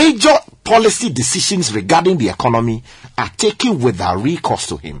that major policy decisions regarding the economy are taken without recourse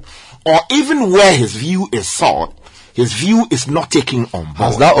to him, or even where his view is sought, his view is not taken on board.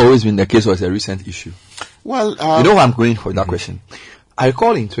 Has that always been the case, or is a recent issue? Well, you know where I'm going for that question. I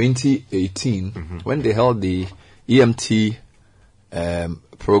recall in 2018 when they held the EMT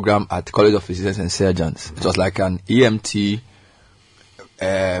program at College of Physicians and Surgeons. It was like an EMT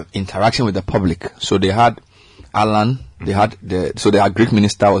interaction with the public. So they had Alan, they had Greek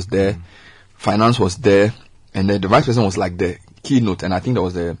minister was there, finance was there, and the vice president was like the keynote, and I think there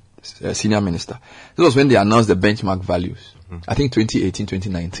was the senior minister. This was when they announced the benchmark values. I think 2018,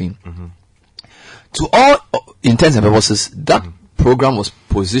 2019. To all intents and purposes, that program was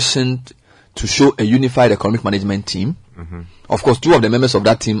positioned to show a unified economic management team. Of course, two of the members of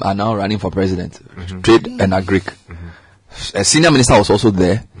that team are now running for president, Trade and Agric. A senior minister was also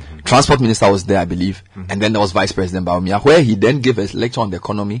there. Transport minister was there, I believe. And then there was Vice President Bawumia, where he then gave a lecture on the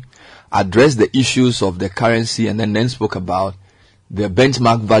economy, addressed the issues of the currency, and then spoke about the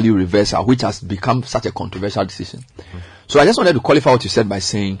benchmark value reversal, which has become such a controversial decision. So I just wanted to qualify what you said by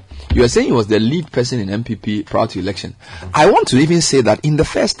saying, you were saying he was the lead person in MPP prior to election. I want to even say that in the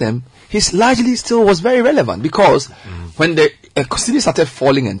first term, he's largely still was very relevant, because when the city started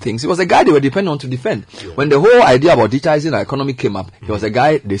falling and things, he was a guy they were dependent on to defend. When the whole idea about digitizing our economy came up, he was a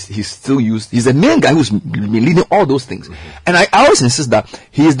guy he's still used. He's the main guy who's been leading all those things. And I always insist that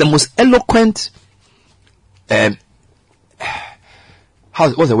he is the most eloquent,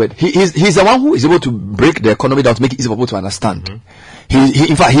 what's the word? He's the one who is able to break the economy down to make it easy for people to understand.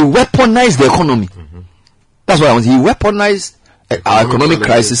 In fact, he weaponized the economy. That's what I want. He weaponized our economic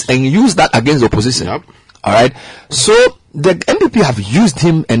crisis and used that against the opposition. All right. So the NPP have used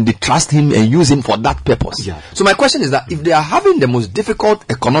him and they trust him and use him for that purpose. Yeah. So my question is that if they are having the most difficult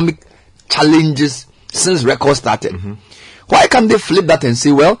economic challenges since record started, why can't they flip that and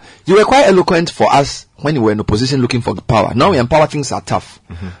say, well, you were quite eloquent for us when you were in opposition looking for the power. Now in power, things are tough.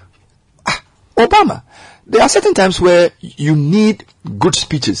 Obama, there are certain times where you need good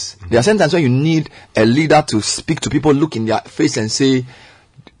speeches. There are certain times where you need a leader to speak to people, look in their face and say,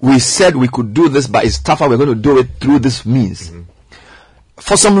 we said we could do this, but it's tougher. We're going to do it through this means.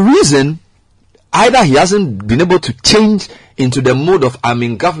 For some reason, either he hasn't been able to change into the mode of I'm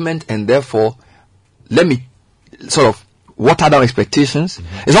in government and therefore let me sort of water down expectations.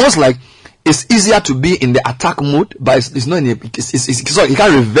 It's almost like it's easier to be in the attack mode, but it's not in you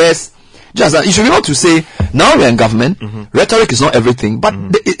can't reverse. Just that you should be able to say, now we're in government, rhetoric is not everything, but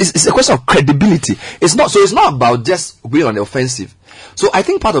it's a question of credibility. It's not about just being on the offensive. So I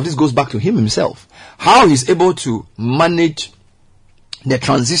think part of this goes back to him himself. How he's able to manage the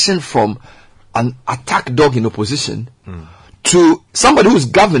transition from an attack dog in opposition to somebody who's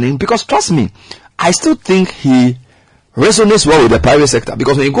governing, because trust me, I still think he resonates well with the private sector,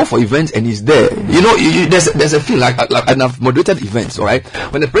 because when you go for events and he's there, there's a feel like and I've moderated events, all right?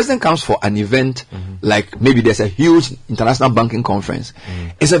 When the president comes for an event, like maybe there's a huge international banking conference,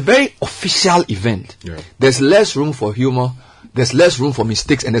 it's a very official event. There's less room for humor, there's less room for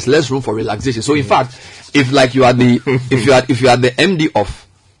mistakes, and there's less room for relaxation. So in fact, if like you are the if you are the MD of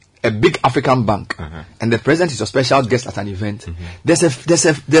a big African bank and the president is a special guest at an event, there's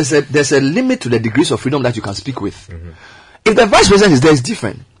a limit to the degrees of freedom that you can speak with. If the vice president is there, it's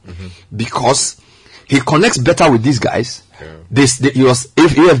different because he connects better with these guys. He was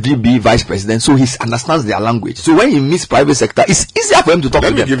AFDB vice president, so he understands their language. So when he meets private sector, it's easier for him to talk to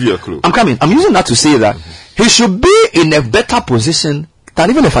them. Let me give you a clue. I'm using that to say that he should be in a better position than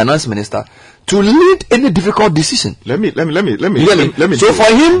even a finance minister to lead any difficult decision. Let me. So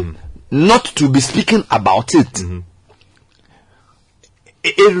for him not to be speaking about it,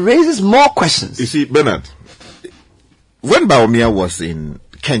 it raises more questions. You see, Bernard, when Bawumia was in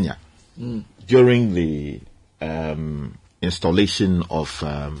Kenya during the installation of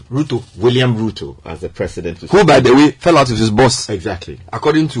William Ruto as the president, who, by the way, fell out with his boss. Exactly.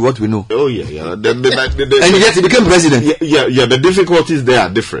 According to what we know. Oh yeah. And yet he became president. Yeah. The difficulties there are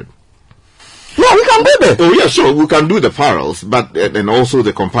different. No, we can go there. Oh yeah, sure. We can do the parallels, but and also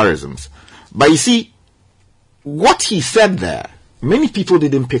the comparisons. But you see, what he said there, many people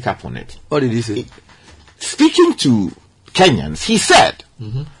didn't pick up on it. What did he say? Speaking to Kenyans, he said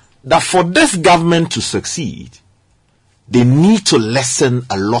that for this government to succeed, they need to listen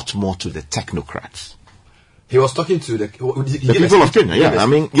a lot more to the technocrats. He was talking to the people of Kenya. Yeah, I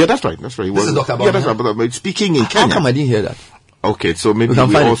mean, yeah, that's right. That's right. This is Dr. Yeah, that's right. But speaking in Kenya, how come I didn't hear that? Okay, so maybe we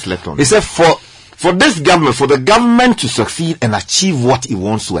all slept on it. He said for this government, for the government to succeed and achieve what it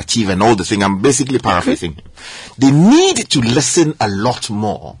wants to achieve and all the thing, I'm basically paraphrasing him. They need to listen a lot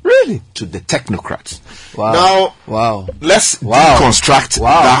more to the technocrats. Now, let's deconstruct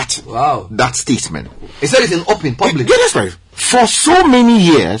that statement. He said it in open public. Yeah, that's right. For so many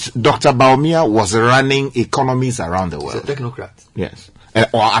years, Dr. Bawumia was running economies around the world. He's a technocrat. Yes.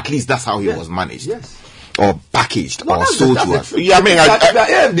 Or at least that's how he was managed. Yes. Or packaged or sold to us. Yeah, I mean,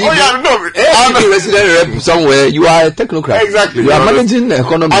 resident rep somewhere, you are a technocrat. Exactly. You are managing the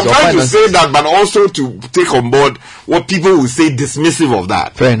economy. I'm trying to say that, but also to take on board what people will say dismissive of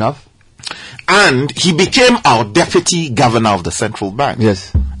that. Fair enough. And he became our deputy governor of the central bank.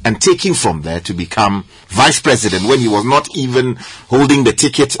 Yes. And taking from there to become vice president when he was not even holding the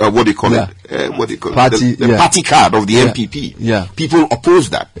ticket, what do you call it? Party, the party card of the NPP. Yeah. People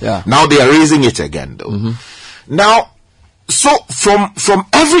opposed that. Yeah. Now they are raising it again, though. Now, so from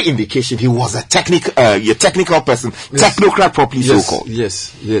every indication, he was a technical person, technocrat properly so-called.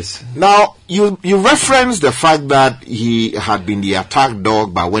 Yes. Now, you referenced the fact that he had been the attack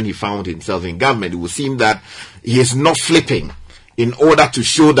dog, but when he found himself in government, it would seem that he is not flipping in order to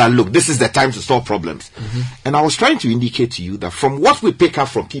show that, look, this is the time to solve problems. And I was trying to indicate to you that from what we pick up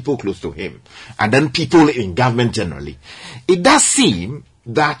from people close to him, and then people in government generally, it does seem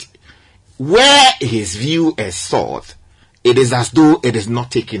that where his view is sought, it is as though it is not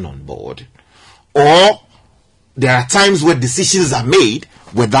taken on board. Or there are times where decisions are made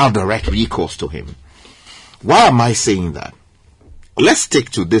without direct recourse to him. Why am I saying that? Let's take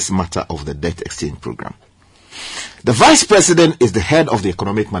to this matter of the debt exchange program. The vice president is the head of the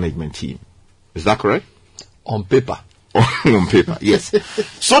economic management team. Is that correct? On paper. On paper, yes.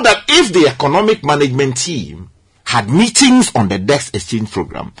 So that if the economic management team had meetings on the debt exchange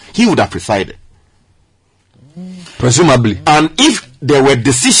program, he would have presided. Presumably. And if there were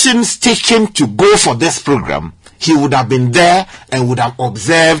decisions taken to go for this program, he would have been there and would have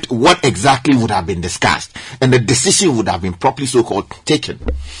observed what exactly would have been discussed, and the decision would have been properly so-called taken.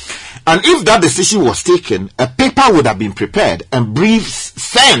 And if that decision was taken, a paper would have been prepared and briefs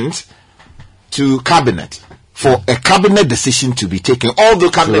sent to cabinet for a cabinet decision to be taken, although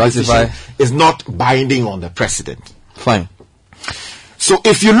cabinet decision is not binding on the president. Fine. So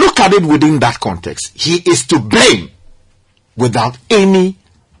if you look at it within that context, he is to blame without any,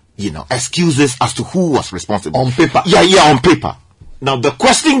 excuses as to who was responsible. On paper. Yeah, on paper. Now the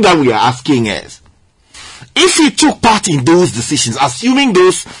question that we are asking is, if he took part in those decisions, assuming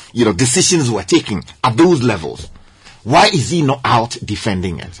those, decisions were taken at those levels, why is he not out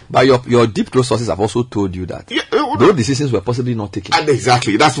defending it? But your deep throat sources have also told you that those decisions were possibly not taken. And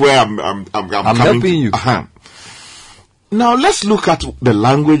exactly. That's where I'm helping you. Now let's look at the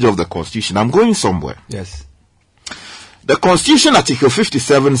language of the Constitution. I'm going somewhere. Yes. The Constitution, Article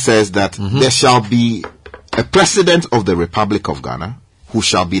 57, says that there shall be a President of the Republic of Ghana who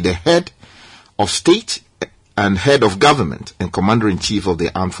shall be the head of state and head of government and commander-in-chief of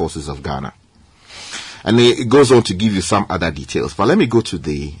the armed forces of Ghana. And it goes on to give you some other details. But let me go to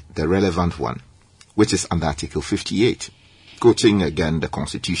the relevant one, which is under Article 58, quoting again the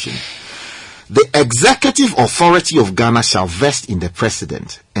Constitution. The executive authority of Ghana shall vest in the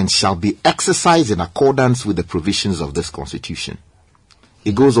President and shall be exercised in accordance with the provisions of this Constitution.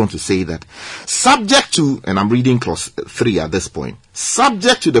 It goes on to say that, subject to, and I'm reading clause 3 at this point,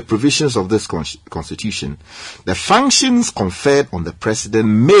 subject to the provisions of this Constitution, the functions conferred on the President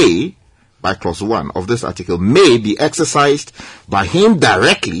may, by clause 1 of this article, may be exercised by him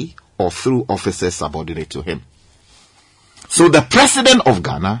directly or through officers subordinate to him. So the President of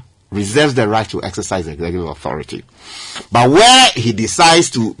Ghana reserves the right to exercise executive authority. But where he decides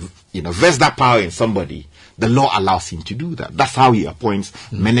to, vest that power in somebody, the law allows him to do that. That's how he appoints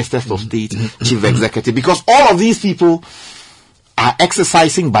ministers of state, chief executive, because all of these people are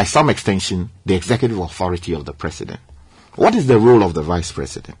exercising, by some extension, the executive authority of the president. What is the role of the vice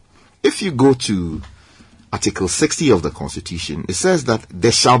president? If you go to Article 60 of the Constitution, it says that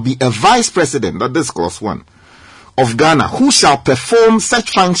there shall be a vice president, that is clause 1, of Ghana, who shall perform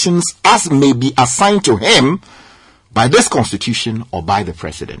such functions as may be assigned to him by this Constitution or by the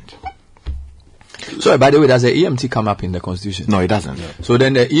president. So, by the way, does the EMT come up in the Constitution? No, it doesn't. No. So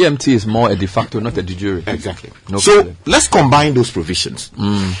then the EMT is more a de facto, not a de jure. Exactly. Let's combine those provisions.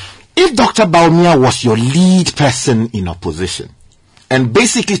 If Dr. Bawumia was your lead person in opposition, and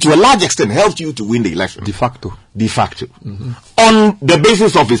basically to a large extent helped you to win the election. De facto. On the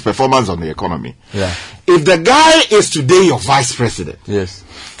basis of his performance on the economy. Yeah. If the guy is today your vice president. Yes.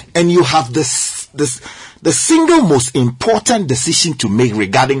 And you have the single most important decision to make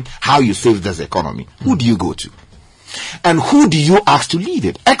regarding how you save this economy, who do you go to? And who do you ask to lead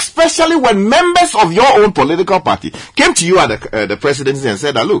it? Especially when members of your own political party came to you at the presidency and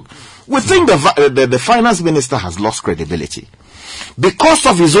said that, look, we think the finance minister has lost credibility because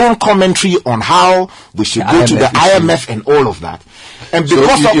of his own commentary on how we should go to the IMF and all of that. And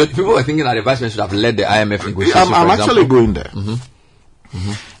because people are thinking that the vice president should have led the IMF negotiation. I'm actually going there.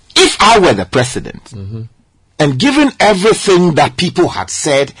 If I were the president, and given everything that people had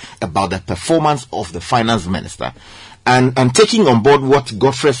said about the performance of the finance minister, and taking on board what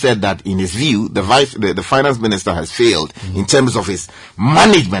Godfrey said, that in his view, the finance minister has failed in terms of his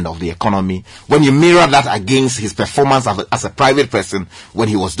management of the economy, when you mirror that against his performance as a private person when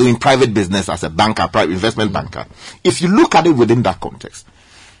he was doing private business as a banker, private investment banker, if you look at it within that context,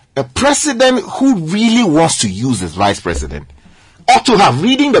 a president who really wants to use his vice president ought to have,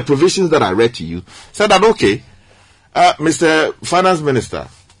 reading the provisions that I read to you, said that, okay, Mr. Finance Minister,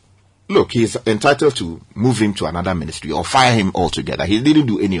 look, he's entitled to move him to another ministry or fire him altogether. He didn't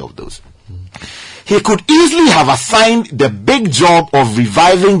do any of those. He could easily have assigned the big job of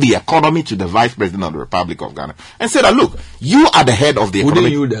reviving the economy to the Vice President of the Republic of Ghana and said that, look, you are the head of the economy.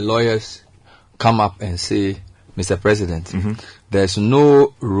 Wouldn't you, the lawyers, come up and say, Mr. President, there's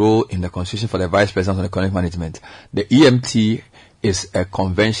no role in the Constitution for the Vice President on economic management. The EMT is a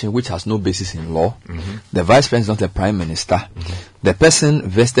convention which has no basis in law. The vice president is not the prime minister. The person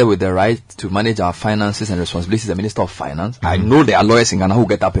vested with the right to manage our finances and responsibilities is the minister of finance. I know there are lawyers in Ghana who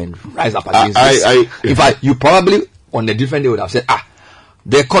get up and rise up against this. In fact, you probably on a different day would have said,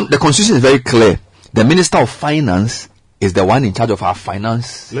 the constitution is very clear. The minister of finance is the one in charge of our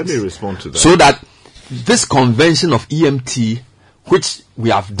finance. Let me respond to that. So that this convention of EMT, which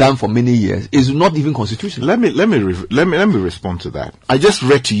we have done for many years, is not even constitutional. Let me respond to that. I just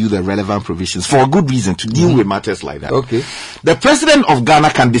read to you the relevant provisions for a good reason, to deal with matters like that. Okay. The president of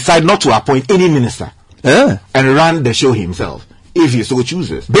Ghana can decide not to appoint any minister and run the show himself. if he so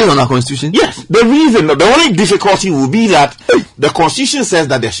chooses. Based on our constitution? Yes. The only difficulty will be that the constitution says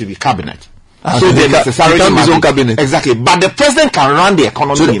that there should be cabinet. So they necessarily can be his own cabinet. Exactly. But the president can run the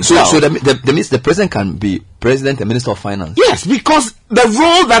economy himself. So that means the president can be president and minister of finance. Yes, because the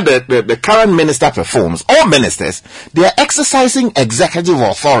role that the current minister performs, all ministers, they are exercising executive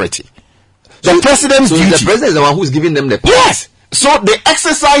authority. The president's duty. The president is the one who is giving them the power. Yes. So they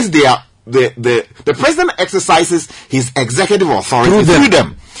exercise the president exercises his executive authority through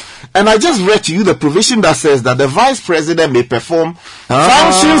them. And I just read to you the provision that says that the vice president may perform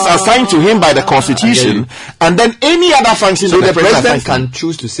functions assigned to him by the constitution, and then any other function. So the president can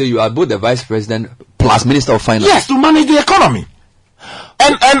choose to say you are both the vice president plus minister of finance. Yes, to manage the economy.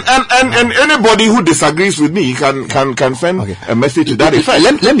 And anybody who disagrees with me can send a message to that effect.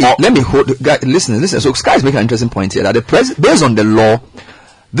 Let me hold, listen. So Sky is making an interesting point here that based on the law,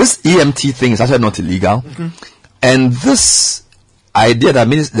 this EMT thing is actually not illegal, and this idea that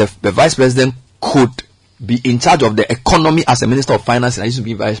the vice president could be in charge of the economy as a minister of finance and I used to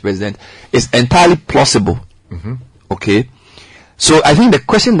be vice president is entirely plausible. Okay, so I think the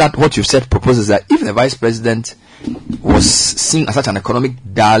question that what you've said proposes that if the vice president was seen as such an economic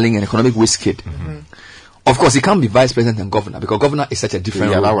darling and economic whiz kid, of course he can't be vice president and governor because governor is such a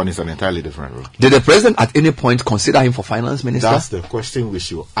different role. That one is an entirely different role. Did the president at any point consider him for finance minister? That's the question we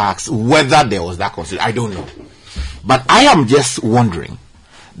should ask, whether there was that consideration. I don't know. But I am just wondering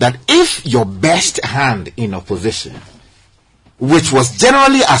that if your best hand in opposition, which was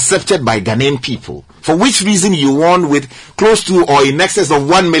generally accepted by Ghanaian people, for which reason you won with close to or in excess of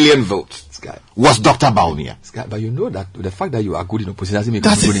 1 million votes, was Dr. Bawumia. But you know that the fact that you are good in opposition doesn't make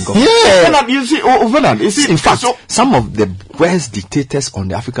you good in government. Yeah. You see, in fact, some of the worst dictators on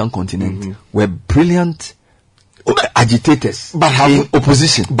the African continent were brilliant agitators in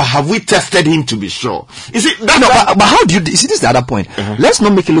opposition. But have we tested him to be sure? You see, but how do you see? This is the other point. Let's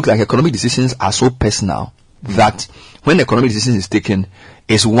not make it look like economic decisions are so personal that when economic decision is taken,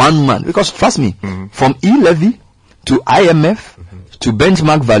 it's one man. Because trust me, from E-levy to IMF to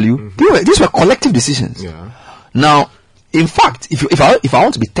benchmark value, these were collective decisions. Now, in fact, if I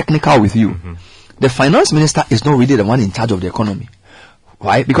want to be technical with you, the finance minister is not really the one in charge of the economy.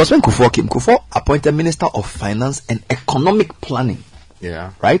 Why? Because when Kufuor came, Kufuor appointed Minister of Finance and Economic Planning.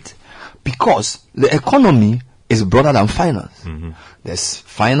 Right? Because the economy is broader than finance. There's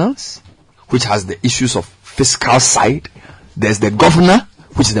finance, which has the issues of fiscal side. There's the governor,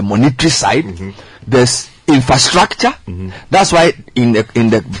 which is the monetary side. There's infrastructure. That's why in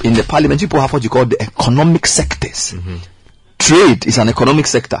the parliament, people have what you call the economic sectors. Trade is an economic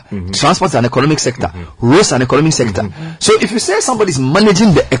sector. Transport is an economic sector. Roads is an economic sector. So if you say somebody is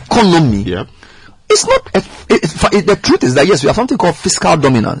managing the economy, it's not. The truth is that yes, we have something called fiscal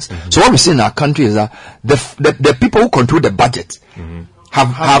dominance. So what we see in our country is that the people who control the budget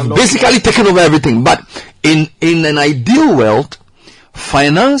have basically taken over everything. But in an ideal world,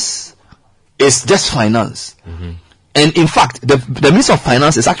 finance is just finance. And in fact, the Minister of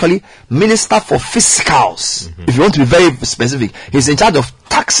Finance is actually Minister for Fiscals. If you want to be very specific, he's in charge of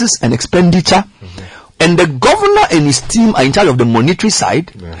taxes and expenditure. And the governor and his team are in charge of the monetary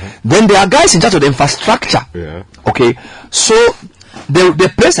side. Then there are guys in charge of the infrastructure. Okay, so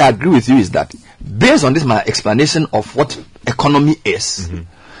the place I agree with you is that based on this my explanation of what economy is,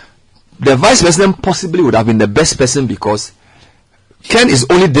 the vice president possibly would have been the best person because Ken is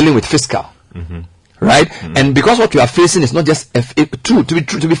only dealing with fiscal. Right? And because what you are facing is not just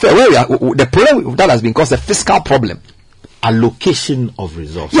to be fair, where we are, the problem that has been caused a fiscal problem. Allocation of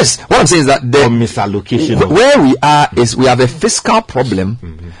resources. Yes, what I'm saying is that the misallocation. Where we are is we have a fiscal problem,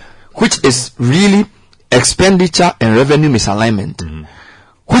 which is really expenditure and revenue misalignment,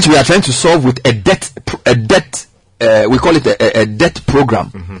 which we are trying to solve with a debt. We call it a debt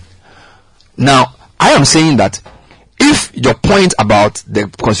program. Now, I am saying that if your point about the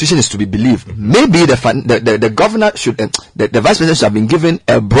constitution is to be believed, maybe the governor should, the vice president should have been given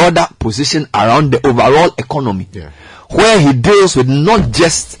a broader position around the overall economy, where he deals with not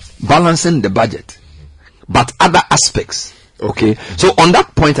just balancing the budget, but other aspects. Okay, so on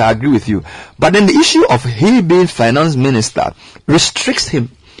that point I agree with you. But then the issue of he being finance minister restricts him.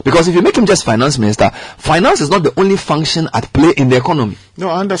 Because if you make him just finance minister, finance is not the only function at play in the economy. No,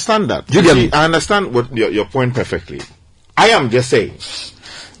 I understand that. I understand what your point perfectly. I am just saying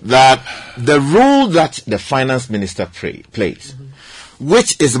that the role that the finance minister plays,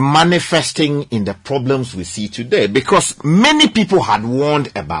 which is manifesting in the problems we see today, because many people had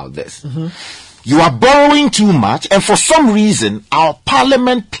warned about this. You are borrowing too much, and for some reason, our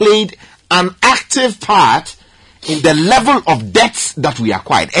parliament played an active part in the level of debts that we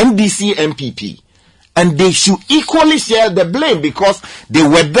acquired, NDC, MPP, And they should equally share the blame because they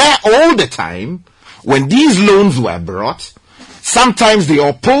were there all the time when these loans were brought. Sometimes they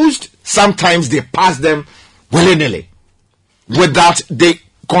opposed, sometimes they passed them willy-nilly without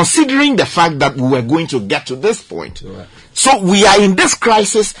considering the fact that we were going to get to this point. Right. So we are in this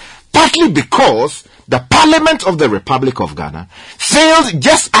crisis partly because the Parliament of the Republic of Ghana failed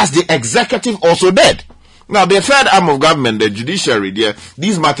just as the executive also did. Now, the third arm of government, the judiciary,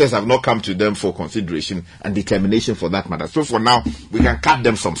 these matters have not come to them for consideration and determination for that matter. So for now, we can cut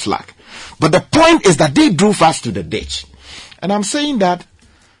them some slack. But the point is that they drove us to the ditch. And I'm saying that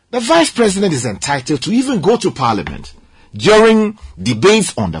the Vice President is entitled to even go to Parliament during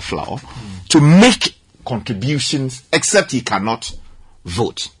debates on the floor to make contributions, except he cannot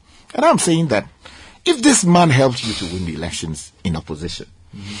vote. And I'm saying that if this man helps you to win the elections in opposition,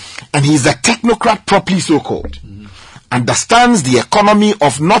 and he's a technocrat properly so-called, understands the economy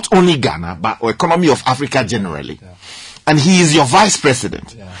of not only Ghana, but the economy of Africa generally, and he is your vice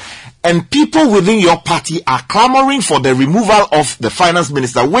president, and people within your party are clamoring for the removal of the finance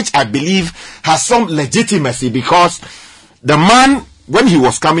minister, which I believe has some legitimacy because the man, when he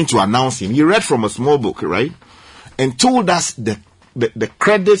was coming to announce him, he read from a small book, right? And told us the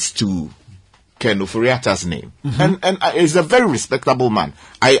credits to Ken Ofori-Atta's name. And he's a very respectable man.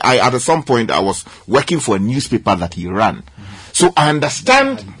 I at some point, I was working for a newspaper that he ran. So I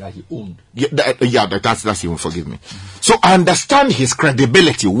understand. That he owned. That's him, forgive me. So I understand his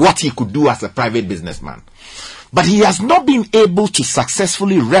credibility, what he could do as a private businessman. But he has not been able to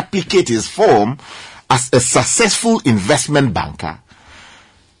successfully replicate his form as a successful investment banker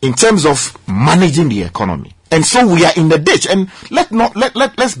in terms of managing the economy. And so we are in the ditch. And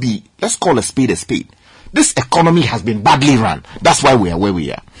let's call a spade a spade. This economy has been badly run. That's why we are where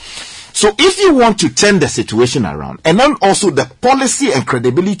we are. So if you want to turn the situation around, and then also the policy and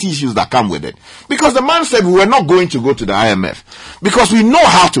credibility issues that come with it, because the man said we were not going to go to the IMF because we know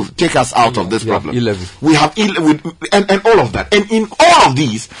how to take us out of this problem. We have and all of that. And in all of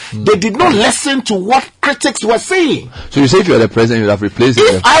these, they did not listen to what critics were saying. So you say if you are the president, you would have replaced him.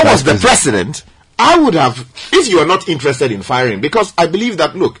 If I was the president, I would have, if you are not interested in firing, because I believe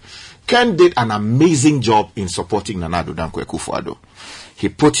that, look, Ken did an amazing job in supporting Nana Addo Dankwa Akufo-Addo. He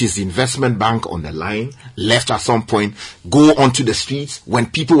put his investment bank on the line, left at some point, go onto the streets when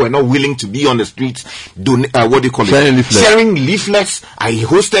people were not willing to be on the streets, sharing leaflets. I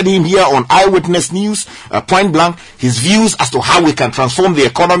hosted him here on Eyewitness News, point blank, his views as to how we can transform the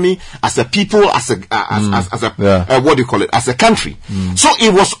economy as a people, as a country. So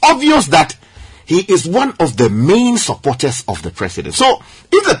it was obvious that he is one of the main supporters of the president. So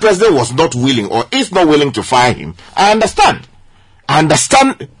if the president was not willing or is not willing to fire him, I understand. I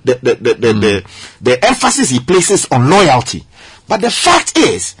understand the emphasis he places on loyalty. But the fact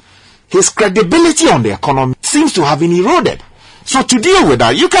is, his credibility on the economy seems to have been eroded. So to deal with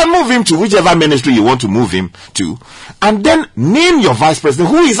that, you can move him to whichever ministry you want to move him to, and then name your vice president,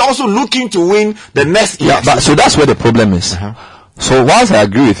 who is also looking to win the next election. So that's where the problem is. So whilst I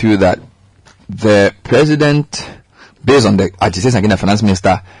agree with you that the president, based on the agitation against the finance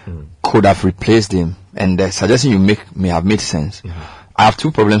minister, could have replaced him, and the suggestion you make may have made sense. I have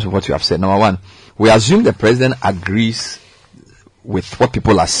two problems with what you have said. Number one, we assume the president agrees with what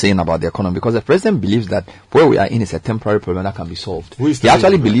people are saying about the economy because the president believes that where we are in is a temporary problem that can be solved. He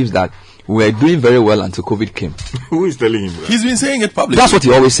actually believes that we were doing very well until COVID came. Who is telling him that? He's been saying it publicly. That's what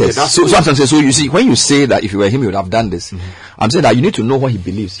he always says. So you see, when you say that if you were him, you would have done this. I'm saying that you need to know what he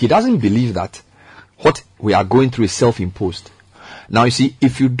believes. He doesn't believe that what we are going through is self-imposed. Now, you see,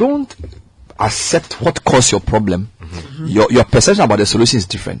 if you don't accept what caused your problem, your perception about the solution is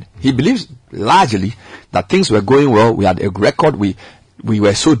different. He believes largely that things were going well. We had a record. We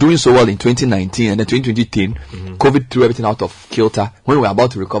were doing so well in 2019, and then 2020, COVID threw everything out of kilter. When we were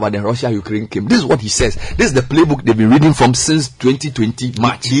about to recover, then Russia-Ukraine came. This is what he says. This is the playbook they've been reading from since 2020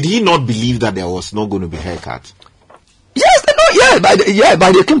 March. Did he not believe that there was not going to be haircut? Yes,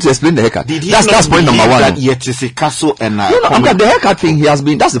 but they came to explain the haircut. That's point number one. That the haircut thing,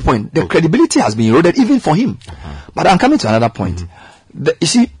 that's the point. The credibility has been eroded even for him. But I'm coming to another point. You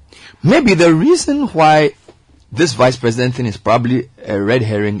see, maybe the reason why this vice president thing is probably a red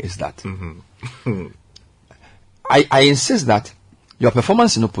herring is that I insist that your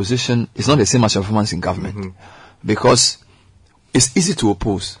performance in opposition is not the same as your performance in government because it's easy to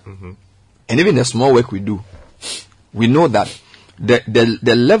oppose. And even the small work we do, we know that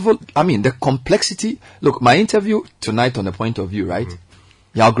the level, the complexity. Look, my interview tonight on the Point of View, right?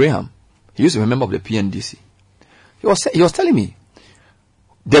 Yao Graham, he used to be a member of the PNDC. He was telling me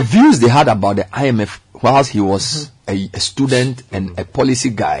the views they had about the IMF whilst he was a student and a policy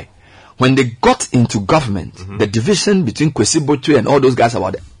guy when they got into government, the division between Kwesi Botwe and all those guys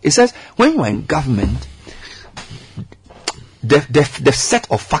about it, it says when you are in government, the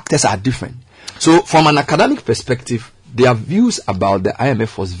set of factors are different. So from an academic perspective, their views about the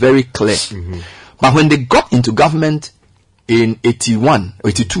IMF was very clear. But when they got into government in 81,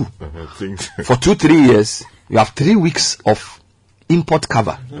 82, for 2-3 years, you have 3 weeks of import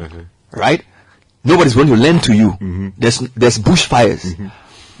cover, right? Nobody's going to lend to you. There's bushfires.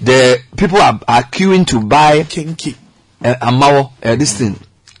 The people are queuing to buy Kinky. Amao, this thing,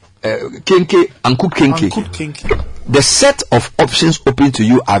 Kinky, Uncooked Kinky. The set of options open to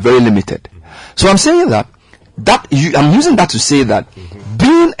you are very limited. So I'm saying that I'm using that to say that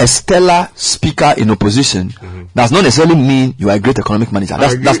being a stellar speaker in opposition does not necessarily mean you are a great economic manager.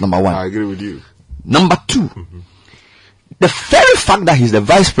 That's number one. I agree with you. Number two, the very fact that he's the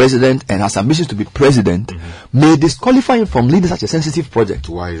vice president and has ambitions to be president may disqualify him from leading such a sensitive project.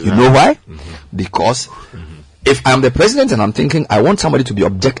 Why is you that? know why? Because if I'm the president and I'm thinking I want somebody to be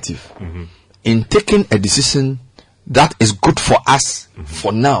objective in taking a decision that is good for us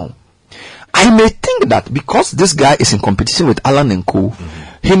for now, I may think that because this guy is in competition with Alan and Co,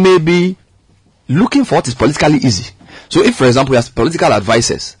 he may be looking for what is politically easy. So if, for example, he has political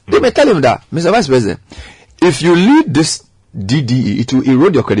advisors, they may tell him that, Mr. Vice President, if you lead this DDE, it will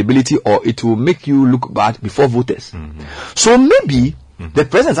erode your credibility or it will make you look bad before voters. So maybe the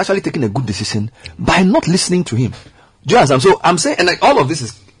president is actually taking a good decision by not listening to him. Do you understand? So I'm saying, and like all of this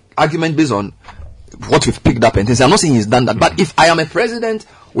is argument based on what we've picked up and things. I'm not saying he's done that, but if I am a president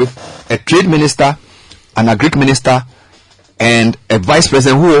with a trade minister, an agri minister, and a vice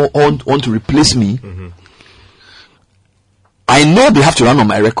president who want to replace me, I know they have to run on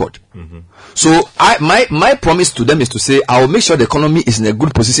my record. So my promise to them is to say, I will make sure the economy is in a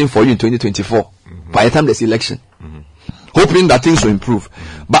good position for you in 2024 by the time there's election, hoping that things will improve.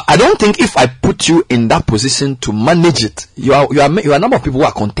 But I don't think if I put you in that position to manage it, you are a number of people who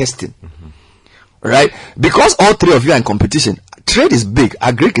are contesting, right? Because all three of you are in competition. Trade is big,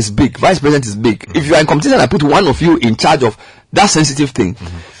 agric is big, vice president is big. If you are in competition, I put one of you in charge of that sensitive thing.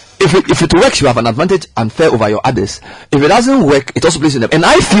 If it works, you have an advantage and fair over your others. If it doesn't work, it also plays in them. And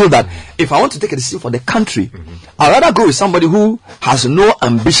I feel that if I want to take a decision for the country, I'd rather go with somebody who has no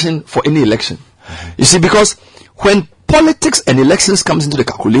ambition for any election. You see, because when politics and elections comes into the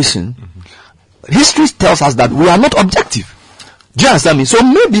calculation, history tells us that we are not objective. Do you understand me? So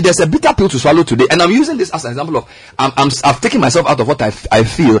maybe there's a bitter pill to swallow today, and I'm using this as an example of I've taken myself out of what I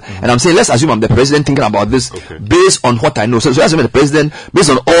feel, and I'm saying let's assume I'm the president thinking about this based on what I know. So let's assume the president, based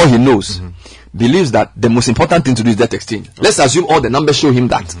on all he knows, believes that the most important thing to do is debt exchange. Let's assume all the numbers show him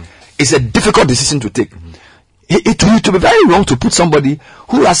that. It's a difficult decision to take. It will be very wrong to put somebody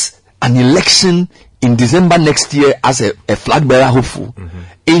who has an election in December next year as a flag bearer hopeful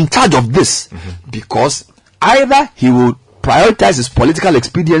in charge of this, because either he will prioritize his political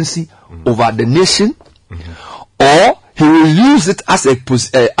expediency over the nation, or he will use it as a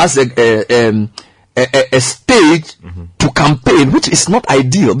stage to campaign, which is not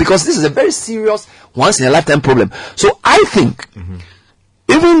ideal, because this is a very serious once in a lifetime problem. So I think,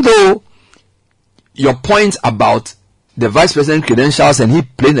 even though your point about the vice president credentials and he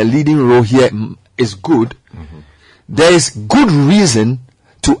playing a leading role here is good, there is good reason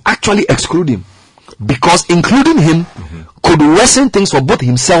to actually exclude him, because including him could worsen things for both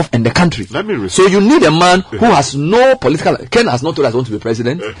himself and the country. So you need a man who has no political. Ken has not told us he wants to be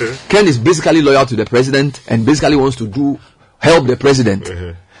president. Ken is basically loyal to the president and basically wants to help the president.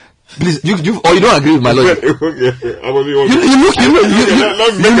 Please, you don't agree with my logic.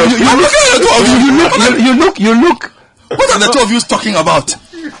 You look. What are the two of you talking about?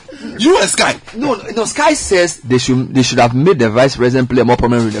 You and Sky. No. Sky says they should have made the vice president play a more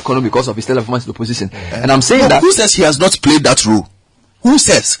prominent role in the economy because of his stellar performance in the opposition. And I'm saying that. Who says he has not played that role? Who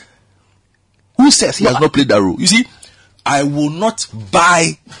says he has not played that role? You see, I will not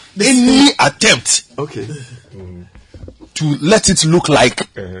buy any attempt. To let it look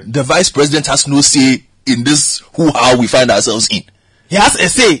like the vice president has no say in this how we find ourselves in. He has a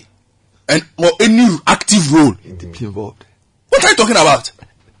say, or any active role involved. What are you talking about?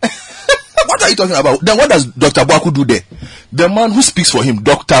 What are you talking about? Then what does Dr. Bwaku do there? The man who speaks for him,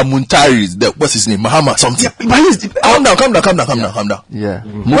 Dr. Muntari, what's his name? Mahama something. Calm down. Yeah.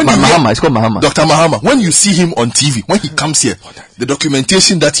 Mahama, it's called Mahama. Dr. Mahama. When you see him on TV, when he comes here, the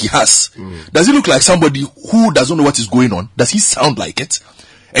documentation that he has, does he look like somebody who doesn't know what is going on? Does he sound like it?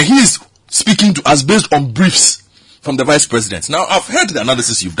 And he is speaking to us based on briefs from the vice president. Now, I've heard the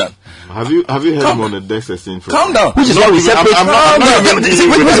analysis you've done. Have you heard him on the desk exchange? Calm down. Which is why we separate.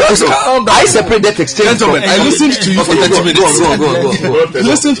 I separate that exchange. Gentlemen, I listened to you for 30 minutes. Go.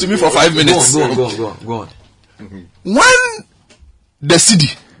 Listen to me for 5 minutes. Go on. When the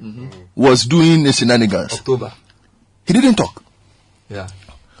city was doing the shenanigans, October, he didn't talk. Yeah.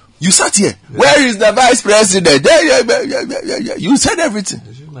 You sat here. Yeah. Where is the vice president? Yeah. You said everything.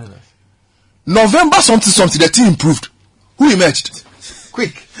 November something, the team improved. Who emerged?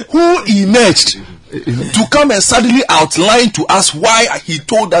 Quick. Who emerged to come and suddenly outline to us why he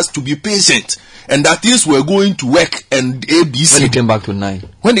told us to be patient and that things were going to work and ABC. When he came back to 9.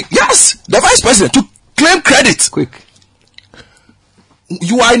 Yes, the vice president to claim credit. Quick.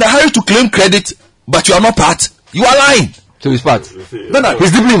 You are in a hurry to claim credit, but you are not part. You are lying. So he's part. Bernard,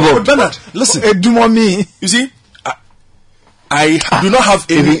 he's deeply involved. Bernard, listen. You see, I do not have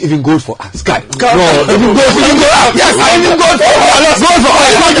any. Even gold for us. Sky. Even gold. Yes, I even gold for us. Gold for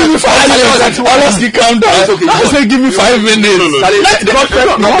us. Give me 5 minutes. Honestly, calm down. I say give me 5 minutes. Godfrey,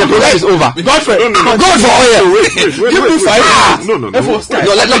 no, the program is over. Godfrey, gold for oil. Give me 5 minutes. No. Give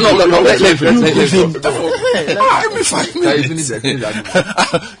me 5 minutes.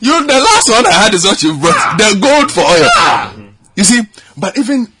 The last one I had is what you brought. The gold for oil. You see, but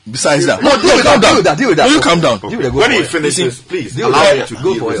even besides that, deal with that. Will you calm down? When he finishes, please allow me to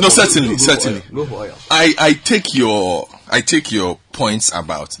go for oil. No, certainly. Go for oil. I take your points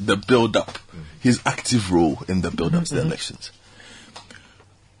about the build-up, his active role in the build-up to the elections.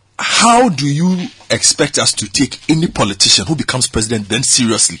 How do you expect us to take any politician who becomes president then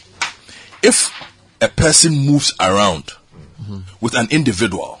seriously? If a person moves around with an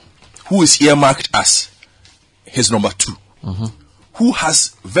individual who is earmarked as his number 2, who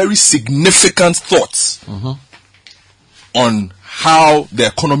has very significant thoughts on how the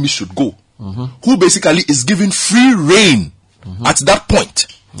economy should go, who basically is given free rein at that point.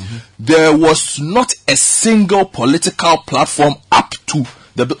 There was not a single political platform up to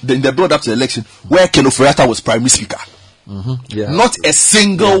the build up to the election where Ken Ofori-Atta was primary speaker. Not a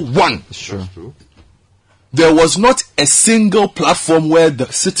single one. True. There was not a single platform where the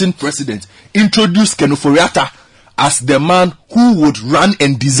sitting president introduced Ken Ofori-Atta as the man who would run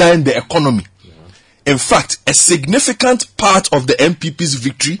and design the economy. In fact, a significant part of the MPP's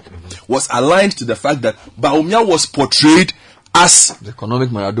victory was aligned to the fact that Bawumia was portrayed as the economic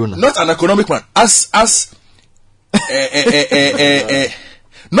Maradona. Not an economic man,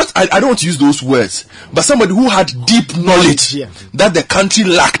 not, I don't want to use those words, but somebody who had deep knowledge that the country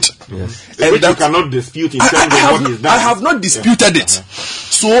lacked. Yes. And which you cannot dispute in terms of what he's done. I have not disputed it.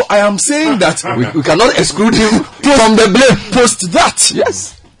 So I am saying that we cannot exclude him from the blame. Post that.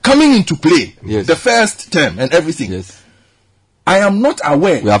 Yes. Coming into play. Yes. The first term and everything. Yes. I am not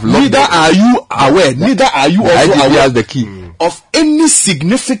aware. Neither are you aware. Neither are you also aware the key of any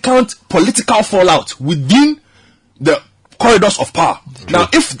significant political fallout within the corridors of power. Now,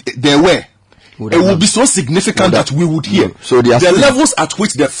 if there were, it would be so significant that we would hear. So the levels at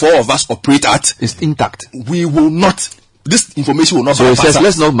which the four of us operate at is intact. We will not. This information will not. So it says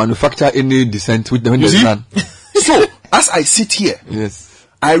let's not manufacture any dissent with the none. So as I sit here, yes,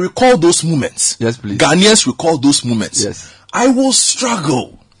 I recall those moments. Yes, please. Ghanaians recall those moments. Yes. I will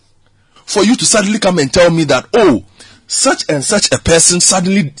struggle for you to suddenly come and tell me that such and such a person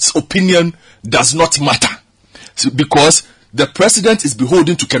suddenly's opinion does not matter. Because the president is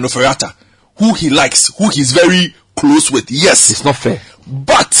beholden to Ken Ofori-Atta, who he likes, who he's very close with. Yes. It's not fair.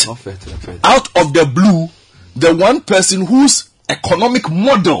 But out of the blue, the one person whose economic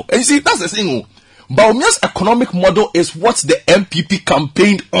model, and you see, that's the thing. Bawumia's economic model is what the MPP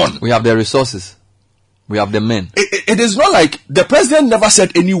campaigned on. We have the resources. We have the men. It is not like the president never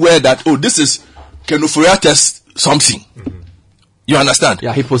said anywhere that, this is Ken Ofori-Atta's something. You understand?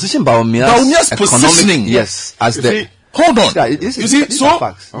 Yeah, he positioned Bawumia's positioning. Yes, as the. Hold on. Yeah, you see, so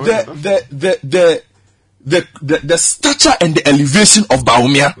the stature and the elevation of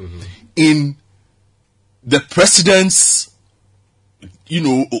Bawumia in the president's,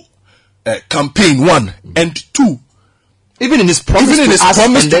 campaign 1 and 2. Even in his promise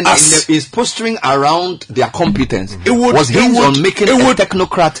to us, his posturing around their competence was hinged on making a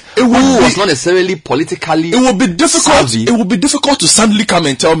technocrat who was not necessarily politically. It would be difficult. Savvy. It would be difficult to suddenly come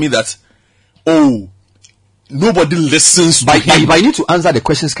and tell me that, nobody listens to him. But I need to answer the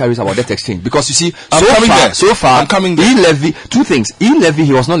questions carries about that exchange, because you see, so far, I'm coming there. Ian Levy, two things. Ian Levy,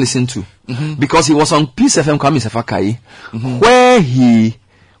 he was not listened to because he was on Peace FM Kwame Sefakai, where he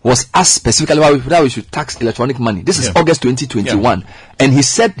was asked specifically whether we should tax electronic money. This is August 2021. And he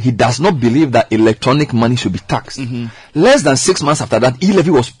said he does not believe that electronic money should be taxed. Less than 6 months after that, e-levy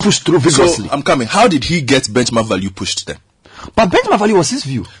was pushed through vigorously. So, I'm coming. How did he get benchmark value pushed then? But benchmark value was his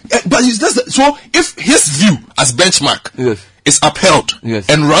view. So if his view as benchmark is upheld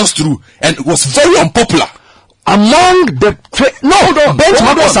and runs through and was very unpopular among the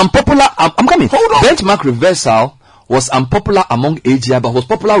benchmark was unpopular. I'm coming. Benchmark reversal was unpopular among AGI, but was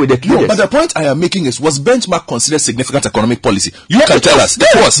popular with the traders. No, but the point I am making is, was benchmark considered significant economic policy? You can tell us.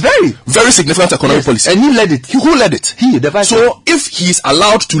 It was very significant economic policy. And he led it. Who led it? He, the vice. So if he is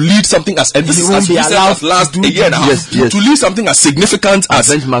allowed to lead something as, and this is as last a year and a half, to lead something as significant as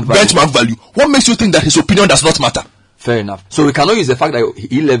benchmark value, what makes you think that his opinion does not matter? Fair enough. So we cannot use the fact that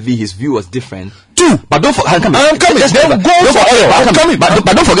e-levy, his view was different. But don't forget. I'm coming.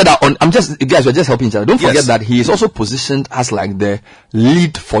 But don't forget that guys, we're just helping each other. Don't forget that he is also positioned as like the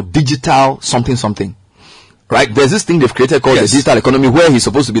lead for digital something. Right? There's this thing they've created called the digital economy, where he's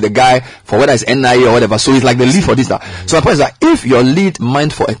supposed to be the guy for whether it's NIA or whatever. So he's like the lead for digital. So my point is that if your lead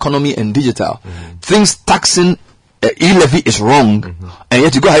mind for economy and digital, things taxing e-levy is wrong, and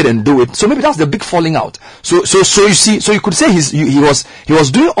yet you go ahead and do it. So maybe that's the big falling out. So you see, so you could say he was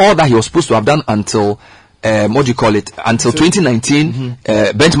doing all that he was supposed to have done until until 2019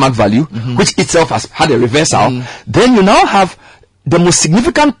 benchmark value, which itself has had a reversal. Then you now have the most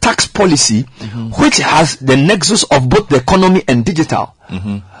significant tax policy, which has the nexus of both the economy and digital.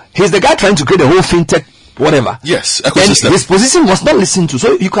 He's the guy trying to create a whole fintech whatever. Yes, ecosystem. And his position was not listened to.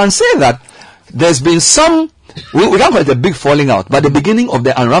 So you can say that there's been some. We can't call it a big falling out, but the beginning of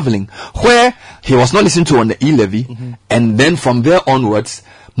the unraveling, where he was not listened to on the e-levy, and then from there onwards,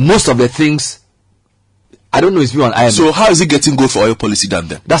 most of the things, I don't know his view on IMF. So how is he getting gold for oil policy done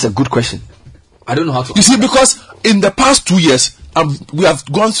then? That's a good question. I don't know how to. You see, because in the past 2 years, we have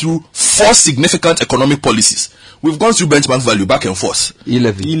gone through 4 significant economic policies. We've gone through benchmark value back and forth.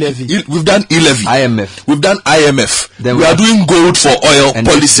 E-levy. We've done e-levy. IMF. We've done IMF. Then we are doing gold for oil and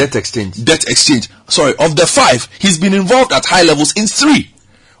policy. Debt exchange. Sorry, of the 5, he's been involved at high levels in 3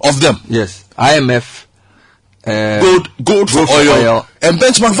 of them. Yes. IMF. Gold for oil and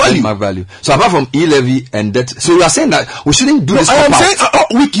benchmark value. So apart from e-levy and debt, so you are saying that we shouldn't do this. I am saying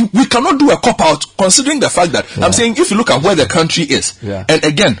we cannot do a cop out, considering the fact that I'm saying if you look at where the country is, and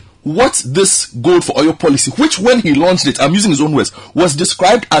again, what this gold for oil policy, which when he launched it, I'm using his own words, was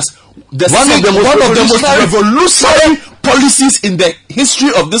described as one of the most revolutionary policies in the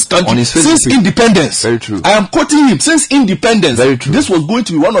history of this country since independence. Very true. I am quoting him, since independence. Very true. This was going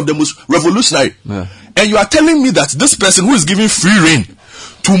to be one of the most revolutionary. And you are telling me that this person who is giving free rein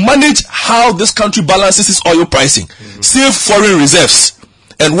to manage how this country balances its oil pricing, save foreign reserves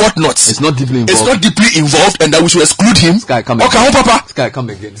and whatnot. It's not deeply involved, and that we should exclude him. Sky, come again. Papa. Sky, come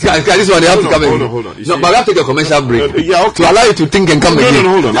again. Sky, this one, you have to come again. Hold on. No, but we have to take a commercial break. Okay. To allow you to think and come again.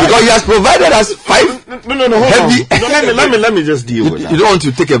 Hold on. Because he has provided us 5 heavy. Let me just deal with that. You don't want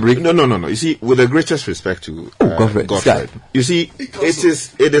to take a break? No. You see, with the greatest respect to Godfrey. You see,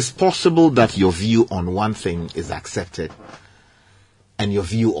 it is possible that your view on one thing is accepted and your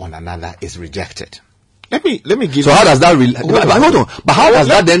view on another is rejected. Let me give. So how does that hold on? But how does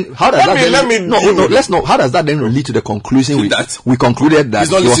that then? How does that then? Let's know. How does that then lead to the conclusion we concluded that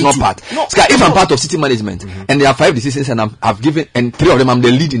he was not part? Sky, if I'm part of city management and there are 5 decisions and I've given and 3 of them I'm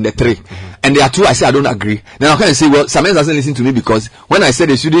the lead in the 3, and there are 2 I say I don't agree, then I'm going to say, well, Samuel doesn't listen to me because when I said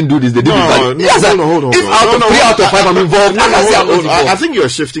they shouldn't do this, they did it. Yes, hold on. If three out of 5 I'm involved, I think you're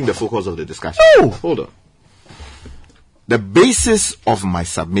shifting the focus of the discussion. No, hold on. The basis of my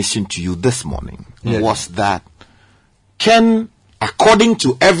submission to you this morning was that Ken, according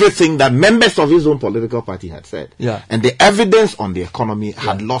to everything that members of his own political party had said, and the evidence on the economy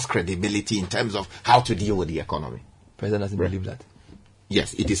had lost credibility in terms of how to deal with the economy. President doesn't believe that.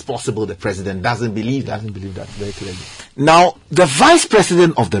 Yes, it is possible the president doesn't believe that. Very clearly. Now, the vice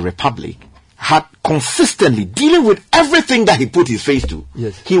president of the republic had consistently dealing with everything that he put his face to.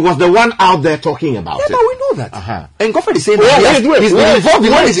 Yes. He was the one out there talking about it. Yeah, but we know that. And Godfrey is saying wait.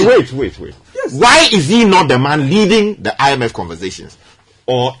 Yes. Why is he not the man leading the IMF conversations?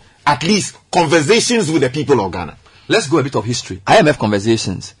 Or at least conversations with the people of Ghana? Let's go a bit of history. IMF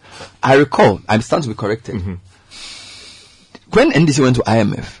conversations. I recall, I'm starting to be corrected. When NDC went to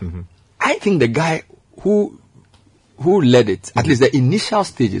IMF, I think the guy who led it, at least the initial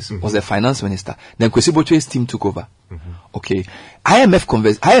stages, was the finance minister. Then Kwesi Bochwe's team took over. Okay.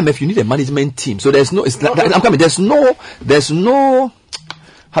 IMF, you need a management team. So there's no, how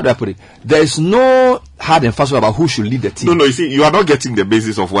do I put it? There's no hard and fast about who should lead the team. No, you see, you are not getting the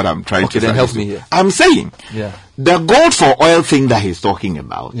basis of what I'm trying to say. Okay, then help me here. I'm saying, Yeah. the gold for oil thing that he's talking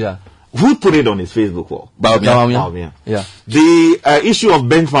about, Yeah. who put it on his Facebook wall? Bawumia. Yeah. The issue of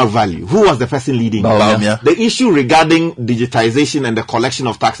benchmark value, who was the person leading it? Bawumia. The issue regarding digitization and the collection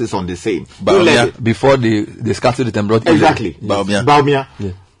of taxes on the same. Who led it? Before they scattered it and brought it. Exactly. Bawumia.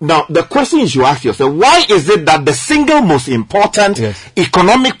 Yeah. Now, the question you should ask yourself, why is it that the single most important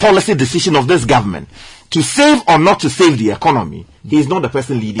economic policy decision of this government, to save or not to save the economy, he is not the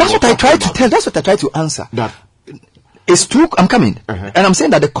person leading? That's what I tried to tell. That's what I tried to answer. It's true. I'm coming. And I'm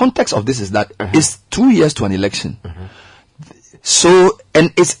saying that the context of this is that it's 2 years to an election. So,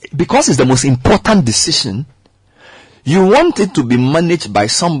 and it's because it's the most important decision, you want it to be managed by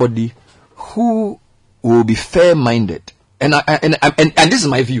somebody who will be fair-minded. And this is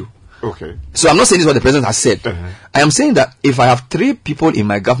my view. Okay. So I'm not saying this is what the president has said. I am saying that if I have 3 people in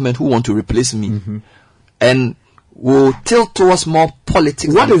my government who want to replace me and will tilt towards more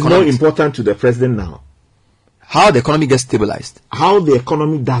politics. What is more important to the president now? How the economy gets stabilized. How the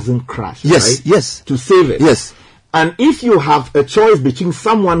economy doesn't crash. Yes, right? yes. To save it. Yes. And if you have a choice between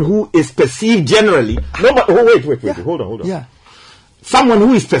someone who is perceived generally, wait, hold on. Yeah. Someone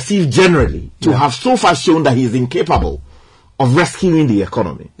who is perceived generally to have so far shown that he is incapable of rescuing the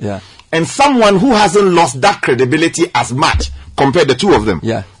economy. Yeah. And someone who hasn't lost that credibility as much compared the two of them.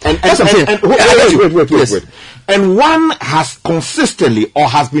 Yeah. And That's what I'm saying. wait. And one has consistently or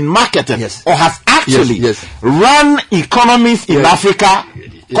has been marketed or has actually run economies in Africa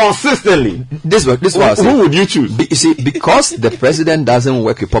consistently. This who would you choose? You see, because the president doesn't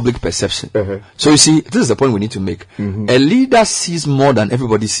work with public perception. So you see, this is the point we need to make. A leader sees more than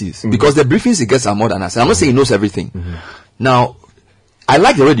everybody sees because the briefings he gets are more than us. And I'm not saying he knows everything. Now, I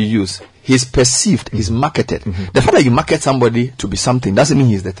like the word you use. He's perceived, he's marketed. The fact that you market somebody to be something doesn't mean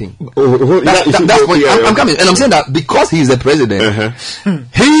he's the thing. That's what I'm coming. And I'm saying that because he is the president,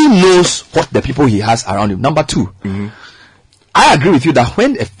 he knows what the people he has around him. Number 2, I agree with you that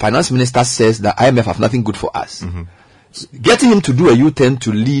when a finance minister says that IMF have nothing good for us, getting him to do a U-turn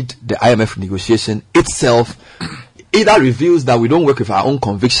to lead the IMF negotiation itself either reveals that we don't work with our own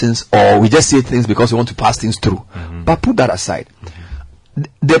convictions or we just say things because we want to pass things through. But put that aside.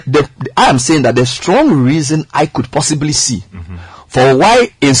 I am saying that the strong reason I could possibly see for why,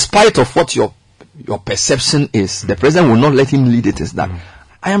 in spite of what your perception is, the president will not let him lead it is that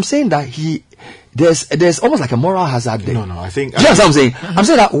I am saying that there's almost like a moral hazard there. No, I think. You know what I'm saying? I'm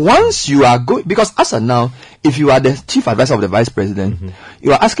saying that once you are going, because as of now, if you are the chief advisor of the vice president,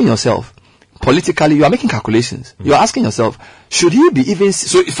 you are asking yourself, politically, you are making calculations. You are asking yourself, should he be even...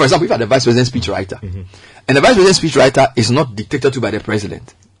 So, for example, if you are the vice president speechwriter, and the vice president speechwriter is not dictated to by the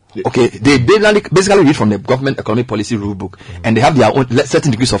president, okay, they basically read from the government economic policy rule book, and they have their own certain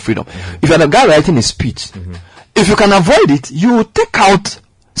degrees of freedom. If you are the guy writing a speech, if you can avoid it, you take out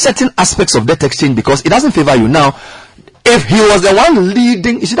certain aspects of debt exchange because it doesn't favor you. Now, if he was the one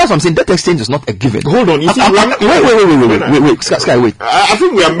leading, you see, that's what I'm saying. Debt exchange is not a given. Hold on. You see, wait, Sky, wait. I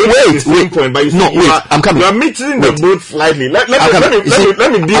think we are making the same point, but you see, I'm coming. You are mixing the boat slightly. Let me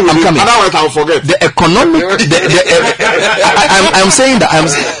deal with it. Otherwise, I'll forget. The economic. I'm saying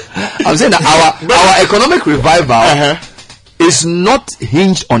that our economic revival is not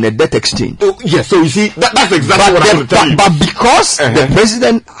hinged on a debt exchange. Yes, so you see, that's exactly what I want to tell you. But because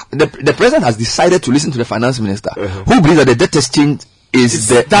the president has decided to listen to the finance minister, who believes that the debt exchange is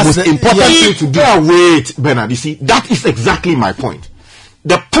the most important thing to do. Wait, Bernard, you see, that is exactly my point.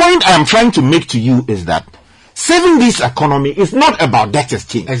 The point I am trying to make to you is that saving this economy is not about debt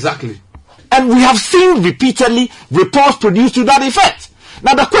exchange. Exactly. And we have seen repeatedly reports produced to that effect.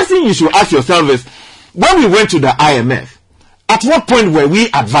 Now, the question you should ask yourself is, when we went to the IMF, at what point were we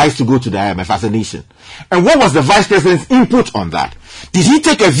advised to go to the IMF as a nation? And what was the vice president's input on that? Did he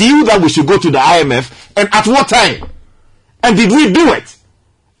take a view that we should go to the IMF? And at what time? And did we do it?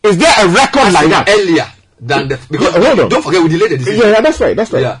 Is there a record like that? Earlier than the... Because hold on. Don't forget we delayed the decision. Yeah, that's right.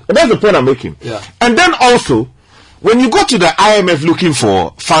 Yeah. That's the point I'm making. Yeah. And then also, when you go to the IMF looking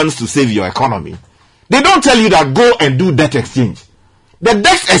for funds to save your economy, they don't tell you that go and do debt exchange. The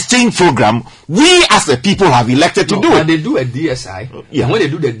debt exchange program, we as a people have elected to do it. And they do a DSI. Yeah. And when they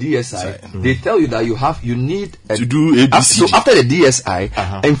do the DSI, they tell you that you need to do ABC. So after the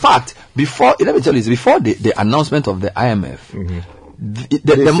DSI, in fact, let me tell you this, before the announcement of the IMF,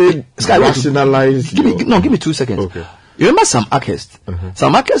 give me 2 seconds. Okay. You remember Sam Akest?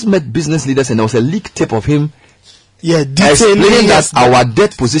 Sam Akest met business leaders and there was a leak tape of him detailing explaining that our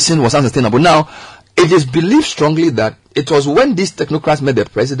debt position was unsustainable. Now, it is believed strongly that it was when these technocrats met the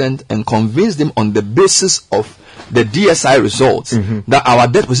president and convinced him on the basis of the DSI results that our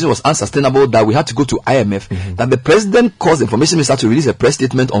debt position was unsustainable, that we had to go to IMF, that the president caused the information minister to release a press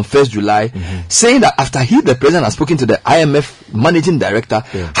statement on 1st July saying that after the president had spoken to the IMF managing director,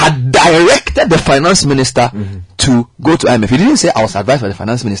 had directed the finance minister to go to IMF. He didn't say I was advised by the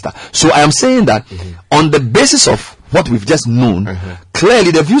finance minister. So I am saying that on the basis of what we've just known,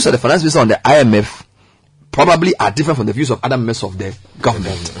 clearly the views of the finance minister on the IMF probably are different from the views of other members of the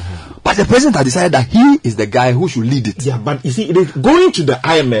government. But the president has decided that he is the guy who should lead it. Yeah, but you see, going to the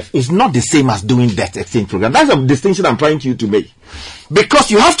IMF is not the same as doing debt exchange program. That's a distinction I'm trying to make. Because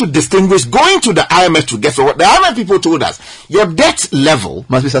you have to distinguish going to the IMF to get, so what the IMF people told us, your debt level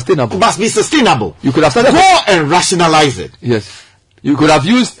must be sustainable. You could have started and rationalize it. Yes. You could have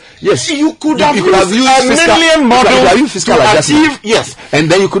used, you could have used a million models to achieve, and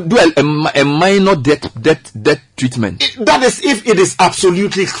then you could do a minor debt treatment. That is if it is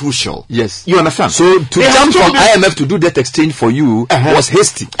absolutely crucial. Yes. You understand? So to jump from IMF to do debt exchange for you was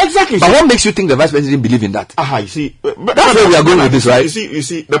hasty. Exactly. But what makes you think the vice president didn't believe in that? You see. But that's where we are going with this, right? You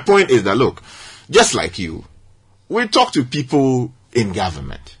see, the point is that, look, just like you, we talk to people in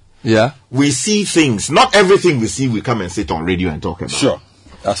government. Yeah. We see things. Not everything we see we come and sit on radio and talk about. Sure.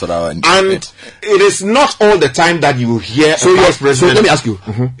 That's what I want. And it is not all the time that you hear so vice president. So let me ask you.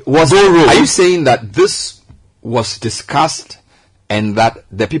 Are you saying that this was discussed and that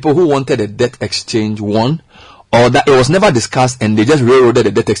the people who wanted a debt exchange won, or that it was never discussed and they just railroaded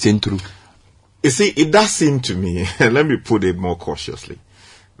the debt exchange through? You see, it does seem to me, and let me put it more cautiously,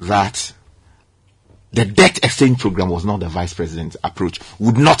 that the debt exchange program was not the vice president's approach,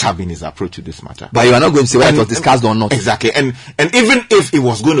 would not have been his approach to this matter. But you are not going to say whether it was discussed or not. Exactly. And even if it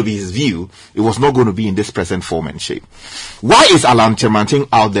was going to be his view, it was not going to be in this present form and shape. Why is Alan Kyerematen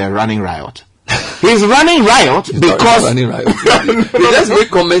out there running riot? He's running riot because... running riot. He just made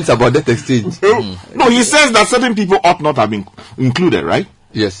comments about debt exchange. No, he says that certain people ought not have been included, right?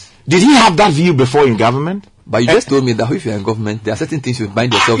 Yes. Did he have that view before in government? But you just told me that if you're in government, there are certain things you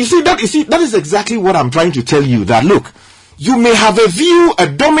bind yourself to. You see, that is exactly what I'm trying to tell you. That look, you may have a view, a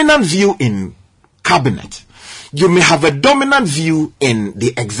dominant view in cabinet. You may have a dominant view in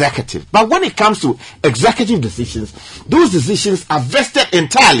the executive. But when it comes to executive decisions, those decisions are vested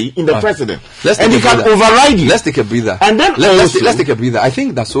entirely in the president. And he can override you. Let's take a breather. And then let's take a breather. I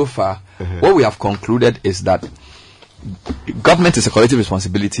think that so far, what we have concluded is that government is a collective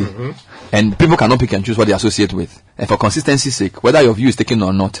responsibility, and people cannot pick and choose what they associate with. And for consistency's sake, whether your view is taken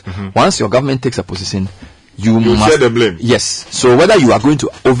or not, once your government takes a position, you must share the blame. Yes. So whether you are going to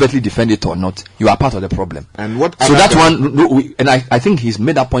overtly defend it or not, you are part of the problem. And what? So that one, and I think he's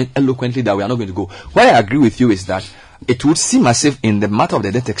made that point eloquently that we are not going to go. Where I agree with you is that it would seem as if in the matter of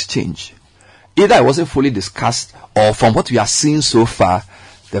the debt exchange, either it wasn't fully discussed, or from what we are seeing so far,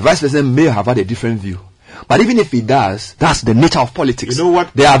 the vice president may have had a different view. But even if he does, that's the nature of politics. You know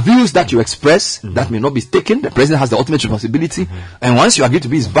what? There are views that you express that may not be taken. The president has the ultimate responsibility. And once you agree to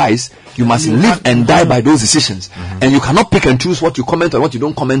be his vice, you must live and die by those decisions. And you cannot pick and choose what you comment on and what you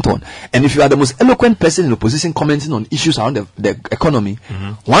don't comment on. And if you are the most eloquent person in opposition commenting on issues around the economy,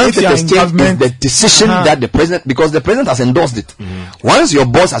 once the exchange is the decision that the president, because the president has endorsed it. Once your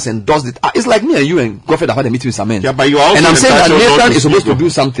boss has endorsed it, it's like me and you and Godfred have had a meeting with Samen. Yeah, but you are also and I'm saying that Nathan is supposed to do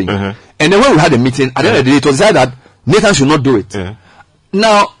something. And then when we had a meeting, at the end of the day, it was decided that Nathan should not do it.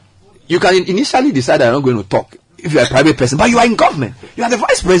 Now, you can initially decide that you're not going to talk if you're a private person, but you are in government. You are the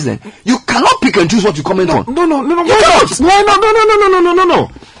vice president. You cannot pick and choose what you comment on. No. Why not? No.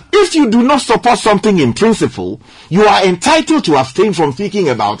 If you do not support something in principle, you are entitled to abstain from speaking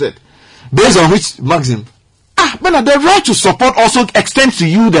about it. Based on which maxim? But the right to support also extends to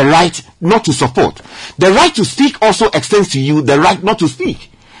you the right not to support. The right to speak also extends to you the right not to speak.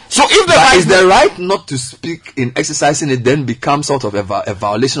 So if the right not to speak in exercising it then becomes sort of a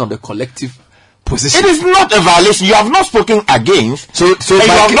violation of the collective position. It is not a violation. You have not spoken against. So you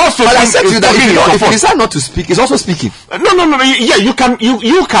have not spoken. But I said to you that if you decide not to speak, it's also speaking. No. Yeah, you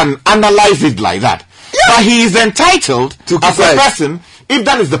can analyze it like that. Yeah. But he is entitled to as a person. If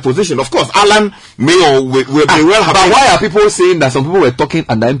that is the position, of course, Alan may or will well have. But why are people saying that some people were talking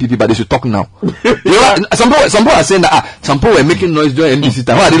under MPP, but they should talk now? Some people are saying that some people were making noise during NDC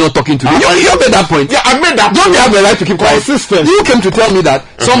time. Why are they not talking to you? You made that point. Yeah, I made that. Don't you have the right to keep quiet? You came to tell me that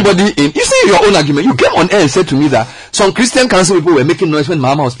somebody in. You see your own argument. You came on air and said to me that some Christian council people were making noise when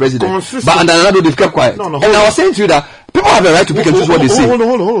Mahama was president, but under another they've kept quiet. No, and I was saying to you that people have a right to pick and choose what they say. Hold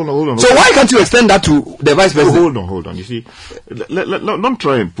on. So why can't you extend that to the vice president? Hold on. You see, don't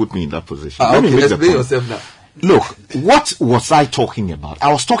try and put me in that position. Okay, explain yourself now. Look, what was I talking about?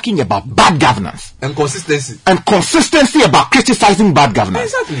 I was talking about bad governance. And consistency. And consistency about criticizing bad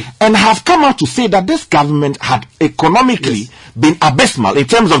governance. Exactly. And have come out to say that this government had economically been abysmal in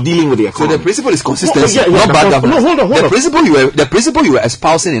terms of dealing with the economy. So the principle is consistency, No, not bad governance. hold on. The principle you were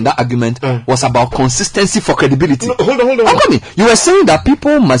espousing in that argument was about consistency for credibility. Hold on. I'm coming. You were saying that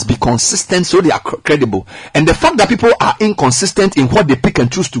people must be consistent so they are credible. And the fact that people are inconsistent in what they pick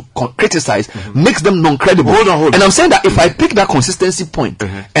and choose to criticize makes them non-credible. Hold on. And I'm saying that if I pick that consistency point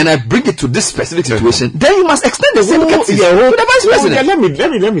and I bring it to this specific situation, then you must extend the same courtesy to the vice president.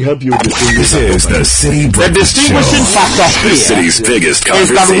 Let me help you with this. This is the City The Breakfast distinguishing Show. factor The here city's biggest is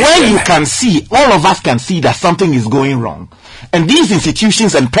that conversation. when you can see, all of us can see that something is going wrong, and these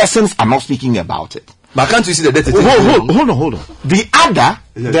institutions and persons are not speaking about it. But can't you see the data? Hold on.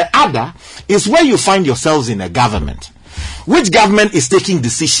 The other is where you find yourselves in a government. Which government is taking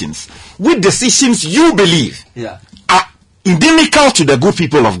decisions? Which decisions you believe are inimical to the good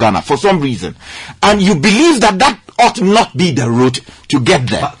people of Ghana for some reason, and you believe that ought not be the route to get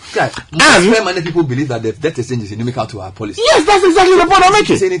there. And many people believe that the debt exchange is inimical to our policy. Yes, that's exactly the point I'm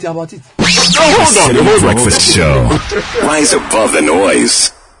making. Say anything about it? Hold on. Breakfast Show. Rise above the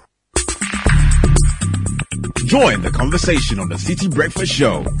noise. Join the conversation on the City Breakfast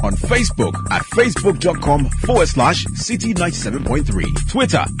Show on Facebook at facebook.com/City97.3,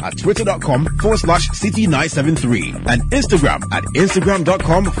 Twitter at twitter.com/City973, and Instagram at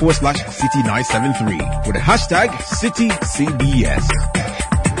instagram.com/City973 with the hashtag CityCBS.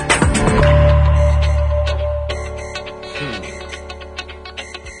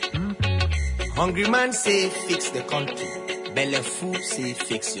 Hungry man say fix the country. Belleful say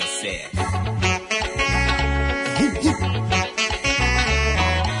fix yourself.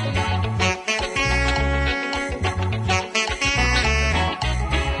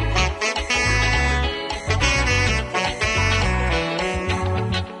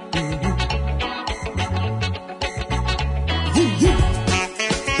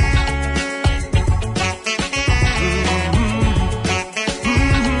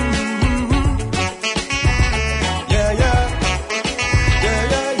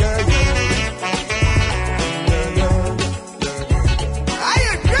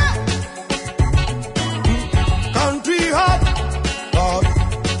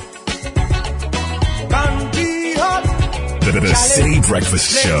 The City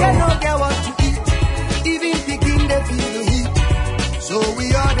Breakfast Show. They don't get what to eat. Even picking they feel the heat. So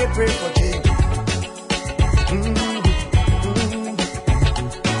we all they pray for change.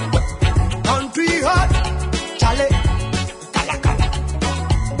 Country hot, chale, kala kala.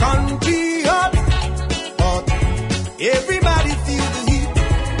 Country hot, hot. Everybody feel the heat.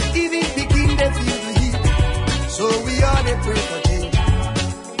 Even picking they feel the heat. So we all they pray for change.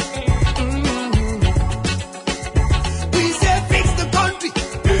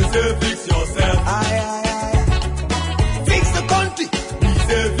 Fix yourself. Fix the country. We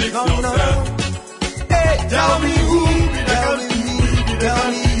say fix yourself. Hey, tell me who be the country.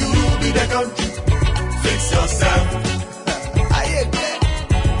 Tell me you be the country. Fix yourself.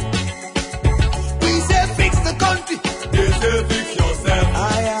 We say fix the country. They say fix yourself.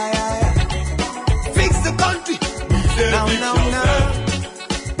 Fix the country. We say fix yourself.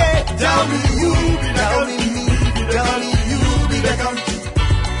 Hey, tell me you be the country. Tell me you be the country.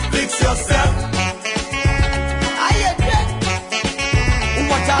 Fix yourself.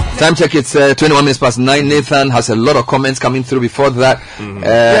 Time check, it's 21 minutes past 9. Nathan has a lot of comments coming through before that.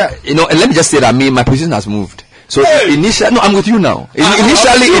 You know, and let me just say that my position has moved. So initially, no, I'm with you now.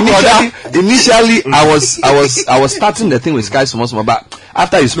 Initially, I was starting the thing with Sky Small, but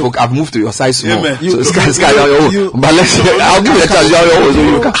after you spoke, I've moved to your side small. Yeah, so Sky, but I'll give you a chance.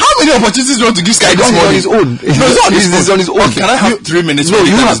 How many opportunities do you want to give Sky this morning? On his own. He's on his own. Can I have 3 minutes? No,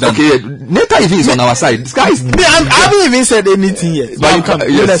 you have. Okay, Nathan even is on our side. Sky is. I haven't even said anything yet. But you come.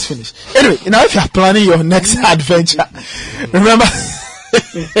 Let's finish. Anyway, now if you are planning your next adventure, remember.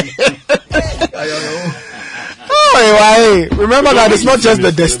 Remember that it's not just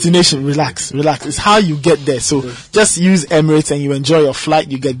the destination. Relax. It's how you get there. So just use Emirates and you enjoy your flight.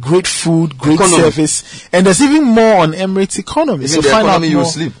 You get great food, great service, and there's even more on Emirates economy. Even so find out more. You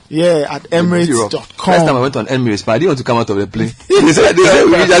sleep. Yeah, at Emirates.com. Last time I went on Emirates, but I didn't want to come out of the plane. They said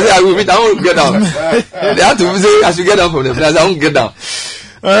I won't get down. They had to say I should get down from the plane. I won't get down.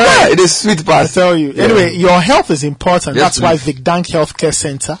 Yeah, it is sweet part. I tell you. Yeah. Anyway, your health is important. Yes, that's why Vic Dank Healthcare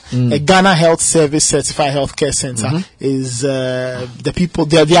Center, a Ghana Health Service certified healthcare center, is the people.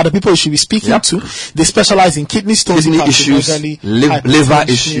 They are the people you should be speaking to. They specialize in kidney stones, kidney issues, liver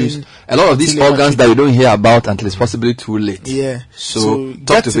issues, a lot of these organs that you don't hear about until it's possibly too late. Yeah. So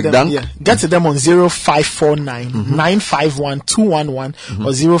talk to Big Dan. Yeah. Get to them on 0549 951 211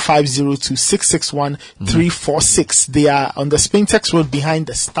 or 0502 661 346. They are on the Spintex Road behind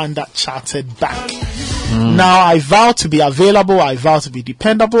the Standard Chartered Bank. Now, I vow to be available, I vow to be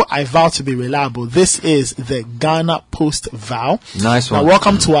dependable, I vow to be reliable. This is the Ghana Post vow. Nice one. Now,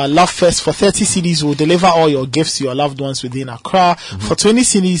 welcome to our Love Fest. For 30 CDs, we'll deliver all your gifts to your loved ones within Accra. For 20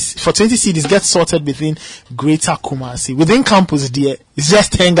 CDs, get sorted within Greater Kumasi. Within campus, dear, it's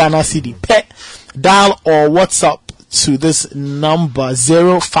just 10 Ghana CD. Dial or WhatsApp to this number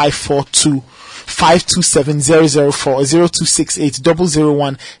 0542 527-004 or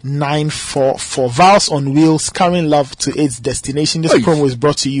 0268-001-944. Vows on Wheels, carrying love to its destination. This promo is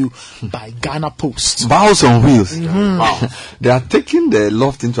brought to you by Ghana Post. Vows on Wheels. Wow. They are taking the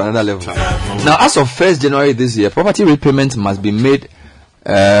loft into another level. Now, as of 1st January this year, property repayment must be made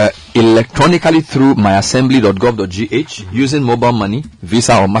electronically through myassembly.gov.gh using mobile money,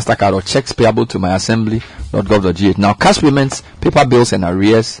 Visa or MasterCard, or checks payable to myassembly.gov.gh. Now, cash payments, paper bills and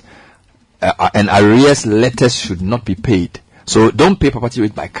arrears letters should not be paid. So don't pay property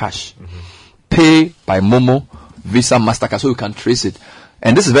rate by cash. Pay by Momo, Visa, MasterCard, so you can trace it.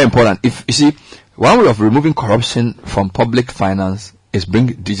 And this is very important. If you see, one way of removing corruption from public finance is bring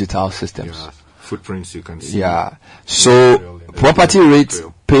digital systems. Yeah. Footprints you can see. Yeah. So property rate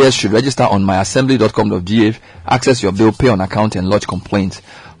payers should register on myassembly.com.gh, access your bill, pay on account, and lodge complaints.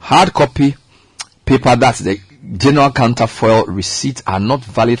 Hard copy paper, that's the general counterfoil receipt, are not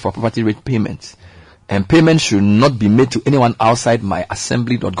valid for property rate payments, and payments should not be made to anyone outside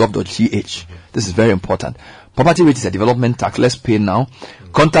myassembly.gov.gh. This is very important. Property rate is a development tax. Let's pay now.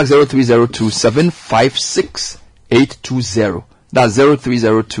 Contact 0302 756 820. That's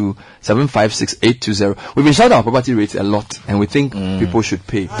 0302 756 820. We've been shouting our property rates a lot, and we think people should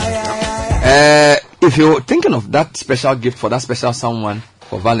pay. If you're thinking of that special gift for that special someone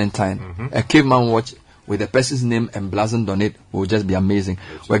for Valentine, a caveman watch with the person's name emblazoned on it will just be amazing.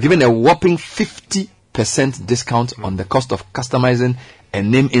 We're giving a whopping 50% discount on the cost of customizing a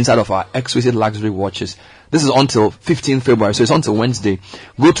name inside of our exquisite luxury watches. This is until 15 February, so it's until Wednesday.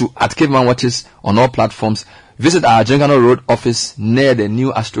 Go to @Caveman Watches on all platforms. Visit our Jengano Road office near the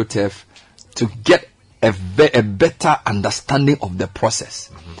new AstroTurf to get a better understanding of the process.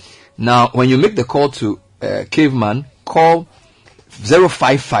 Now, when you make the call to Caveman, call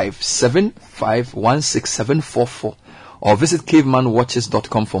 055-7516-744 or visit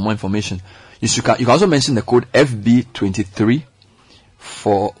cavemanwatches.com for more information. You can also mention the code FB23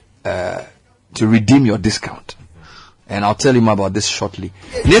 for to redeem your discount. And I'll tell you more about this shortly.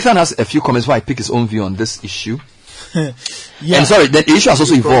 Nathan has a few comments where I pick his own view on this issue. Yeah. And sorry, the issue has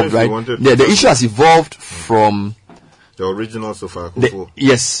also evolved, right? The issue has evolved from the original Sofa Akufo.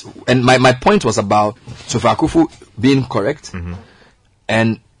 Yes, and my point was about Sofa Akufo being correct.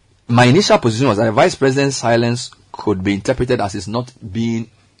 And my initial position was that the vice president's silence could be interpreted as his not being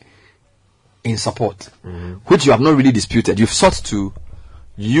in support, which you have not really disputed. You've sought to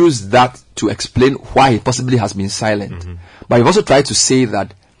use that to explain why he possibly has been silent. But you've also tried to say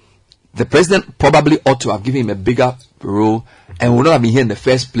that the president probably ought to have given him a bigger role and would not have been here in the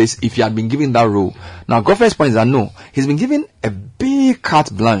first place if he had been given that role. Now, Godfrey's point is that no, he's been given a big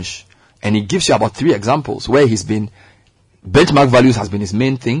carte blanche, and he gives you about 3 examples where he's been benchmark values has been his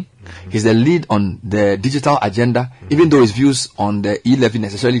main thing. He's the lead on the digital agenda, even though his views on the e-levy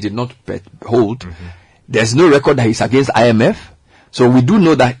necessarily did not hold. There's no record that he's against IMF. So we do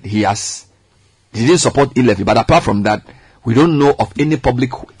know that he didn't support e-levy, but apart from that, we don't know of any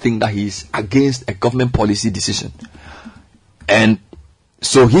public thing that he's against a government policy decision. And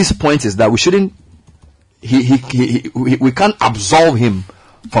so his point is that we shouldn't, we can't absolve him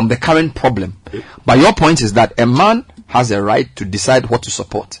from the current problem. But your point is that a man has a right to decide what to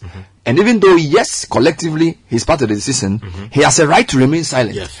support. And even though, yes, collectively he's part of the decision, he has a right to remain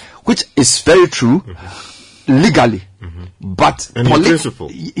silent, which is very true legally. But in principle.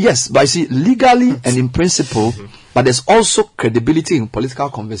 Yes, but I see legally and in principle, but there's also credibility in political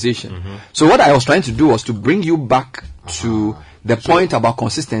conversation. So what I was trying to do was to bring you back to the point about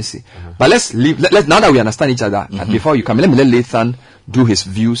consistency. But let's leave, now that we understand each other, and before you come, let Lathan do his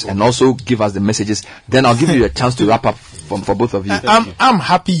views and also give us the messages. Then I'll give you a chance to wrap up for both of you. I'm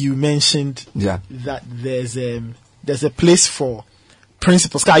happy you mentioned that there's a place for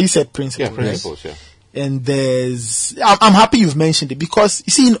principles. You said principles. Yeah, principles, yeah. And I'm happy you've mentioned it, because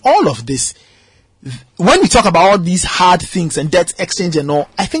you see, in all of this, when we talk about all these hard things and debt exchange and all,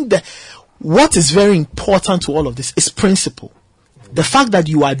 I think that what is very important to all of this is principle. The fact that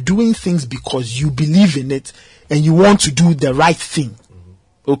you are doing things because you believe in it and you want to do the right thing.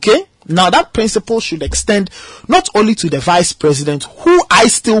 Okay? Now that principle should extend not only to the vice president, who I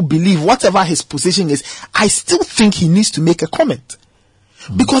still believe, whatever his position is, I still think he needs to make a comment.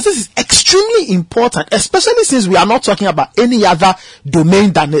 Because this is extremely important, especially since we are not talking about any other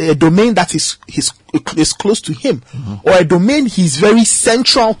domain than a domain that is close to him, or a domain he's very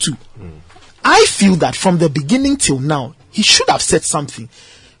central to. I feel that from the beginning till now, he should have said something.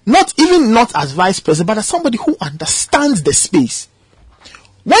 Not as vice president, but as somebody who understands the space.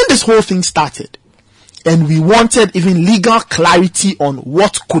 When this whole thing started, and we wanted even legal clarity on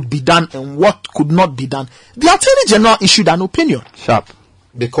what could be done and what could not be done, the Attorney General issued an opinion. Sharp.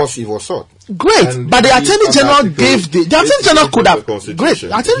 Because he was sought. Great, and but the Attorney General gave the Attorney General could have great.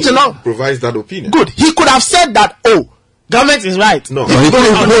 The Attorney General provides that opinion. Good. He could have said that. Government is right. No, he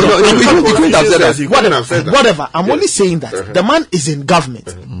couldn't have said that. Whatever. I'm only saying that the man is in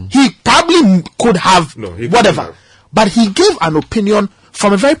government. He probably could have whatever, but he gave an opinion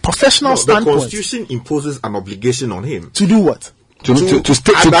from a very professional standpoint. The Constitution imposes an obligation on him to do what? To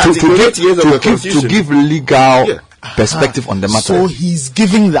give legal perspective on the matter. So he's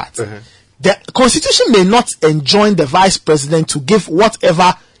giving that. The Constitution may not enjoin the vice president to give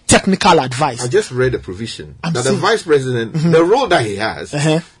whatever technical advice. I just read a provision that the vice president, the role that he has,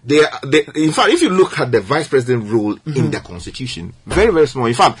 in fact, if you look at the vice president role in the Constitution, very, very small.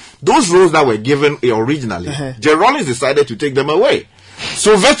 In fact, those roles that were given originally, Geronis decided to take them away.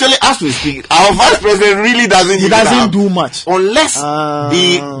 So virtually, as we speak, our vice president really doesn't do much unless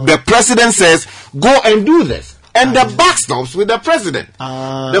the president says, go and do this. And the buck stops with the president.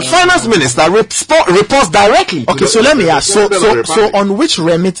 The finance minister reports directly. Okay, so let me ask. So on which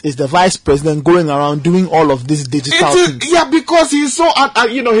remit is the vice president going around doing all of this digital things? Yeah, because he's so,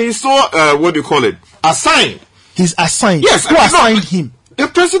 what do you call it? Assigned. He's assigned. Yes. Who assigned him? The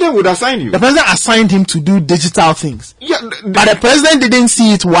president would assign you. The president assigned him to do digital things. Yeah, but the president didn't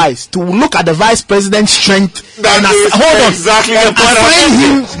see it wise to look at the vice president's strength and assign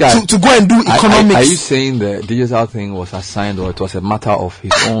him to go and do economics. Are you saying the digital thing was assigned, or it was a matter of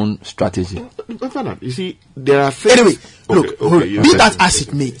his own strategy? You see, there are things. Anyway, be that as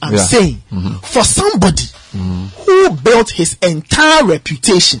it may, I'm saying for somebody who built his entire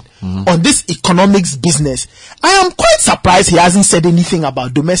reputation on this economics business, I am quite surprised he hasn't said anything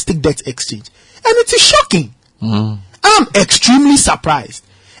about domestic debt exchange. And it is shocking. I'm extremely surprised.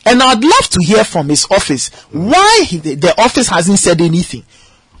 And I'd love to hear from his office why the office hasn't said anything.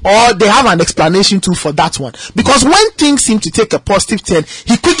 Or they have an explanation too for that one. Because when things seem to take a positive turn,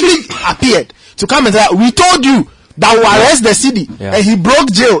 he quickly appeared to come and say, we told you that we arrest the city. And he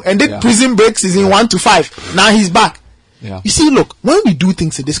broke jail and did prison break season 1 to 5. Now he's back. You see, look, when we do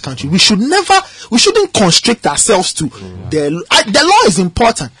things in this country, we shouldn't constrict ourselves to the law is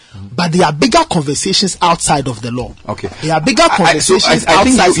important, but there are bigger conversations outside of the law. Okay. There are bigger conversations I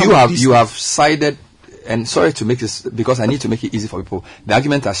think outside you have sided, and sorry to make this, because I need to make it easy for people. The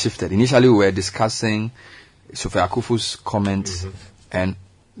argument has shifted. Initially, we were discussing Sophia Akufu's comment and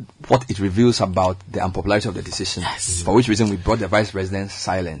what it reveals about the unpopularity of the decision, for which reason we brought the vice president's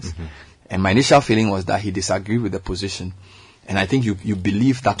silence. And my initial feeling was that he disagreed with the position. And I think you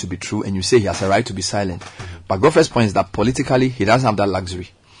believe that to be true, and you say he has a right to be silent. But Godfrey's point is that politically, he doesn't have that luxury.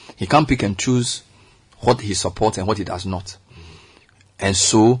 He can't pick and choose what he supports and what he does not. And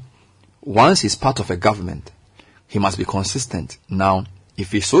so, once he's part of a government, he must be consistent. Now,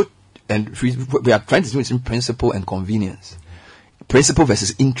 if he's so, and we are trying to do between principle and convenience. Principle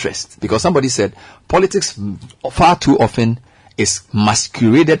versus interest. Because somebody said, politics far too often is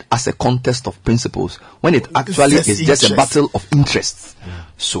masqueraded as a contest of principles when it actually is just a battle of interests.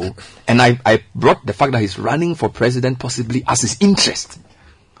 So, and I brought the fact that he's running for president possibly as his interest.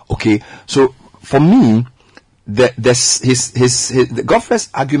 Okay, so for me, the Godfrey's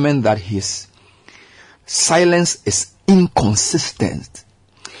argument that his silence is inconsistent,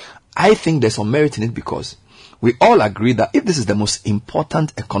 I think there's some merit in it, because we all agree that if this is the most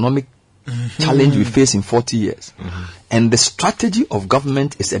important economic challenge we face in 40 years, and the strategy of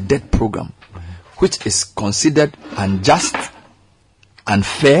government is a debt program, which is considered unjust,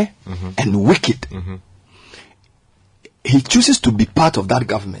 unfair, and wicked, he chooses to be part of that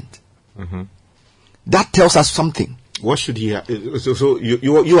government. That tells us something. What should he have? So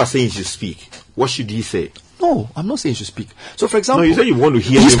you are saying he should speak. What should he say? No, I'm not saying he should speak. So, for example, no, you say you want to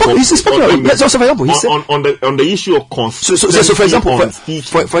hear. So, for example, he said on the issue of consistency. So, for example,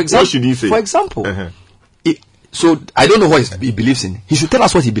 what should he say? For example, so I don't know what he believes in. He should tell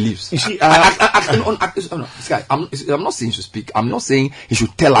us what he believes. You see, I'm not saying he should speak. I'm not saying he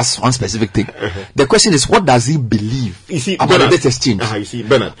should tell us one specific thing. The question is, what does he believe about the debt exchange? You see,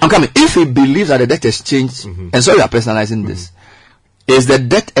 Bernard. I'm coming. If he believes that the debt exchange, and sorry, we are personalizing this. is the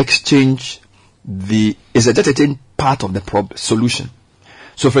debt exchange part of the solution?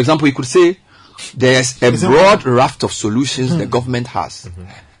 So, for example, you could say there's a broad raft of solutions the government has.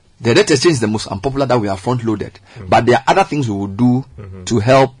 The debt exchange is the most unpopular that we are front-loaded. But there are other things we will do to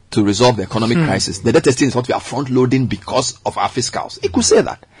help to resolve the economic crisis. The debt exchange is what we are front-loading because of our fiscals. He could say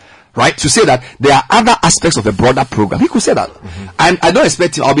that. Right? To say that there are other aspects of a broader program. He could say that. And I don't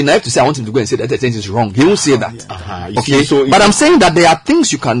expect him, I'll be naive to say I want him to go and say that the exchange is wrong. He won't say that. Okay? But I'm saying that there are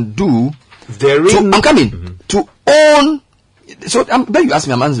things you can do to own. So then you ask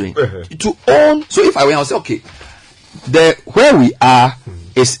me, I'm answering. To own. So if I were, I'll say, okay, where we are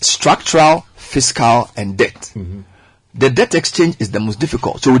is structural, fiscal, and debt. The debt exchange is the most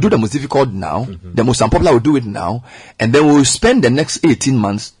difficult. So we do the most difficult now. The most unpopular, we'll do it now. And then we'll spend the next 18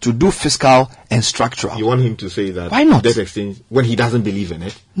 months to do fiscal and structural. You want him to say that? Why not? Debt exchange, when he doesn't believe in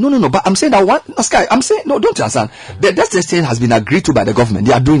it? No. But I'm saying that Sky, don't you understand? The debt exchange has been agreed to by the government.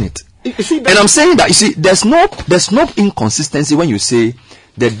 They are doing it. And I'm saying that, you see, there's no inconsistency when you say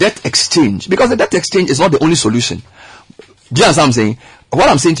the debt exchange, because the debt exchange is not the only solution. Do you understand what I'm saying? What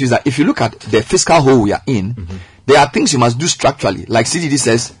I'm saying to you is that if you look at the fiscal hole we are in, there are things you must do structurally, like CDD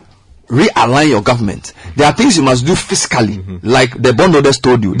says, realign your government. There are things you must do fiscally, like the bondholders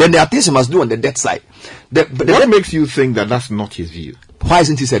told you. Then there are things you must do on the debt side. What makes you think that that's not his view? Why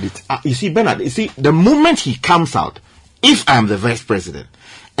hasn't he said it? You see, Bernard, the moment he comes out, if I am the vice president,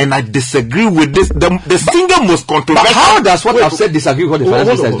 and I disagree with this, the single most controversial... But how does what I've said disagree with what the finance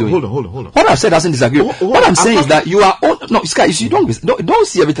minister is doing? Hold on. What I've said doesn't disagree. What I'm saying is that you are... No, Sky, you don't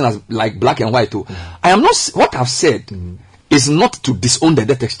see everything as like black and white too. I am not... What I've said is not to disown the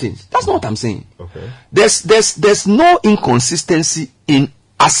debt exchange. That's not what I'm saying. Okay. There's no inconsistency in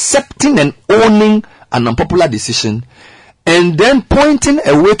accepting and owning an unpopular decision and then pointing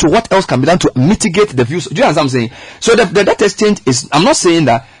a way to what else can be done to mitigate the views. Do you understand what I'm saying? So the debt exchange is... I'm not saying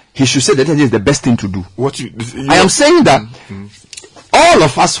that he should say the debt exchange is the best thing to do. I am saying that all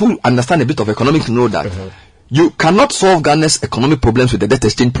of us who understand a bit of economics know that you cannot solve Ghana's economic problems with the debt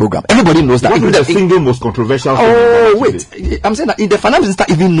exchange program. Everybody knows that. What is the single most controversial thing? Oh, wait. I'm saying that the finance minister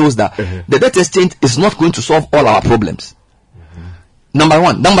even knows that the debt exchange is not going to solve all our problems. Number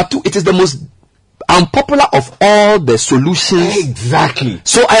one. Number two, it is the most unpopular of all the solutions. Exactly.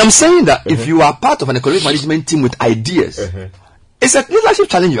 So I am saying that if you are part of an economic management team with ideas, it's a leadership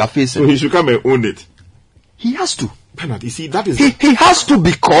challenge you are facing. So he should come and own it. He has to. Bernard, you see, that is... He has to,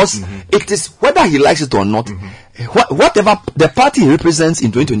 because it is, whether he likes it or not, whatever the party he represents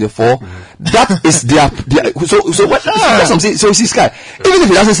in 2024, that is their so what that's what I'm saying. So you see, Sky, even if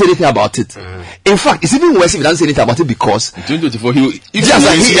he doesn't say anything about it, in fact, it's even worse if he doesn't say anything about it, because in 2024 he has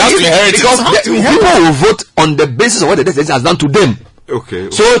to inherit it. Because people will vote on the basis of what the debt has done to them. Okay.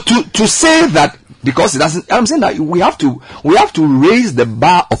 So to say that because it doesn't, I'm saying that we have to raise the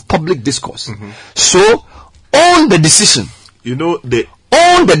bar of public discourse. So own the decision.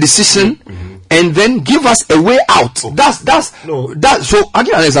 Own the decision and then give us a way out. So I'll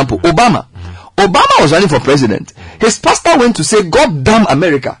give an example. Obama was running for president. His pastor went to say, God damn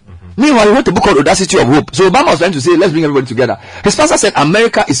America. Meanwhile, he wrote a book called Audacity of Hope. So Obama was trying to say, let's bring everybody together. His pastor said,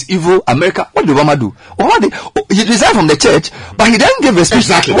 America is evil. America. What did Obama do? He resigned from the church, but he didn't give a speech.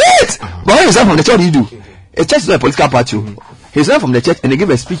 Exactly. Wait! But when he resigned from the church, what did he do? A church is not a political party. He resigned from the church and he gave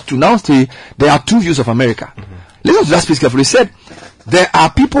a speech to now say, there are two views of America. Listen to that speech carefully. He said, there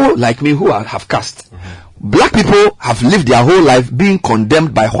are people like me who have caste. Black people have lived their whole life being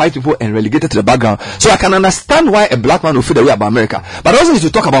condemned by white people and relegated to the background. So I can understand why a black man will feel the way about America. But I also need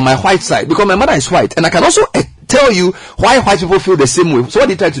to talk about my white side, because my mother is white. And I can also tell you why white people feel the same way. So what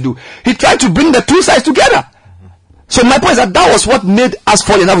did he try to do? He tried to bring the two sides together. So my point is that was what made us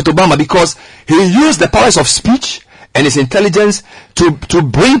fall in love with Obama, because he used the powers of speech and his intelligence to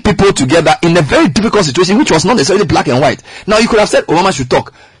bring people together in a very difficult situation, which was not necessarily black and white. Now, you could have said Obama should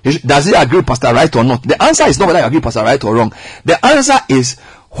talk. Does he agree with Pastor Wright or not? The answer is not whether I agree with Pastor Wright or wrong. The answer is,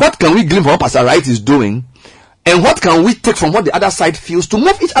 what can we glean from what Pastor Wright is doing, and what can we take from what the other side feels to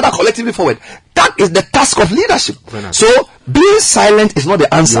move each other collectively forward? That is the task of leadership. So, being silent is not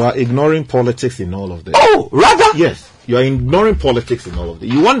the answer. You are ignoring politics in all of this. Oh, rather? Yes. You are ignoring politics in all of this.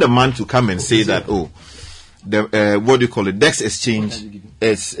 You want the man to come and say that, what do you call it? Debt exchange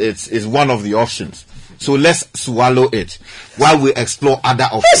is one of the options. So let's swallow it while we explore other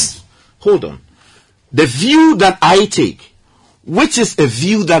options. Yes. Hold on. The view that I take, which is a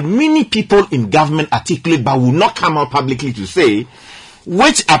view that many people in government articulate but will not come out publicly to say,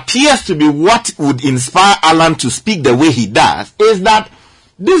 which appears to be what would inspire Alan to speak the way he does, is that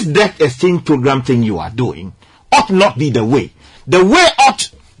this debt exchange program thing you are doing ought not be the way. The way ought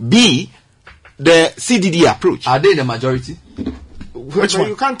be the CDD approach. Are they the majority? Which one?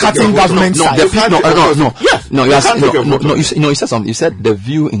 You can't take Cutting a vote. government No, side. you can't take a vote. Yes. No, you you can't take a vote. you said something. You said the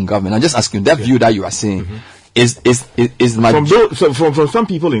view in government. I'm just asking that view that you are saying is my From those, so from some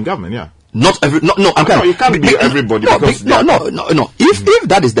people in government, yeah. not every no. I'm No, you can't be everybody because no. If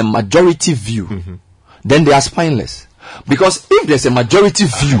that is the majority view, then they are spineless. Because if there's a majority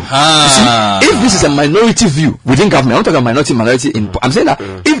view, you see, if this is a minority view within government, I'm talking about minority in. I'm saying that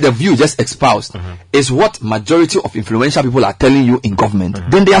if the view just espoused is what majority of influential people are telling you in government,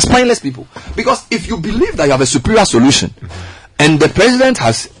 then they are spineless people. Because if you believe that you have a superior solution, and the president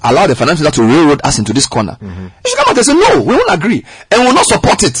has allowed the financial sector to railroad us into this corner, you should come out and say no, we won't agree, and we will not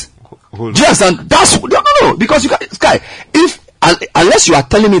support it. Do you understand? That's no, because you can, Sky, unless you are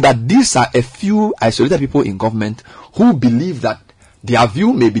telling me that these are a few isolated people in government who believe that their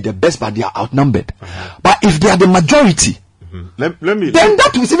view may be the best, but they are outnumbered. But if they are the majority, then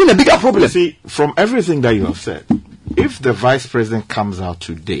that is even a bigger problem. See, from everything that you have said, if the vice president comes out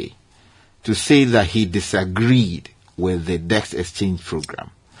today to say that he disagreed with the debt exchange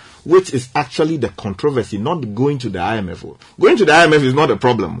program, which is actually the controversy, not going to the IMF. Going to the IMF is not a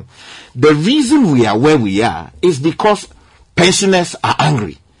problem. The reason we are where we are is because pensioners are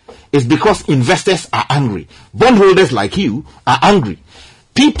angry. It's because investors are angry. Bondholders like you are angry.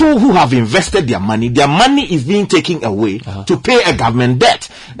 People who have invested their money is being taken away to pay a government debt.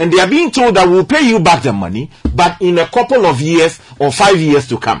 And they are being told that we'll pay you back the money, but in a couple of years or 5 years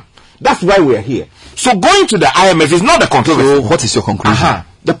to come. That's why we are here. So going to the IMF is not a controversy. So what is your conclusion?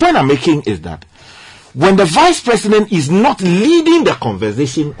 The point I'm making is that when the vice president is not leading the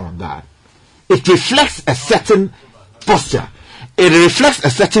conversation on that, it reflects a certain posture. It reflects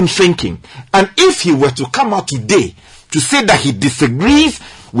a certain thinking. And if he were to come out today to say that he disagrees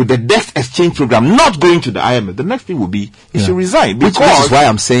with the debt exchange program, not going to the IMF, the next thing will be he should resign. Which is why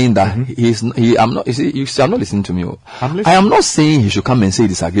I'm saying that I'm not listening to me. I am not saying he should come and say he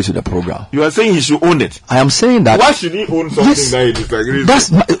disagrees with the program. You are saying he should own it. I am saying that. Why should he own something that he disagrees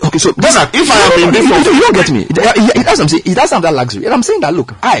with? Okay, so if I am in this, you don't get me. He doesn't have that luxury. And I'm saying that,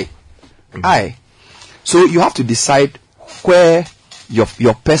 look, so you have to decide where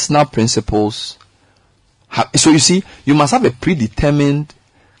your personal principles so you see, you must have a predetermined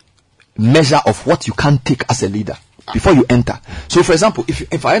measure of what you can take as a leader before you enter. So for example,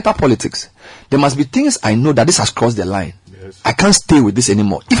 if I enter politics, there must be things I know that this has crossed the line. I can't stay with this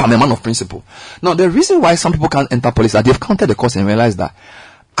anymore if I'm a man of principle. Now the reason why some people can't enter politics is that they've counted the cost and realized that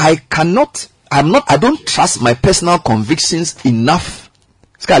I don't trust my personal convictions enough.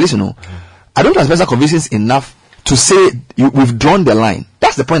 Sky, listen, I don't trust personal convictions enough to say we've drawn the line.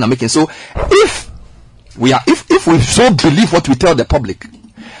 That's the point I'm making. So if we so believe what we tell the public,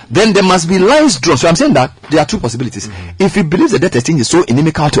 then there must be lines drawn. So I'm saying that there are two possibilities. If he believes the debt exchange is so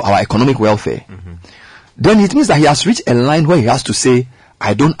inimical to our economic welfare, then it means that he has reached a line where he has to say,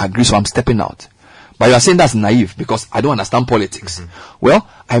 I don't agree, so I'm stepping out. But you are saying that's naive because I don't understand politics. Well,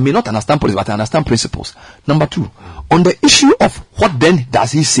 I may not understand politics, but I understand principles. Number two, on the issue of what then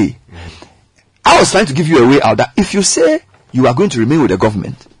does he say, I was trying to give you a way out that if you say you are going to remain with the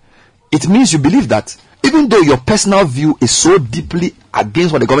government, it means you believe that even though your personal view is so deeply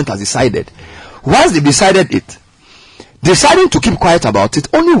against what the government has decided, once they've decided it, deciding to keep quiet about it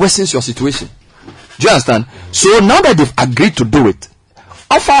only worsens your situation. Do you understand? So now that they've agreed to do it,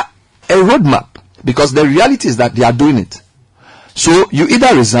 offer a roadmap, because the reality is that they are doing it. So you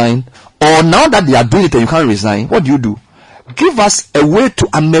either resign, or now that they are doing it and you can't resign, what do? Give us a way to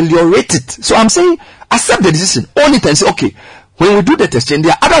ameliorate it. So I'm saying, accept the decision, own it and say, okay, when we do that exchange,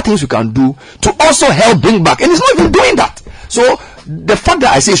 there are other things we can do to also help bring back. And he's not even doing that. So the fact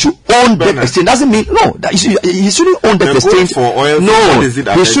that I say he should own debt exchange doesn't mean that he shouldn't own debt exchange. For oil, no,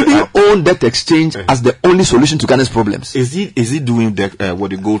 he shouldn't own debt exchange as the only solution to Ghana's problems. Is he doing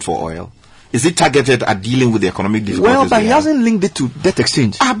what the gold for oil? Is it targeted at dealing with the economic difficulties? Well, but he hasn't linked it to debt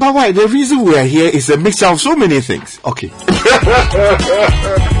exchange. But why? The reason we are here is a mixture of so many things. Okay.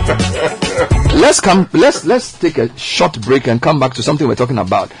 Let's take a short break and come back to something we're talking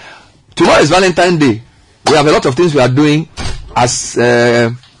about. Tomorrow is Valentine's Day. We have a lot of things we are doing as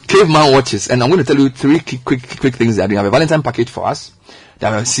caveman watches, and I'm going to tell you three quick things they are doing. They have a Valentine package for us. They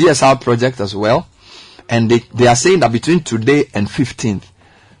have a CSR project as well, and they are saying that between today and 15th,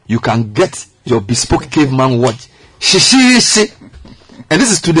 you can get your bespoke caveman watch. Shishi. And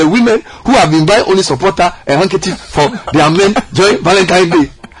this is to the women who have been buying only supporter and handkerchief for their men during Valentine's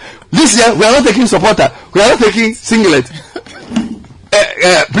Day. This year, we are not taking supporter. We are not taking singlet.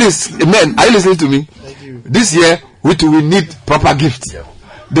 Please, men, are you listening to me? This year, we need proper gifts.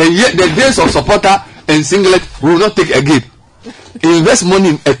 The days of supporter and singlet, we will not take again. Invest money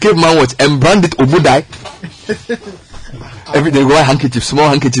in a caveman watch and brand it Obudai. Every day go buy handkerchief, small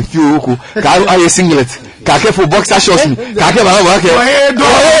handkerchief, few uku. Ka singlet. Ka for boxer shorts. Ka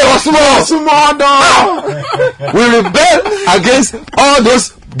small. We rebel against all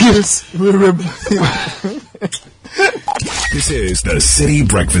those gifts. This is the City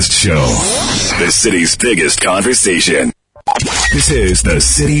Breakfast Show, the city's biggest conversation. This is the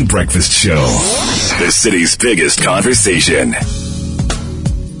City Breakfast Show, the city's biggest conversation.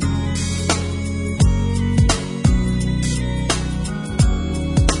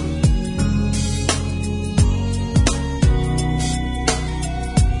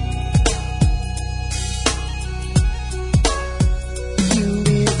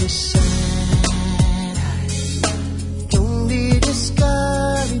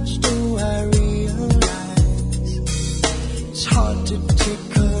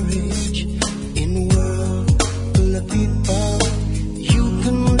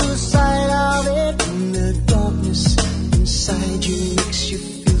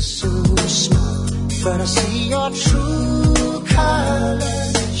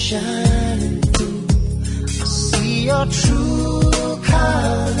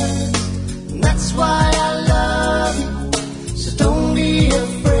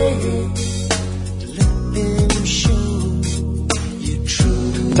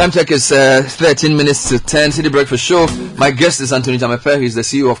 Time check is 13 minutes to 10. City Breakfast Show. My guest is Anthony Jamepe. He's the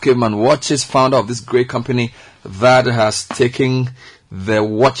CEO of Caveman Watches, founder of this great company that has taken the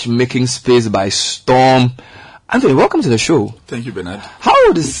watchmaking space by storm. Anthony, welcome to the show. Thank you, Bernard. How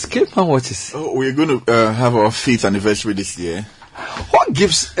old is Caveman Watches? Oh, we're going to have our 5th anniversary this year. What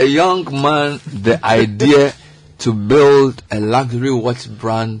gives a young man the idea to build a luxury watch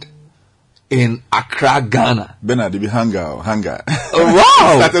brand in Accra, Ghana? Bernard, it be hunger. Oh,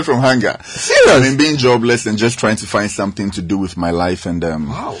 wow. Started from hunger. Serious? Being jobless and just trying to find something to do with my life. And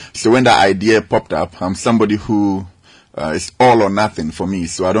wow. So when the idea popped up, I'm somebody who it's all or nothing for me.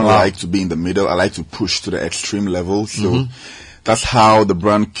 So I don't like to be in the middle. I like to push to the extreme level. So that's how the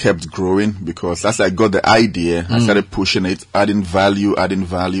brand kept growing, because as I got the idea, I started pushing it, adding value,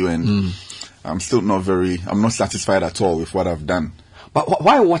 and I'm still not satisfied at all with what I've done. But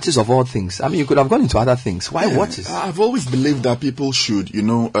why watches of all things? I mean, you could have gone into other things. Why watches? I've always believed that people should,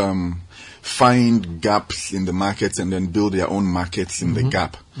 find gaps in the markets and then build their own markets in the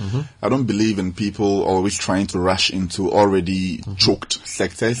gap. I don't believe in people always trying to rush into already choked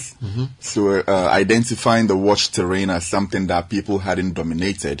sectors. So identifying the watch terrain as something that people hadn't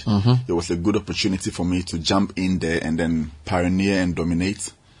dominated, it was a good opportunity for me to jump in there and then pioneer and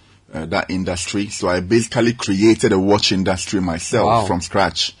dominate that industry. So I basically created a watch industry myself from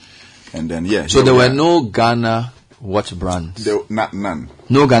scratch. And then, So there were no Ghana watch brands? None.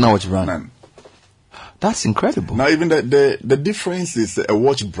 No Ghana watch brand? None. That's incredible. Now, even the difference is a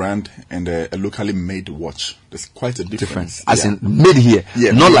watch brand and a locally made watch. There's quite a difference. As in made here?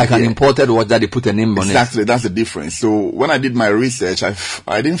 Not like an imported watch that they put a name on it. Exactly, that's the difference. So when I did my research,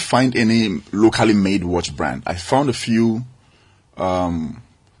 I didn't find any locally made watch brand. I found a few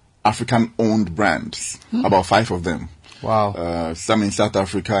African-owned brands, about 5 of them. Wow. Some in South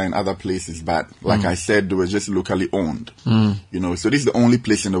Africa and other places, but like I said, they were just locally owned. So this is the only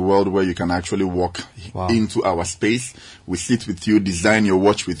place in the world where you can actually walk into our space. We sit with you, design your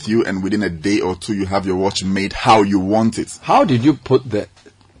watch with you, and within a day or two, you have your watch made how you want it. How did you put the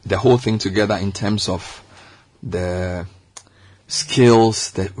whole thing together in terms of the skills,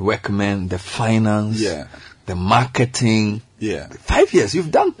 the workmen, the finance, the marketing? 5 years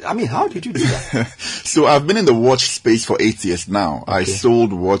you've done. I mean, how did you do that? So I've been in the watch space for 8 years now. I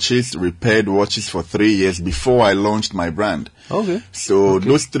sold watches, repaired watches for 3 years before I launched my brand. So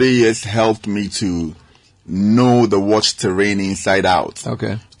those 3 years helped me to know the watch terrain inside out.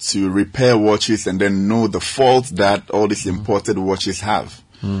 To repair watches and then know the faults that all these imported watches have.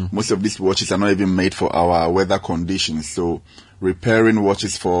 Most of these watches are not even made for our weather conditions. So repairing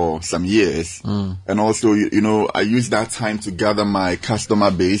watches for some years. And also, I used that time to gather my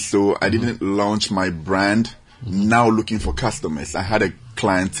customer base. So I didn't launch my brand now looking for customers. I had a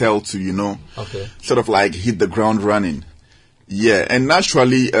clientele to, sort of like hit the ground running. And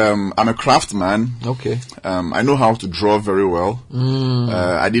naturally, I'm a craftsman. I know how to draw very well.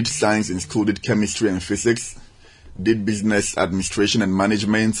 I did science in school, did chemistry and physics. Did business administration and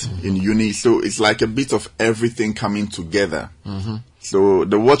management in uni. So it's like a bit of everything coming together. So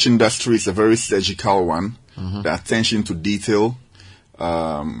the watch industry is a very surgical one. The attention to detail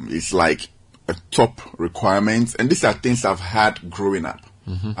is like a top requirement. And these are things I've had growing up.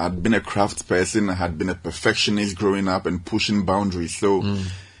 I'd been a craft person. I had been a perfectionist growing up and pushing boundaries. So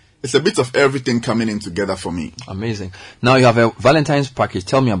it's a bit of everything coming in together for me. Amazing. Now you have a Valentine's package.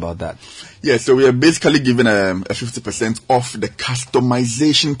 Tell me about that. Yeah, so we are basically giving a 50% off the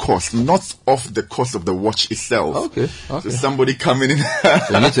customization cost, not off the cost of the watch itself. Okay. So somebody coming in.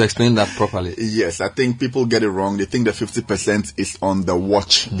 So you need to explain that properly. Yes, I think people get it wrong. They think the 50% is on the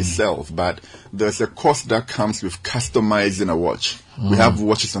watch itself, but there's a cost that comes with customizing a watch. We have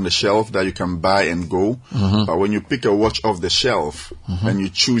watches on the shelf that you can buy and go, but when you pick a watch off the shelf and you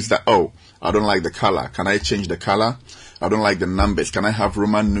choose that, oh, I don't like the color. Can I change the color? I don't like the numbers. Can I have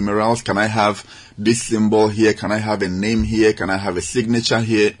Roman numerals? Can I have this symbol here? Can I have a name here? Can I have a signature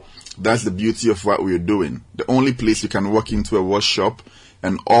here? That's the beauty of what we're doing. The only place you can walk into a watch shop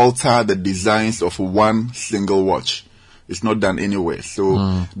and alter the designs of one single watch. It's not done anywhere.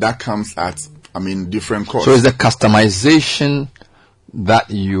 So that comes at, different costs. So it's the customization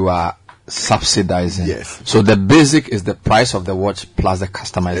that you are subsidizing. Yes. So the basic is the price of the watch plus the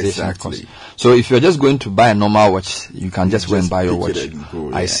customization cost. So if you're just going to buy a normal watch, you can just go and buy your watch.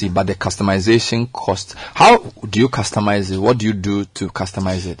 I see. But the customization cost, how do you customize it? What do you do to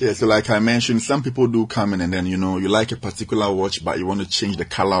customize it? Yeah, so like I mentioned, some people do come in and then, you like a particular watch, but you want to change the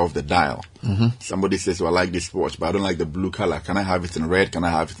color of the dial. Somebody says, well, I like this watch, but I don't like the blue color. Can I have it in red? Can I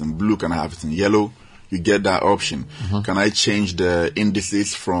have it in blue? Can I have it in yellow? You get that option. Can I change the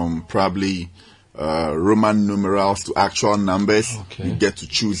indices from probably Roman numerals to actual numbers? You get to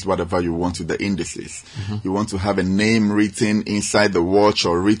choose whatever you want with the indices. You want to have a name written inside the watch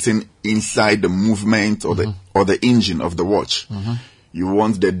or written inside the movement or the engine of the watch. You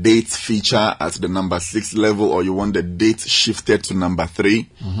want the date feature at the number 6 level, or you want the date shifted to number 3.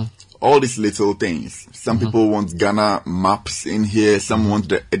 All these little things. Some people want Ghana maps in here. Some want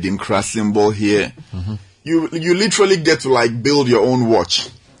the Edinkra symbol here. You literally get to build your own watch,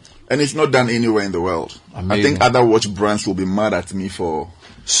 and it's not done anywhere in the world. Amazing. I think other watch brands will be mad at me for.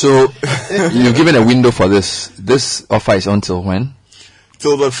 So you've given a window for this. This offer is until when?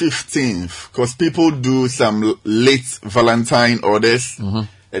 Till the 15th, because people do some late Valentine orders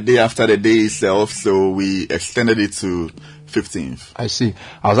a day after the day itself. So we extended it to 15th. I see.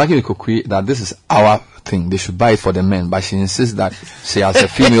 I was arguing with Kokui that this is our thing. They should buy it for the men, but she insists that she has a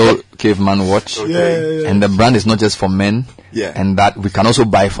female caveman watch, and the brand is not just for men, and that we can also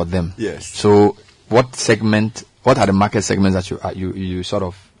buy for them. Yes. So, what are the market segments that you sort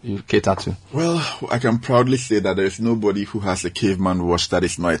of cater to? Well, I can proudly say that there is nobody who has a caveman watch that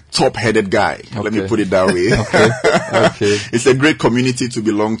is not a top-headed guy. Let me put it that way. Okay. It's a great community to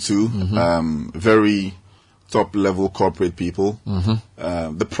belong to. Very top-level corporate people.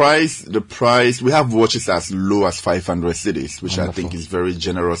 The price, we have watches as low as 500 cedis, which I think is very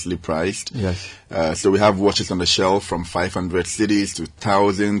generously priced. Yes. So we have watches on the shelf from 500 cedis to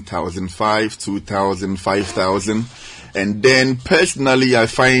 1,000, 1,500, 2,000, 5,000. And then personally, I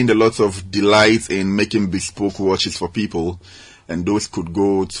find a lot of delight in making bespoke watches for people. And those could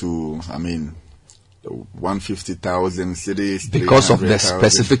go to, 150,000 cedis. Because of the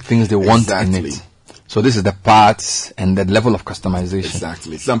specific things they want in it. So this is the parts and the level of customization.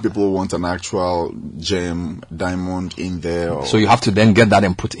 Exactly. Some people want an actual gem, diamond in there. So you have to then get that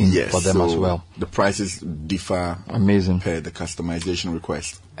and put in for them as well. The prices differ. Amazing. Per the customization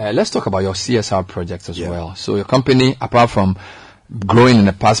request. Let's talk about your CSR project as well. So your company, apart from growing in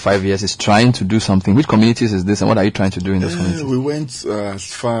the past 5 years, is trying to do something. Which communities is this, and what are you trying to do in those communities? We went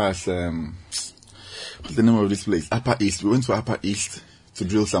as far as what's the name of this place? Upper East. We went to Upper East to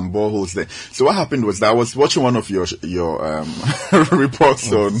drill some boreholes there. So what happened was that I was watching one of your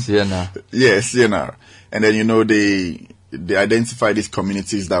reports on CNR. Yeah, CNR. And then they identified these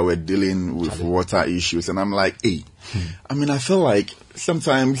communities that were dealing with water issues, and I'm like, hey, I feel like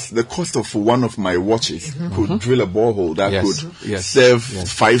sometimes the cost of one of my watches could drill a borehole that could serve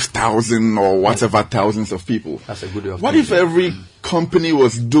 5,000 or whatever thousands of people. That's a good way of What if every company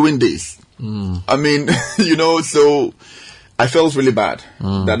was doing this? So I felt really bad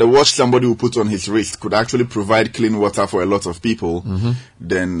that the watch somebody would put on his wrist could actually provide clean water for a lot of people.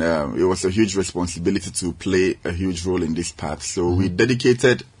 Then it was a huge responsibility to play a huge role in this part. So we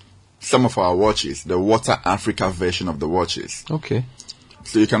dedicated some of our watches, the Water Africa version of the watches. Okay.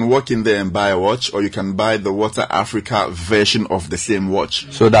 So you can walk in there and buy a watch, or you can buy the Water Africa version of the same watch.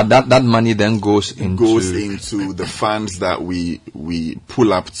 So that money then goes into the funds that we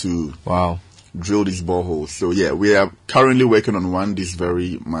pull up to drill these boreholes. So yeah, we are currently working on one this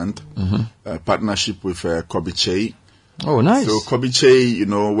very month. Partnership with Kobiche. Oh, nice. So Kobiche,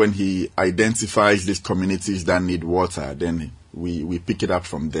 when he identifies these communities that need water, then we pick it up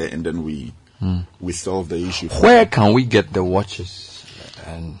from there, and then we solve the issue. Where can we get the watches?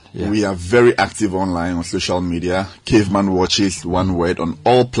 And we are very active online on social media. Caveman Watches, one word, on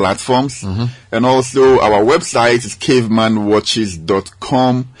all platforms. And also our website is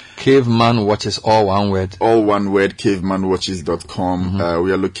cavemanwatches.com. Caveman Watches, all one word. All one word, cavemanwatches.com.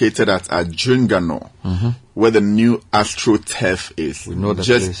 We are located at Adjungano, where the new AstroTurf is. We know the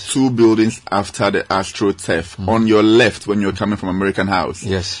Just place. 2 buildings after the AstroTurf. On your left when you're coming from American House.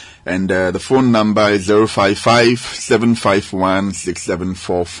 Yes. And the phone number is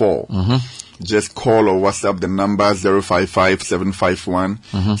 055-751-6744. Just call or WhatsApp the number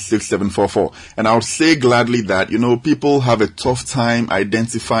 055-751-6744. And I would say gladly that, people have a tough time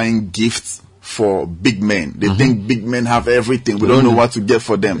identifying gifts for big men. They think big men have everything. We don't know what to get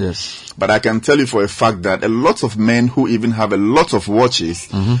for them. Yes. But I can tell you for a fact that a lot of men who even have a lot of watches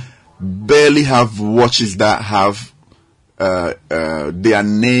barely have watches that have their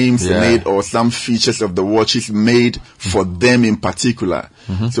names made or some features of the watches made for them in particular.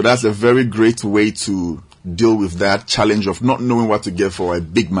 So that's a very great way to deal with that challenge of not knowing what to get for a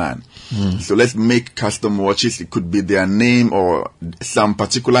big man. So let's make custom watches. It could be their name or some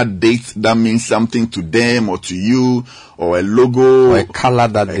particular date that means something to them or to you, or a logo or a color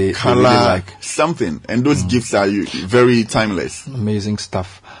that they really like. Something. And those gifts are very timeless. Amazing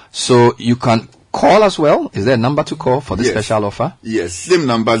stuff. So you can call as well. Is there a number to call for this special offer? Yes, same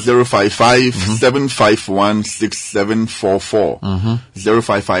number 055-751-6744.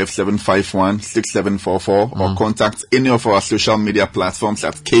 055-751-6744, or contact any of our social media platforms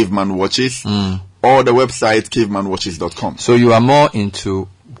at Caveman Watches or the website cavemanwatches.com. So you are more into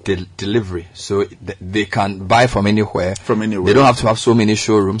delivery, so they can buy from anywhere. They don't have to have so many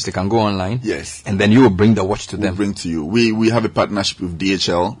showrooms. They can go online. Yes, and then you will bring the watch to them. Bring to you. We have a partnership with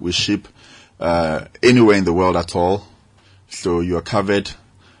DHL. We ship anywhere in the world at all, so you are covered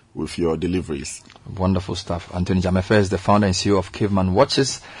with your deliveries. Wonderful stuff. Anthony Jamefe is the founder and CEO of Caveman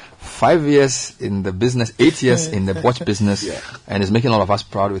Watches. 5 years in the business, 8 years in the watch business, and is making all of us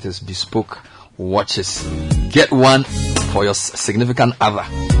proud with his bespoke watches. Get one for your significant other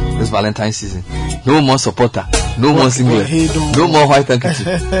this Valentine's season. No more supporter, no more singlet, no more white handkerchief.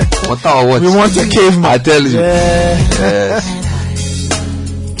 What our watch? We want a caveman. I tell you. Yes.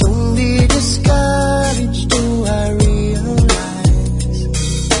 Don't be discouraged, do I realize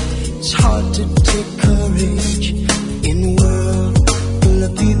it's hard to take courage in a world full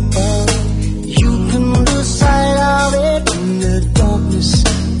of people. You can lose sight of it, and the darkness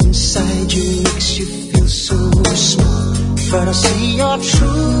inside you makes you feel so small. But I see your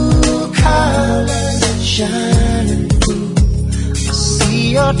true colors shining through. I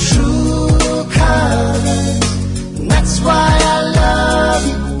see your true colors, and that's why I love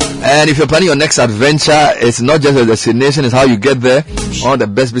you. And if you're planning your next adventure, it's not just a destination, it's how you get there. One of the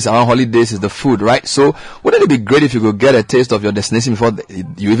best bits around holidays is the food, right? So wouldn't it be great if you could get a taste of your destination before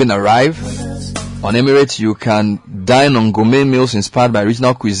you even arrive? On Emirates, you can dine on gourmet meals inspired by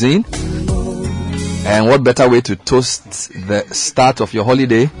regional cuisine. And what better way to toast the start of your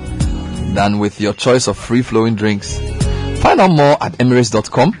holiday than with your choice of free-flowing drinks? Find out more at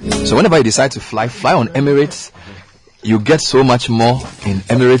Emirates.com. So whenever you decide to fly on Emirates. You get so much more in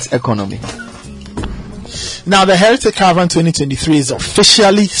Emirates economy. Now, the Heritage Caravan 2023 is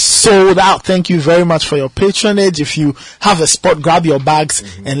officially sold out. Thank you very much for your patronage. If you have a spot, grab your bags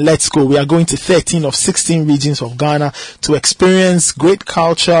and let's go. We are going to 13 of 16 regions of Ghana to experience great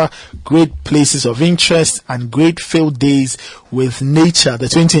culture, great places of interest, and great field days with nature. The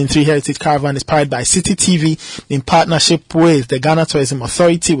 2023 Heritage Caravan is powered by City TV in partnership with the Ghana Tourism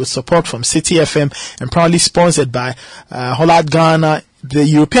Authority, with support from City FM, and proudly sponsored by Hollard Ghana, the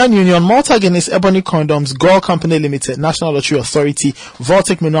European Union, Malta Guinness, Ebony Condoms, Gore Company Limited, National Lottery Authority,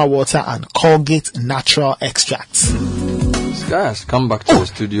 Voltic Mineral Water, and Colgate Natural Extracts. Guys, come back to the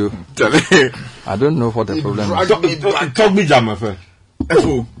studio. I don't know what the problem is. Talk me, Jamafe.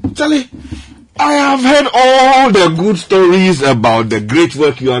 Charlie, I have heard all the good stories about the great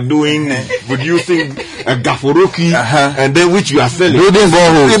work you are doing, producing a Gaforoki, and then which you are selling. Building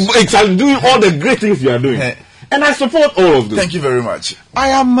boreholes. It's doing all the great things you are doing. And I support all of them. Thank you very much.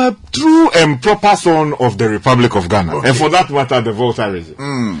 I am a true and proper son of the Republic of Ghana. Okay. And for that matter, the Voltairism.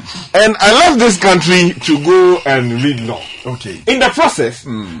 And I left this country to go and read law. Okay. In the process,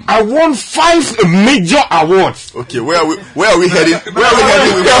 I won 5 major awards. Okay, where are we heading? Where are we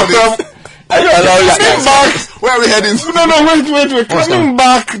heading with all this? Where are we heading? No, wait. Coming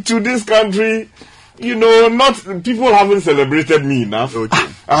back to this country, not people haven't celebrated me enough. Okay.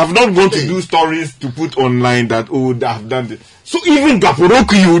 I have not gone to do stories to put online that I have done this. So even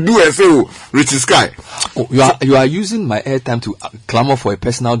Gaforoki you do and say, Richie Sky. Oh, you are using my airtime to clamor for a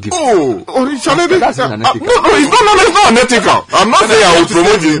personal gift. That's unethical. No, it's not unethical. I'm not saying I will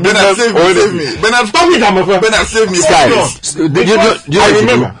promote this business. Save me. Bernard, stop it, Bernard, save me. I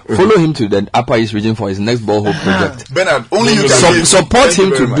remember. Follow him to the Upper East region for his next borehole project. Bernard, only you can support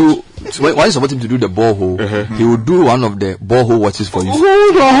him to do. When you support him to do the borehole, he will do one of the borehole watches for you.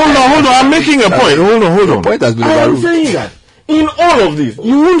 Hold on. I'm making a point. Hold on. The point has been I'm saying that in all of this,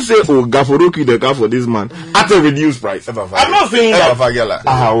 you won't say, Gaforoki the car for this man at a reduced price. I'm not saying that.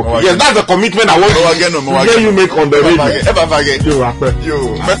 Okay. Yes, that's a commitment I want to hear you make on the radio.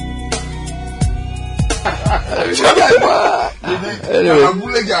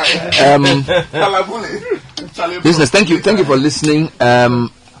 Listeners, thank you for listening.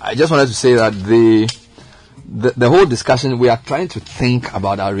 I just wanted to say that the whole discussion, we are trying to think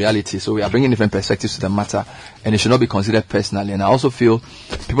about our reality, so we are bringing different perspectives to the matter, and it should not be considered personally. And I also feel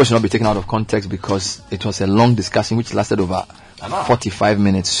people should not be taken out of context because it was a long discussion which lasted over 45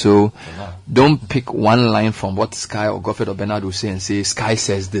 minutes. So don't pick one line from what Sky or Godfred or Bernard will say and say Sky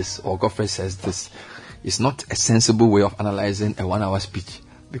says this or Godfred says this. It's not a sensible way of analyzing a 1 hour speech,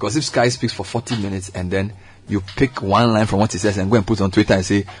 because if Sky speaks for 40 minutes and then you pick one line from what he says and go and put it on Twitter and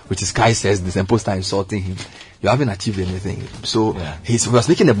say, which is Sky says this, and post time insulting him, you haven't achieved anything. So he was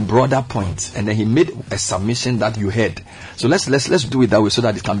making a broader point, and then he made a submission that you heard. So let's do it that way so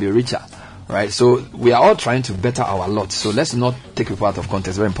that it can be richer, right? So we are all trying to better our lot. So let's not take people out of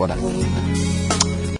context. Very important.